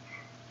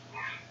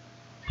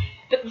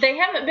 But they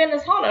haven't been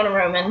as hot on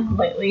Roman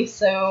lately,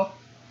 so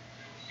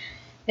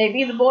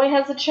maybe the boy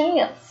has a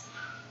chance.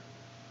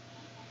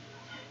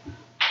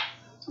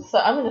 So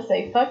I'm gonna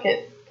say fuck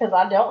it, because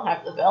I don't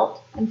have the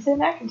belt, and say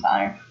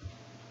McIntyre.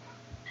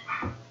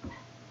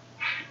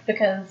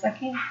 Because I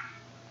can't.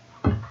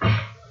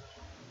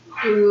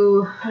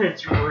 Ooh, but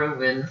it's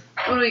Roman.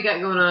 What do we got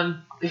going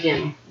on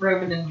again?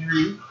 Roman and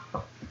Drew.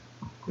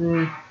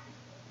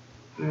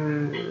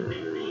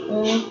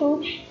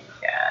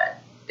 God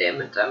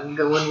damn it, I'm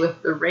going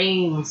with the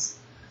Reigns.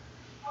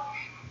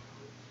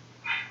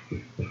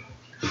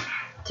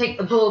 take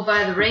the bull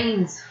by the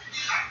reins.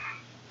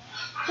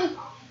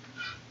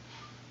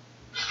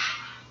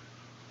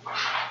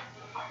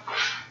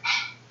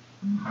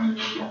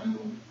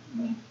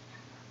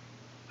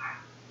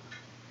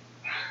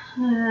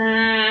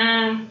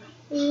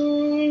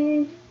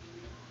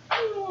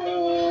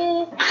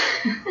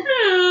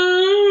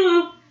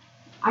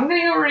 I'm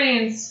gonna go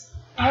Reigns.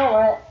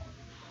 Alright.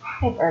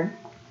 Hey, Bird.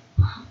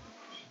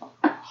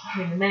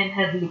 The man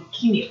had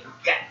leukemia, for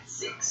God's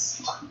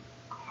sakes.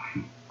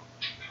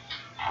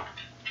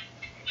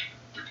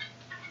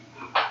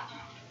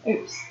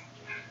 Oops.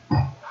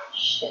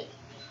 Shit.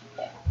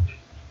 Okay.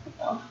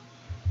 Oh.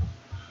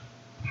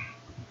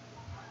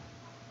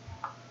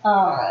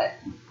 Alright.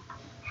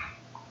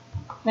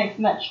 Next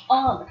match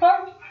on the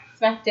card.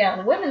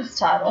 SmackDown Women's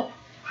title.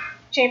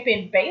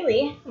 Champion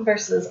Bayley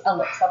versus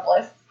Alexa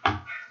Bliss.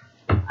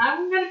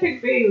 I'm gonna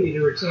pick Bayley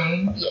to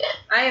retain. Yeah,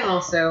 I am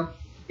also,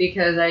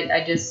 because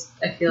I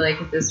feel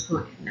like at this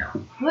point, no.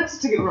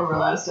 Alexa took it from her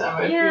last time.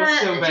 I Yeah, feel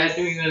so it bad just-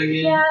 doing that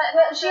again. Yeah,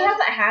 but she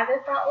hasn't had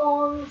it that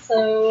long,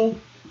 so.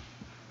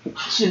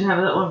 She didn't have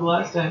it that long the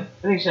last time.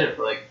 I think she had it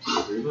for like 2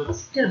 or 3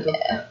 months.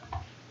 Yeah.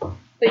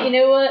 But you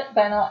know what?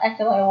 By not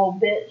acting like a little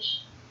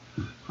bitch,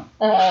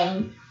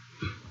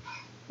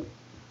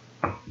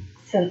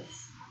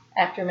 since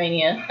after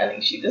Mania, I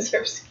think she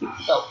deserves to keep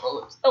the belt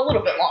for a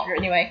little bit longer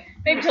anyway.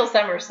 Maybe till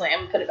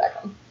SummerSlam, put it back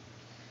on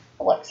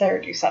Alexa or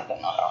do something,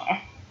 I don't know.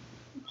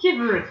 Give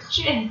her a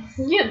chance.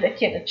 Give the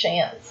kid a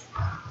chance.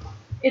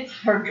 It's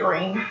her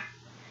dream.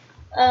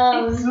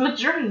 It's my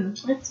dream.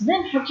 It's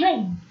been her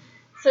dream.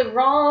 So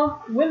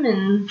Raw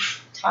Women's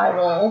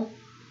title,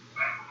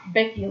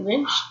 Becky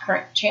Lynch,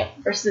 current champ,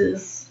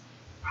 versus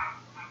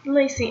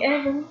Lacey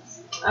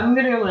Evans. I'm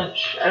gonna go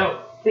Lynch. I don't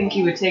think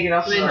he would take it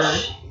off of her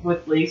Lynch.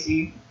 with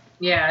Lacey.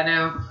 Yeah, I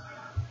know.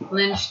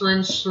 Lynch.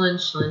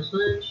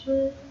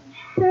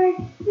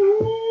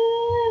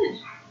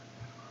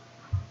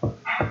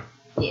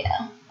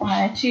 Yeah,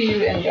 I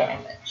too am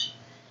going Lynch.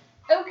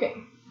 Okay.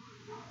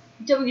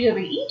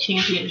 WWE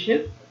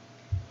Championship.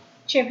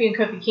 Champion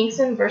Kofi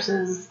Kingston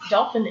versus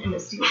Dolphin in a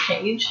steel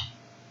cage.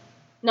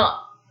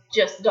 Not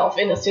just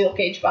Dolphin in a steel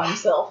cage by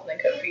himself and then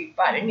Kofi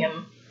fighting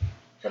him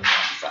from the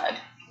outside.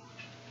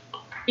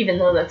 Even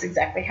though that's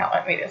exactly how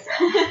I made it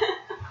sound.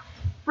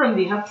 From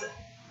the outside.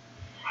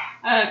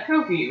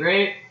 Kofi,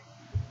 right?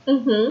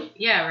 Mm-hmm.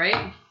 Yeah,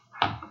 right?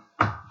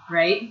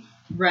 Right.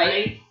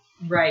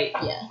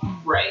 Yeah.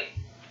 Right.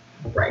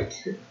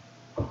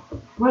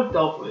 What if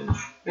Dolphins?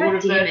 God What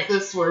if damn that's it.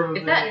 the swerve of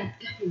If that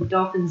goddamn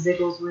Dolphin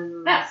Ziggles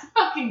wins, That's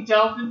fucking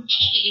Dolphin.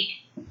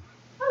 That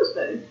was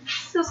better.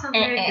 still sounds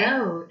like a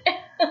goat.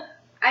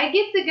 I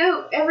get the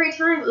goat every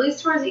time, at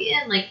least towards the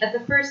end. Like at the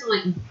first, I'm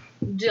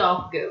like,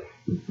 Dolph goat.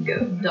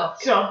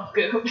 Dolph. Dolph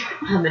goat.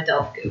 I'm a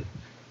Dolph goat.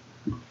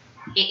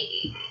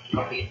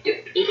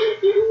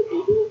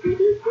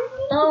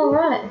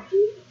 Alright.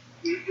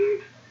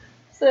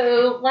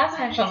 So, last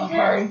match on the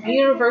card, the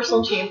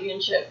Universal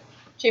Championship.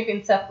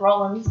 Champion Seth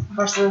Rollins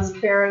versus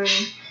Baron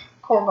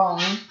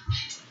Corbin,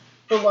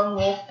 the Lone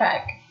Wolf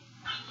Pack.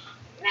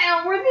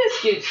 Now, where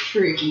this gets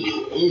tricky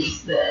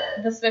is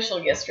that, The special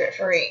guest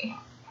referee.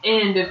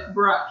 and if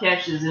Brock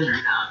cashes in or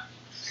not.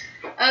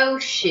 Oh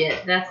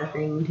shit, that's a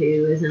thing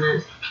too, isn't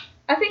it?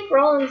 I think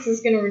Rollins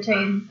is going to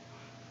retain.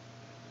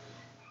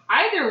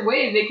 Either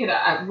way, they could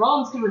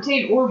Rollins could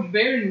retain, or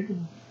Baron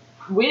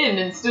could win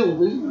and still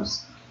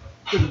lose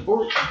to the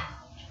board.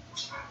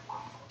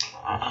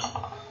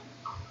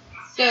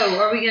 So,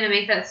 are we gonna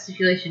make that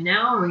stipulation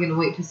now, or are we gonna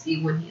wait to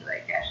see when he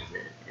like cashes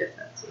in? If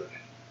that's what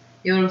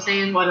you know what I'm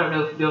saying? Well, I don't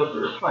know if you'll be able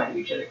to reply to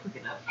each other quick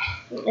enough.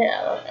 Yeah,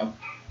 I don't know.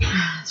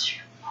 That's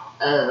true.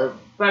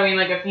 But I mean,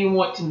 like, if you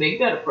want to make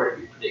that a part of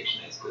your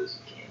prediction, I suppose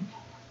you can.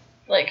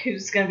 Like,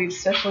 who's going to be the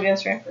special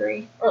guest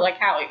referee? Or, like,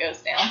 how it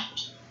goes down.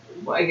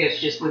 Well, I guess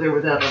just with or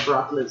without a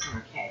Brock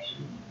Lesnar cash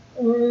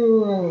in.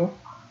 Ooh.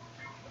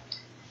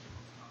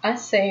 I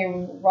say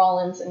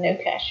Rollins and no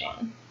cash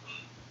in.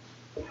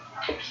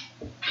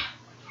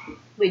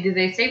 Wait, did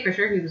they say for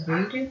sure he was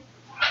going to?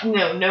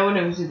 No one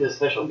knows who the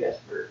special guest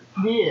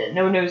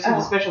no one knows who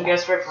the special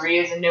guest referee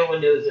is, and no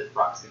one knows if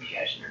Brock's gonna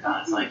cash in or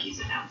not. It's like he's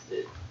announced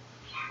it.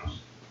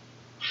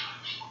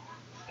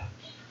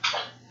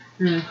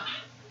 I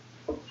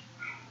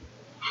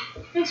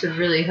just would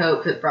really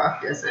hope that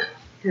Brock doesn't,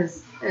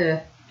 because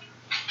I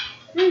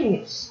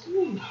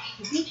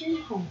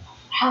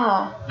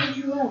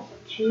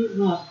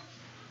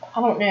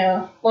don't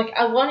know. Like,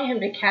 I wanted him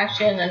to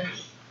cash in and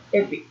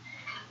it'd be...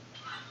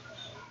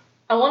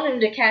 I want him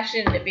to cash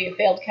in and it'd be a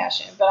failed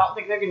cash in, but I don't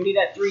think they're going to do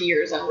that 3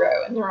 years in a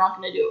row, and they're not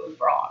going to do it with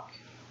Brock.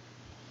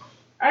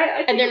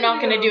 I And they're not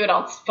going to do it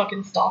on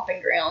fucking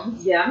stomping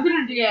grounds. Yeah, I'm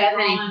gonna do Yeah,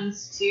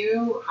 Rollins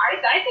too.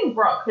 I think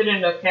Brock could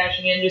end up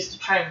cashing in just to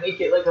try and make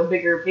it like a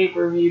bigger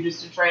pay-per-view,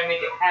 just to try and make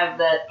it have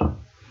that,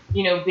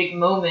 big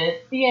moment.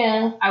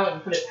 Yeah. I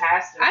wouldn't put it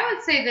past him. I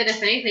would say that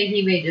if anything,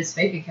 he may just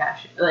fake a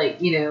cash,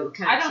 kind of.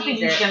 I don't think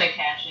he's it. gonna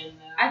cash in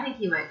though. I think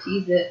he might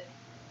tease it.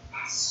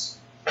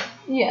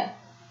 Yeah.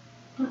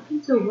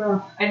 It's so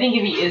rough. I think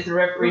if he is the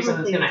referee,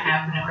 something's gonna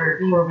happen, and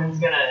Baron Corbin's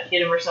gonna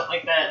hit him or something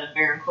like that, and then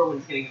Baron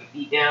Corbin's gonna get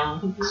beat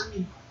down.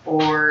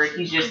 Or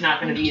he's just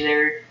not gonna be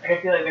there. Like,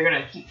 I feel like they're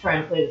gonna keep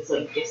trying to play this,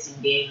 like, guessing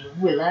game.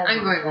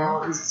 I'm going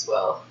Rollins as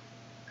well.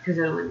 Because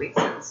it only makes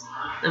sense.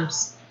 I'm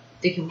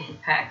sticking with the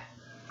pack.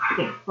 I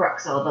think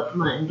Brock's all about the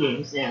mind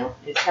games now.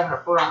 It's having a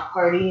Brock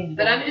party, and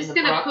but I'm just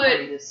gonna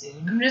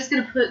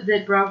put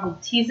that Brock will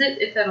tease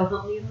it if that'll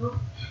help me at all.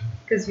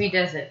 Because if he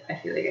does it, I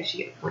feel like I should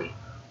get a point.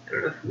 I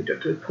don't know if we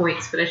don't do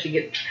points, but I should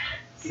get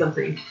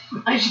something.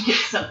 I should get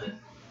something.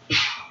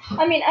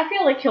 I mean, I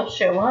feel like he'll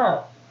show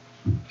up.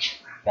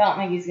 But I don't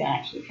think he's gonna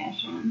actually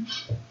cash in.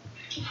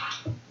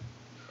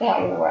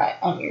 That will write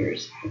on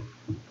yours.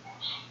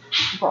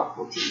 Brock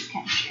will tease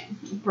cash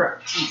in.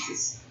 Brock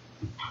teases.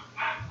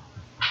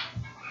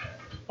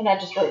 And I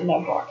just wrote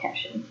no Brock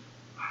cash in.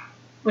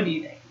 What do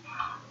you think?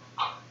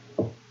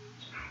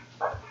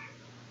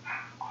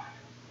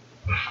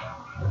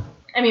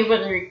 I mean,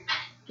 whether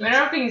I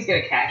don't think he's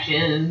gonna cash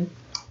in.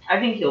 I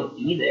think he'll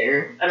be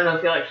there. I don't know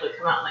if he'll actually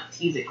come out and like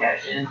tease a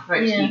cash in. He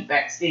might just be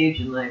backstage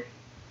and like.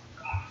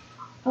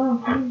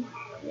 Oh,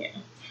 yeah.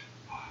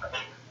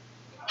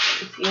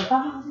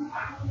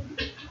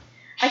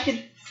 I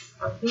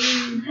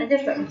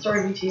guess that would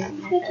sort of be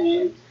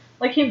too.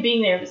 Like him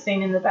being there, but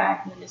staying in the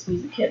back, and then his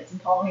music hits,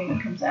 and Paul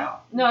Heyman comes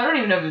out. No, I don't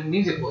even know if his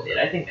music will hit.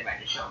 I think they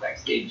might just show him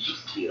backstage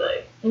just to be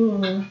like,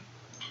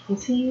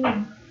 Is he?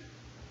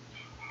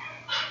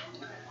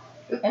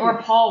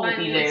 Or Paul will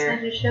be there.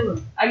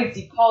 I could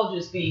see Paul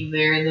just being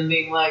there and then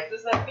being like,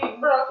 does that mean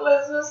Brock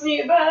Lesnar's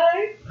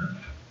nearby?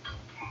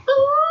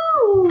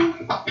 Ooh.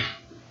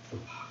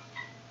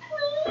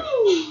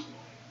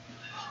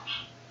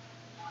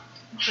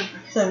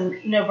 So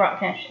no Brock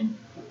cash in.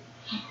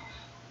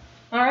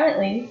 All right,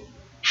 ladies.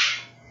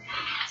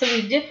 So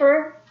we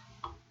differ.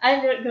 I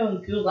ended up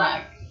going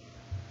Gulak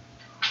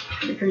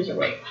for the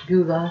cruiserweight.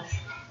 Goulash.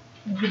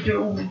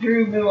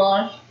 Drew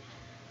Goulash.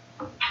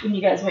 When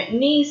you guys went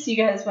Nice, you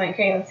guys went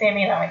Kay and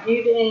Sammy, and I went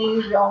New Day.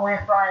 We all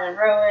went Brian and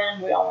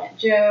Rowan. We all went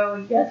Joe.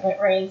 You guys went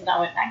Reigns, and I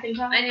went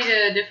McIntyre. I need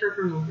to differ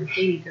from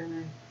Katie,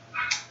 don't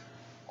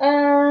I?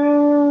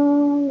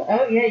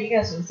 Oh yeah, you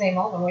guys went the same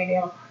all the way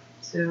down.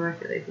 So I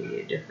feel like we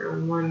need to differ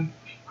on one.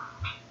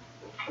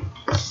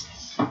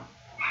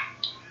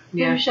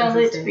 Who shall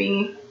it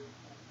be?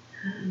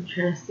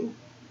 Interesting.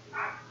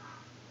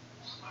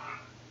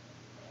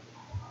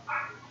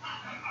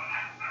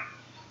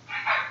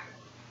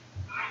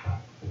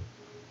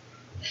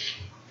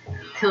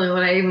 The only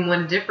one I even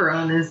want to differ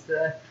on is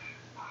the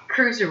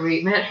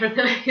cruiserweight match, but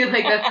then I feel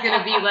like that's going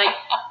to be like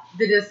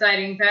the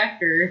deciding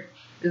factor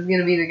is going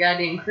to be the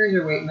goddamn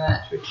cruiserweight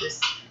match, which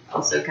just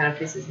also kind of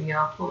pisses me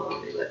off. Hold on,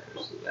 let me let her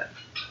see that.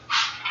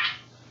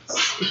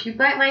 If you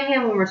bite my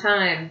hand one more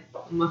time,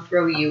 I'm going to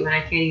throw you, and I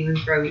can't even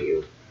throw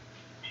you.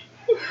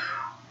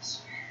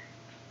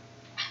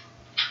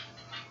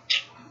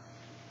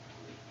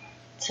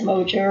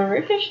 Samoa Joe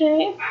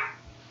Ricochet.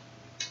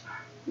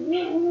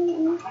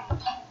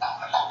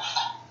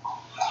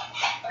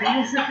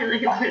 I just feel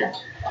like it's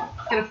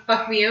gonna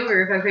fuck me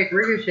over if I pick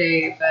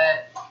Ricochet,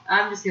 but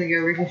I'm just gonna go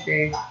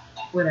Ricochet.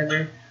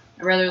 Whatever.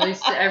 I'd rather lose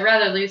to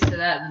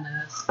that than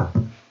a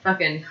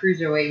fucking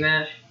cruiserweight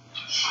match.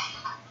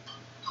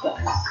 I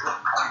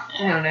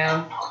don't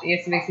know. I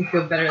guess it makes me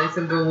feel better. At least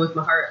I'm going with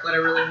my heart, what I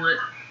really want.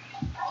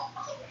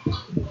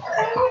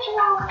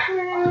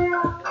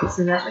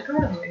 Listen to that like a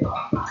runaway.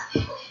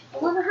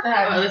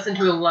 I listen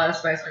to a lot of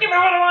Spice Girls. Give me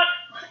what I want!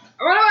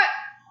 I want it!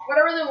 What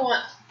I really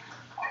want.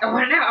 I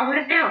want it now. I want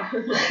it now.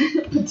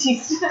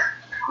 Batista.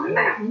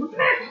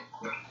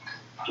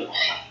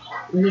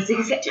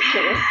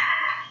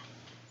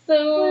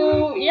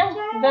 So yeah,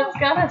 that's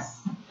got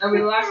us. Are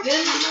we locked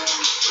in?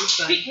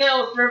 Speak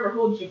now or forever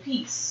hold your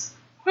peace.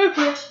 Locked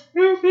in.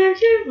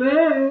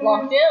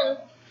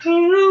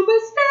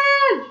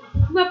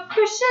 My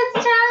precious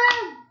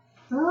time.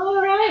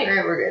 Alright.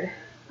 Alright, we're good.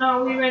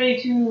 Are we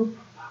ready to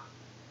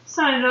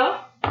sign it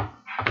off?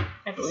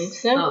 I believe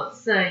so. I'll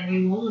sign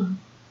you on.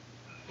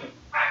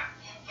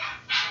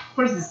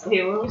 What does this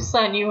say? We'll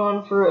sign you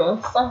on for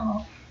a sign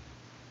off.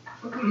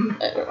 I don't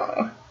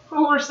know.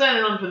 Well, we're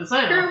signing on for the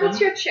sign off. Girl, what's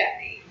your chat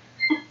name?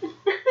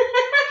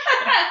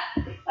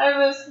 I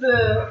missed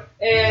the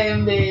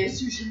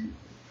sushi.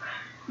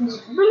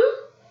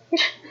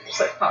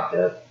 Just like popped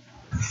up.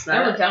 I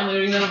remember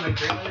downloading that on my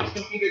grandmother's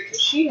computer because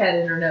she had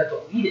internet,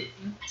 but we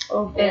didn't.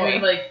 Oh boy.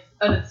 And like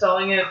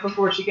uninstalling it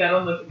before she got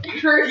on the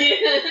computer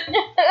again.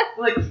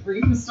 Like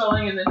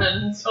reinstalling and then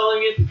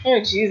uninstalling it.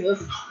 Oh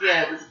Jesus.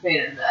 Yeah, it was a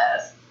pain in the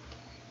ass.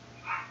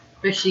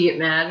 Did she get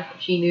mad?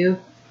 She knew.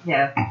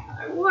 Yeah.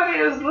 What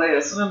is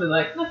this? And I'll be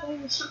like,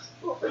 nothing, it's just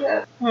for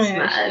that.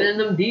 Slide in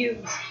them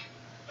deals.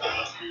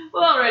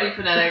 Well, alrighty,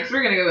 Fanatics,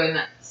 we're gonna go ahead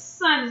and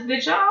sign this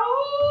bitch off.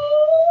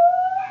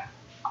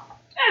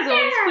 As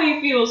always,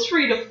 please feels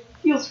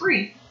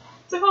free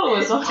to follow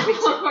us on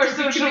our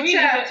social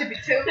media.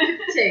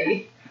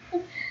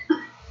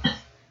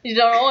 You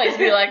don't always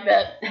be like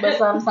that, but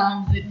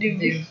sometimes it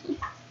do.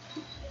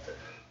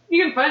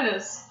 You can find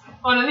us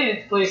on any of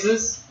these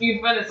places. You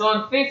can find us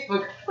on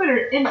Facebook,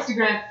 Twitter,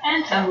 Instagram,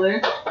 and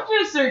Tumblr.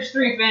 Just search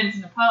 3 Fans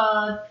in a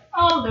Pod,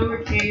 all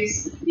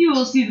lowercase. You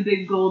will see the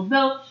big gold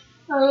belt.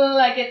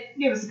 Like it,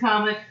 give us a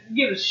comment,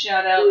 give us a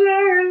shout out.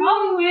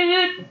 Follow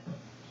it.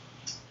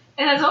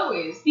 And as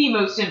always, the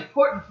most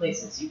important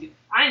places you can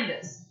find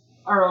us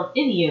are on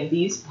any of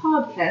these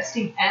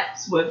podcasting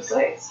apps,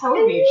 websites,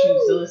 however you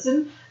choose to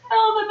listen.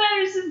 All that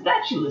matters is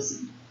that you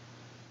listen.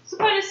 So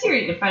find us here.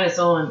 You can find us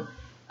on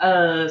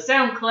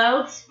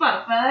SoundCloud,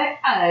 Spotify,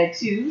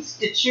 iTunes,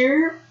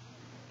 Stitcher,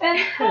 and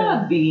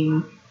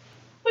Podbean.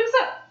 Look us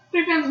up.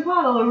 3 Fans in a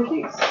Pod, all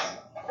lowercase.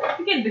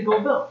 Again, the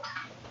gold belt.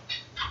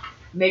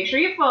 Make sure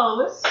you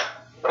follow us.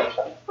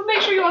 But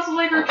make sure you also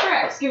like our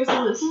tracks. Give us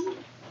a listen.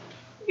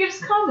 Give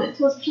us a comment.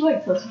 Tell us what you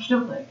like. Tell us what you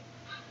don't like.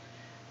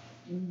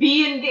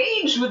 Be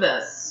engaged with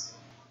us.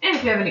 And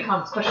if you have any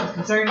comments, questions,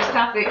 concerns,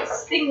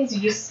 topics, things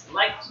you just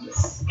like to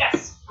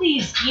discuss,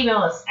 please email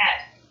us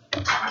at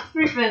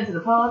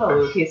 3fansinapod, all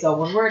lowercase, all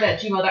one word, at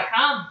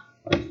gmail.com.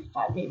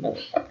 Fight me,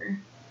 motherfucker.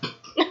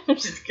 I'm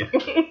just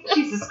kidding.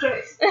 Jesus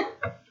Christ.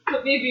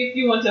 But maybe if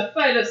you want to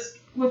fight us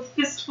with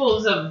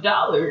fistfuls of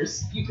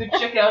dollars, you could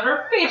check out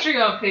our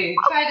Patreon page.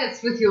 Fight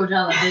us with your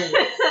dollar bills.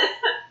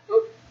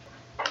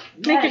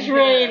 Make it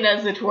rain,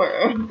 as it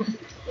were.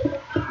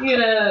 You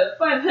can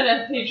find that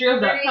at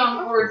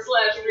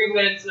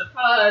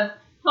patreon.com/3fansinapod,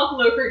 all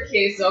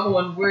lowercase, all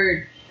one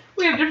word.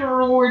 We have different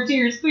reward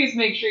tiers. Please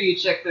make sure you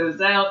check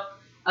those out.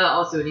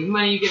 Also, any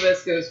money you give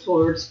us goes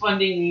towards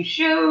funding these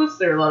shows.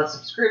 There are a lot of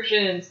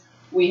subscriptions.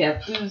 We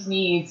have booze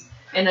needs.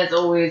 And as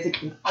always, it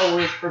can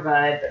always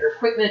provide better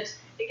equipment.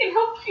 It can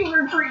help fuel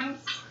our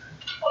dreams.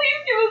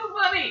 Please give us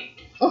money.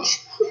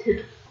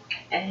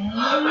 And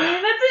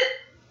that's it.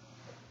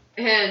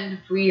 And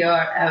we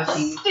are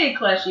outie. Stay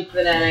clashy,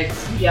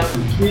 fanatics. Yeah,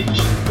 bitch.